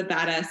just the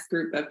badass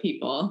group of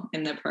people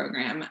in the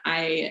program.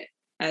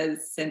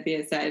 As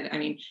Cynthia said, I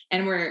mean,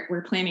 and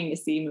we're planning to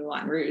see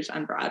Moulin Rouge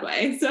on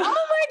Broadway. So,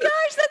 oh my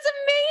gosh, that's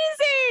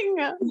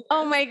amazing.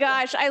 Oh my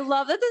gosh. I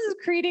love that this is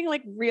creating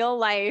like real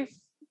life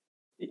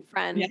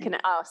friends.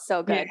 Yeah.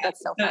 So good. Yeah. That's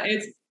so fun.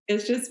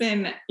 It's just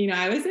been,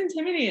 I was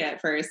intimidated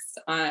at first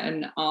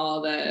on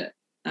all the,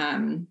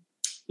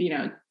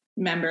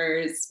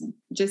 members,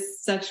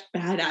 just such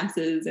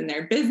badasses in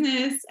their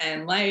business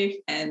and life.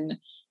 And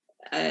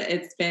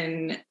it's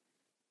been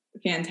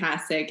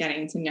fantastic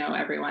getting to know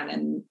everyone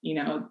and,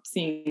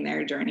 seeing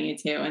their journey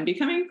too and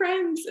becoming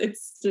friends.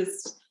 It's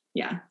just,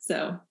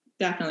 so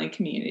definitely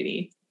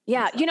community.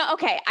 Yeah.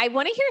 Okay. I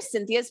want to hear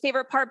Cynthia's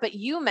favorite part, but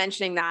you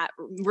mentioning that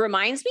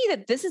reminds me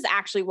that this is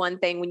actually one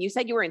thing. When you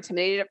said you were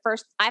intimidated at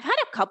first, I've had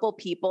a couple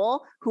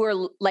people who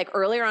are like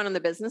earlier on in the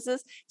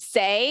businesses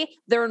say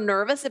they're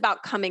nervous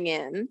about coming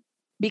in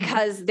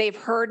because they've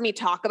heard me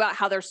talk about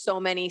how there's so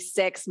many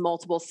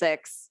multiple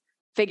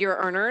six-figure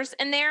earners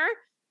in there.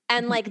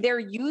 And like, they're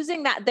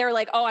using that. They're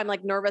like, oh, I'm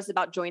like nervous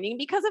about joining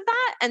because of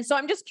that. And so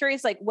I'm just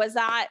curious, like, was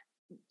that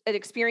an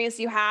experience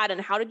you had and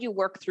how did you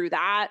work through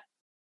that?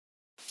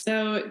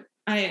 So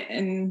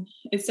and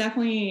it's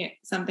definitely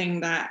something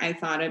that I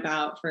thought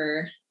about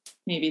for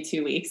maybe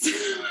 2 weeks.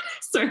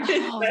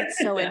 Oh, that's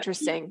so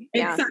interesting.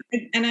 Yeah.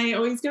 And I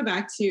always go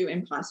back to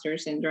imposter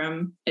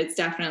syndrome. It's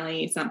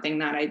definitely something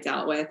that I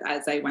dealt with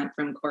as I went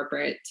from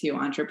corporate to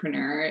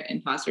entrepreneur.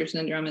 Imposter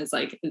syndrome is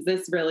like, is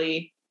this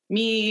really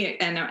me?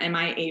 And am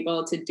I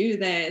able to do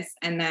this?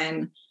 And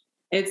then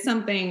it's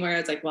something where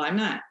it's like, well, I'm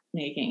not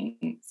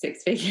making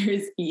six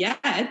figures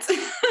yet,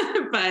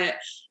 but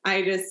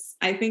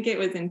I think it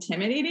was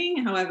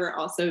intimidating, however,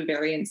 also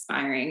very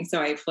inspiring.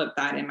 So I flipped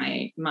that in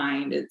my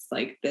mind. It's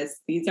like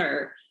these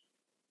are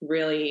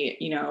really,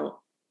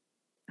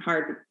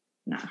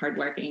 not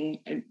hardworking,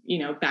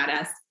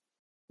 badass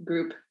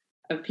group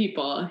of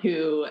people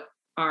who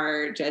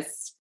are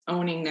just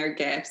owning their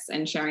gifts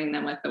and sharing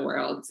them with the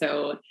world.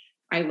 So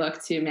I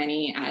look to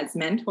many as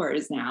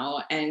mentors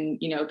now and,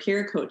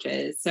 peer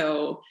coaches.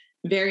 So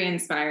very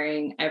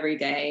inspiring every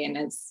day. And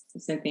as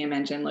Cynthia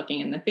mentioned,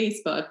 looking in the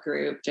Facebook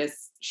group,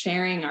 just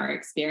sharing our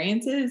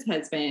experiences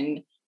has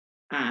been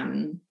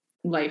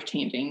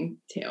life-changing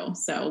too.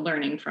 So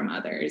learning from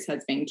others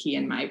has been key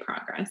in my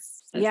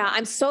progress. Yeah. Well.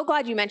 I'm so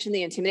glad you mentioned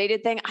the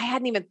intimidated thing. I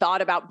hadn't even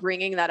thought about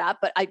bringing that up,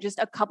 but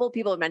a couple of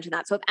people have mentioned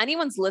that. So if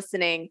anyone's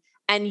listening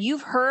and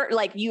you've heard,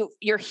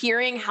 you're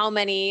hearing how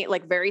many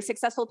very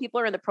successful people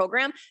are in the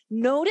program,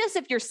 notice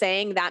if you're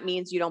saying that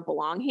means you don't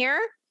belong here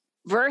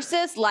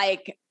versus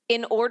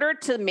in order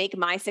to make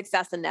my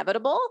success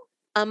inevitable,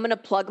 I'm going to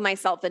plug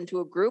myself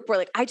into a group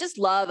where I just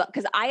love,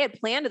 because I had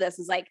planned this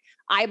is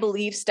I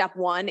believe step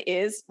one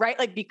is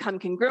right. Become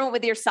congruent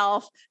with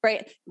yourself,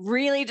 right?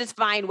 Really just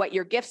find what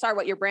your gifts are,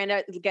 what your brand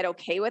is, get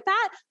okay with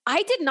that.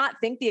 I did not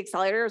think the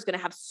accelerator was going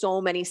to have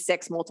so many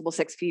multiple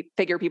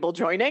six-figure people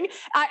joining.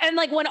 And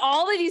when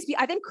all of these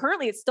people, I think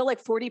currently it's still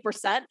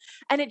 40%.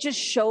 And it just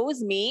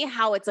shows me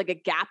how it's a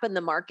gap in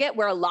the market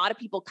where a lot of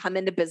people come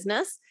into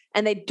business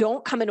and they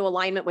don't come into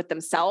alignment with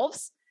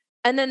themselves.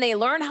 And then they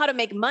learn how to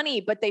make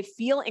money, but they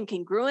feel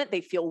incongruent.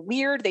 They feel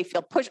weird. They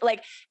feel pushed.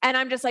 And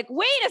I'm just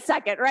wait a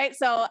second, right?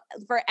 So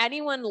for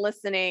anyone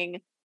listening,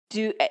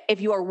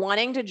 if you are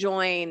wanting to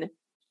join,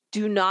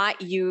 do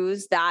not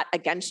use that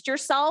against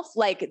yourself.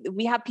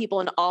 We have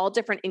people in all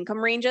different income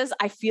ranges.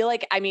 I feel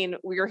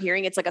we're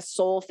hearing it's a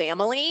soul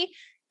family.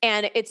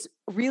 And it's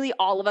really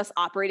all of us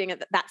operating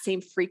at that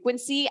same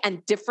frequency,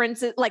 and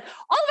differences. All of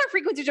our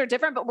frequencies are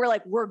different, but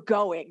we're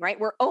going, right?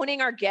 We're owning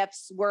our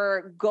gifts.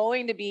 We're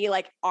going to be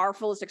our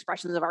fullest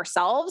expressions of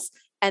ourselves.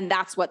 And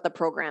that's what the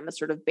program is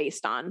sort of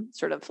based on,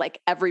 sort of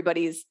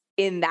everybody's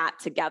in that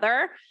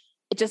together,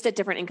 just at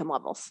different income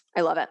levels.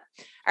 I love it.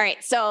 All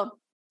right. So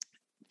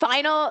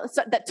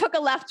that took a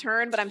left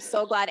turn, but I'm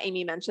so glad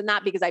Amy mentioned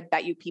that, because I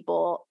bet you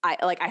people, I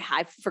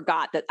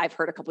forgot that I've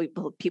heard a couple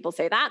of people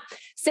say that.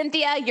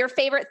 Cynthia, your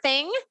favorite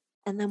thing?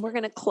 And then we're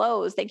going to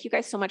close. Thank you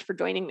guys so much for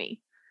joining me.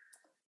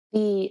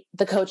 The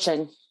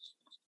coaching.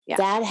 Yeah.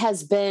 That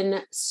has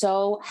been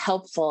so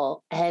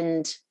helpful.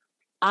 And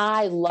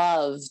I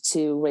love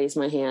to raise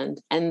my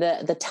hand. And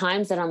the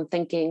times that I'm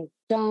thinking,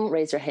 don't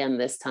raise your hand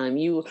this time.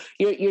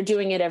 You're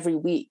doing it every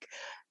week.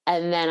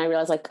 And then I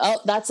realized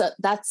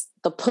that's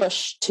the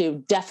push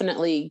to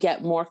definitely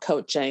get more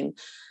coaching.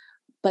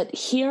 But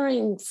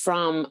hearing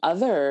from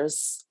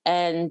others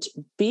and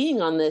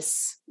being on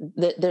this,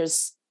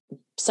 there's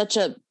such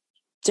a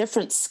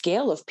different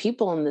scale of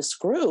people in this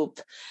group,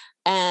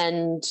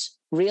 and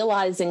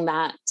realizing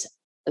that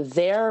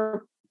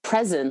their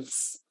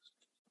presence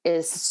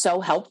is so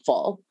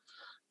helpful.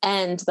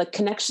 And the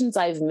connections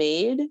I've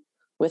made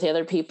with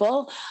other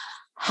people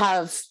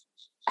have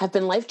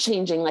been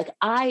life-changing.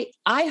 I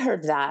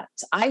heard that.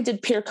 I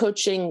did peer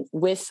coaching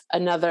with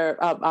another,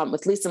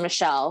 with Lisa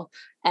Michelle,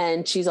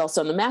 and she's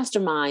also in the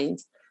mastermind.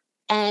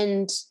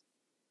 And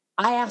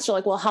I asked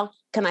her well, how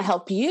can I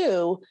help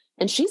you?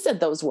 And she said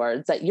those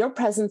words, that your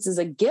presence is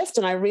a gift.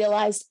 And I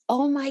realized,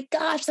 oh my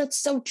gosh, that's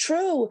so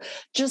true.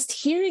 Just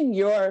hearing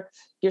your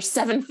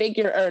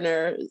seven-figure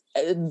earner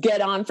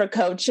get on for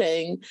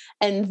coaching,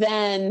 and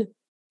then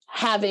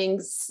having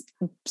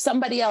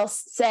somebody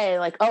else say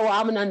oh,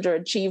 I'm an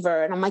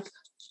underachiever. And I'm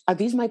are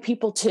these my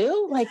people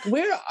too?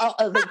 We're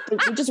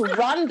we just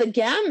run the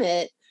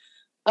gamut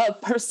of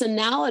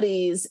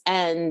personalities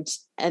and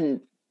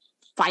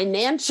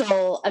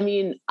financial. I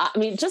mean,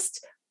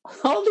 just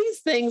all these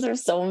things are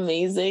so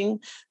amazing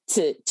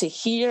to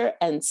hear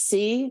and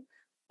see.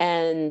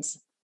 And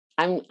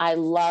I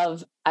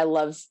love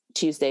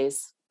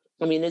Tuesdays.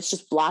 It's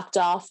just blocked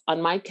off on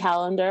my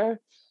calendar,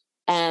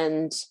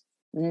 and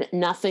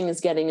nothing is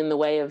getting in the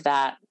way of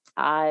that.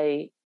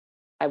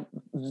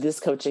 This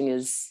coaching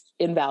is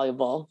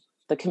invaluable.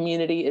 The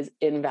community is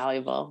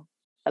invaluable.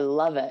 I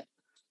love it.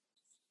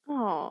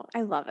 Oh,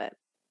 I love it.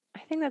 I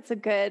think that's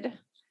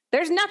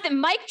there's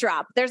nothing, mic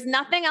drop. There's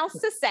nothing else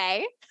to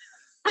say.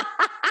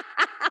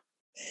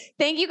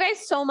 Thank you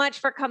guys so much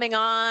for coming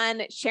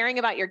on, sharing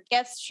about your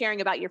gifts,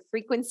 sharing about your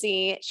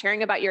frequency,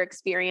 sharing about your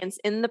experience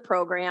in the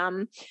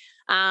program.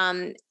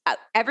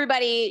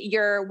 Everybody,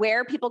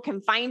 where people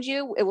can find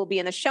you, it will be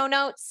in the show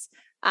notes.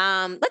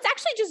 Let's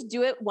actually just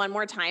do it one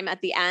more time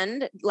at the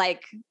end.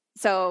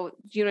 So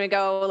do you want to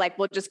go,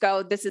 we'll just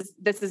go, this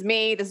is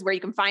me, this is where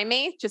you can find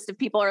me. Just if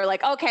people are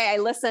okay, I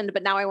listened,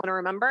 but now I want to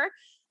remember.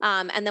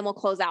 And then we'll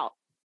close out.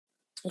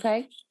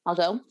 Okay, I'll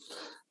go.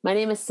 My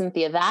name is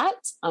Cynthia That.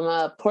 I'm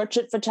a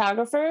portrait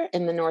photographer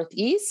in the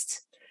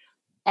Northeast.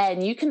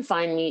 And you can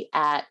find me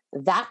at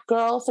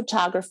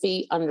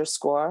thatgirlphotography_ on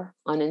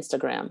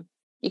Instagram.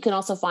 You can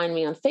also find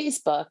me on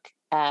Facebook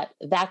at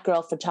That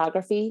Girl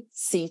Photography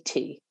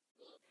CT.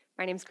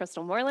 My name is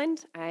Crystal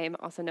Moreland. I'm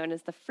also known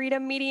as the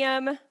Freedom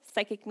Medium,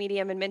 psychic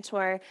medium and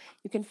mentor.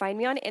 You can find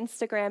me on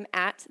Instagram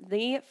at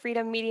The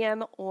Freedom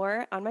Medium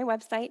or on my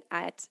website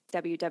at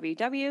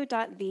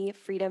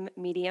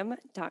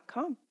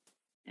www.thefreedommedium.com.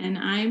 And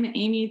I'm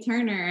Amy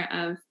Turner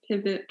of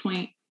Pivot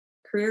Point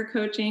Career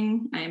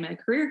Coaching. I'm a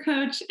career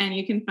coach, and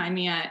you can find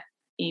me at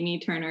Amy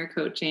Turner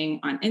Coaching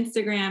on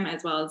Instagram,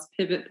 as well as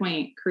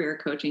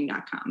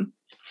pivotpointcareercoaching.com.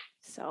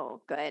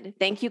 So good.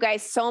 Thank you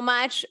guys so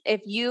much.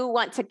 If you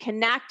want to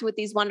connect with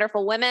these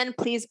wonderful women,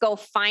 please go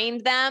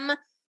find them,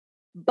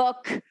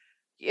 book.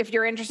 If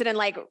you're interested in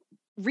like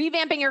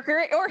revamping your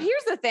career, or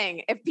here's the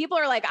thing, if people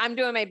are like, I'm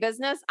doing my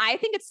business, I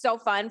think it's so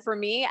fun for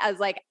me as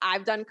like,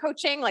 I've done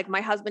coaching, like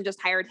my husband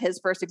just hired his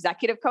first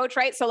executive coach,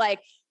 right? So like,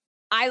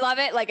 I love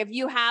it. Like if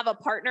you have a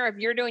partner, if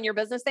you're doing your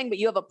business thing, but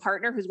you have a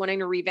partner who's wanting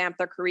to revamp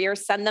their career,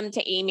 send them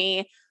to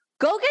Amy.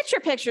 Go get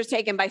your pictures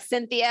taken by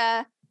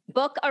Cynthia,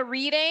 book a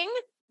reading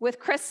with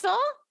Crystal,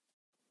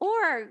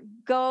 or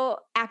go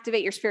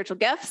activate your spiritual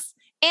gifts.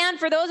 And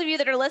for those of you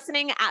that are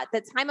listening at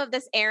the time of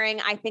this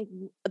airing, I think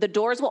the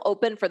doors will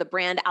open for the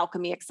Brand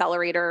Alchemy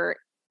Accelerator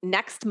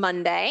next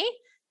Monday,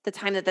 the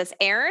time that this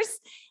airs.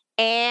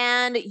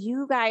 And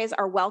you guys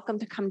are welcome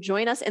to come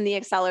join us in the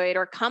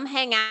accelerator. Come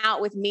hang out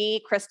with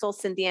me, Crystal,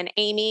 Cynthia, and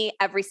Amy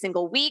every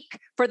single week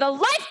for the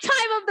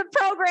lifetime of the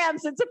program,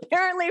 since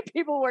apparently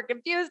people were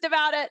confused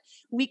about it.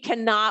 We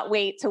cannot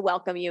wait to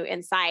welcome you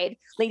inside.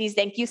 Ladies,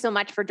 thank you so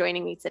much for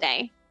joining me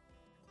today.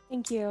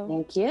 Thank you.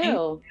 Thank you.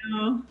 Thank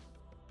you.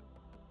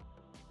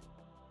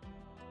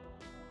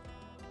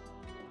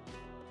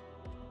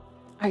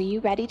 Are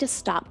you ready to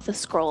stop the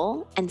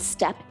scroll and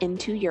step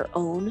into your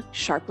own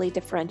sharply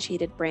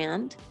differentiated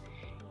brand?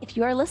 If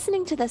you are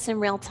listening to this in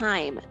real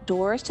time,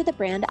 doors to the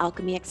Brand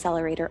Alchemy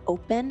Accelerator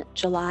open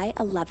July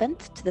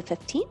 11th to the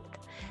 15th,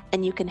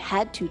 and you can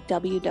head to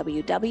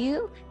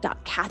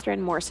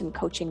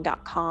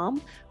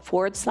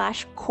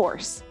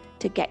www.catherinemorrisoncoaching.com/course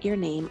to get your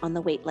name on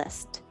the wait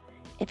list.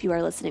 If you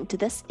are listening to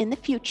this in the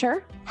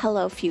future,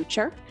 hello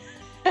future.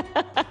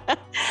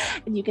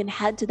 And you can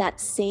head to that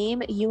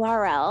same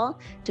URL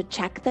to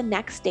check the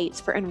next dates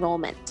for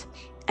enrollment.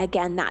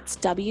 Again, that's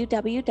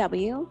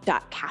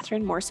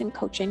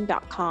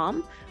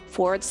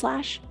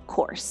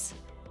www.catherinemorrisoncoaching.com/course.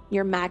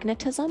 Your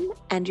magnetism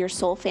and your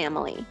soul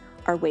family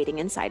are waiting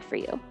inside for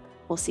you.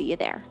 We'll see you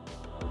there.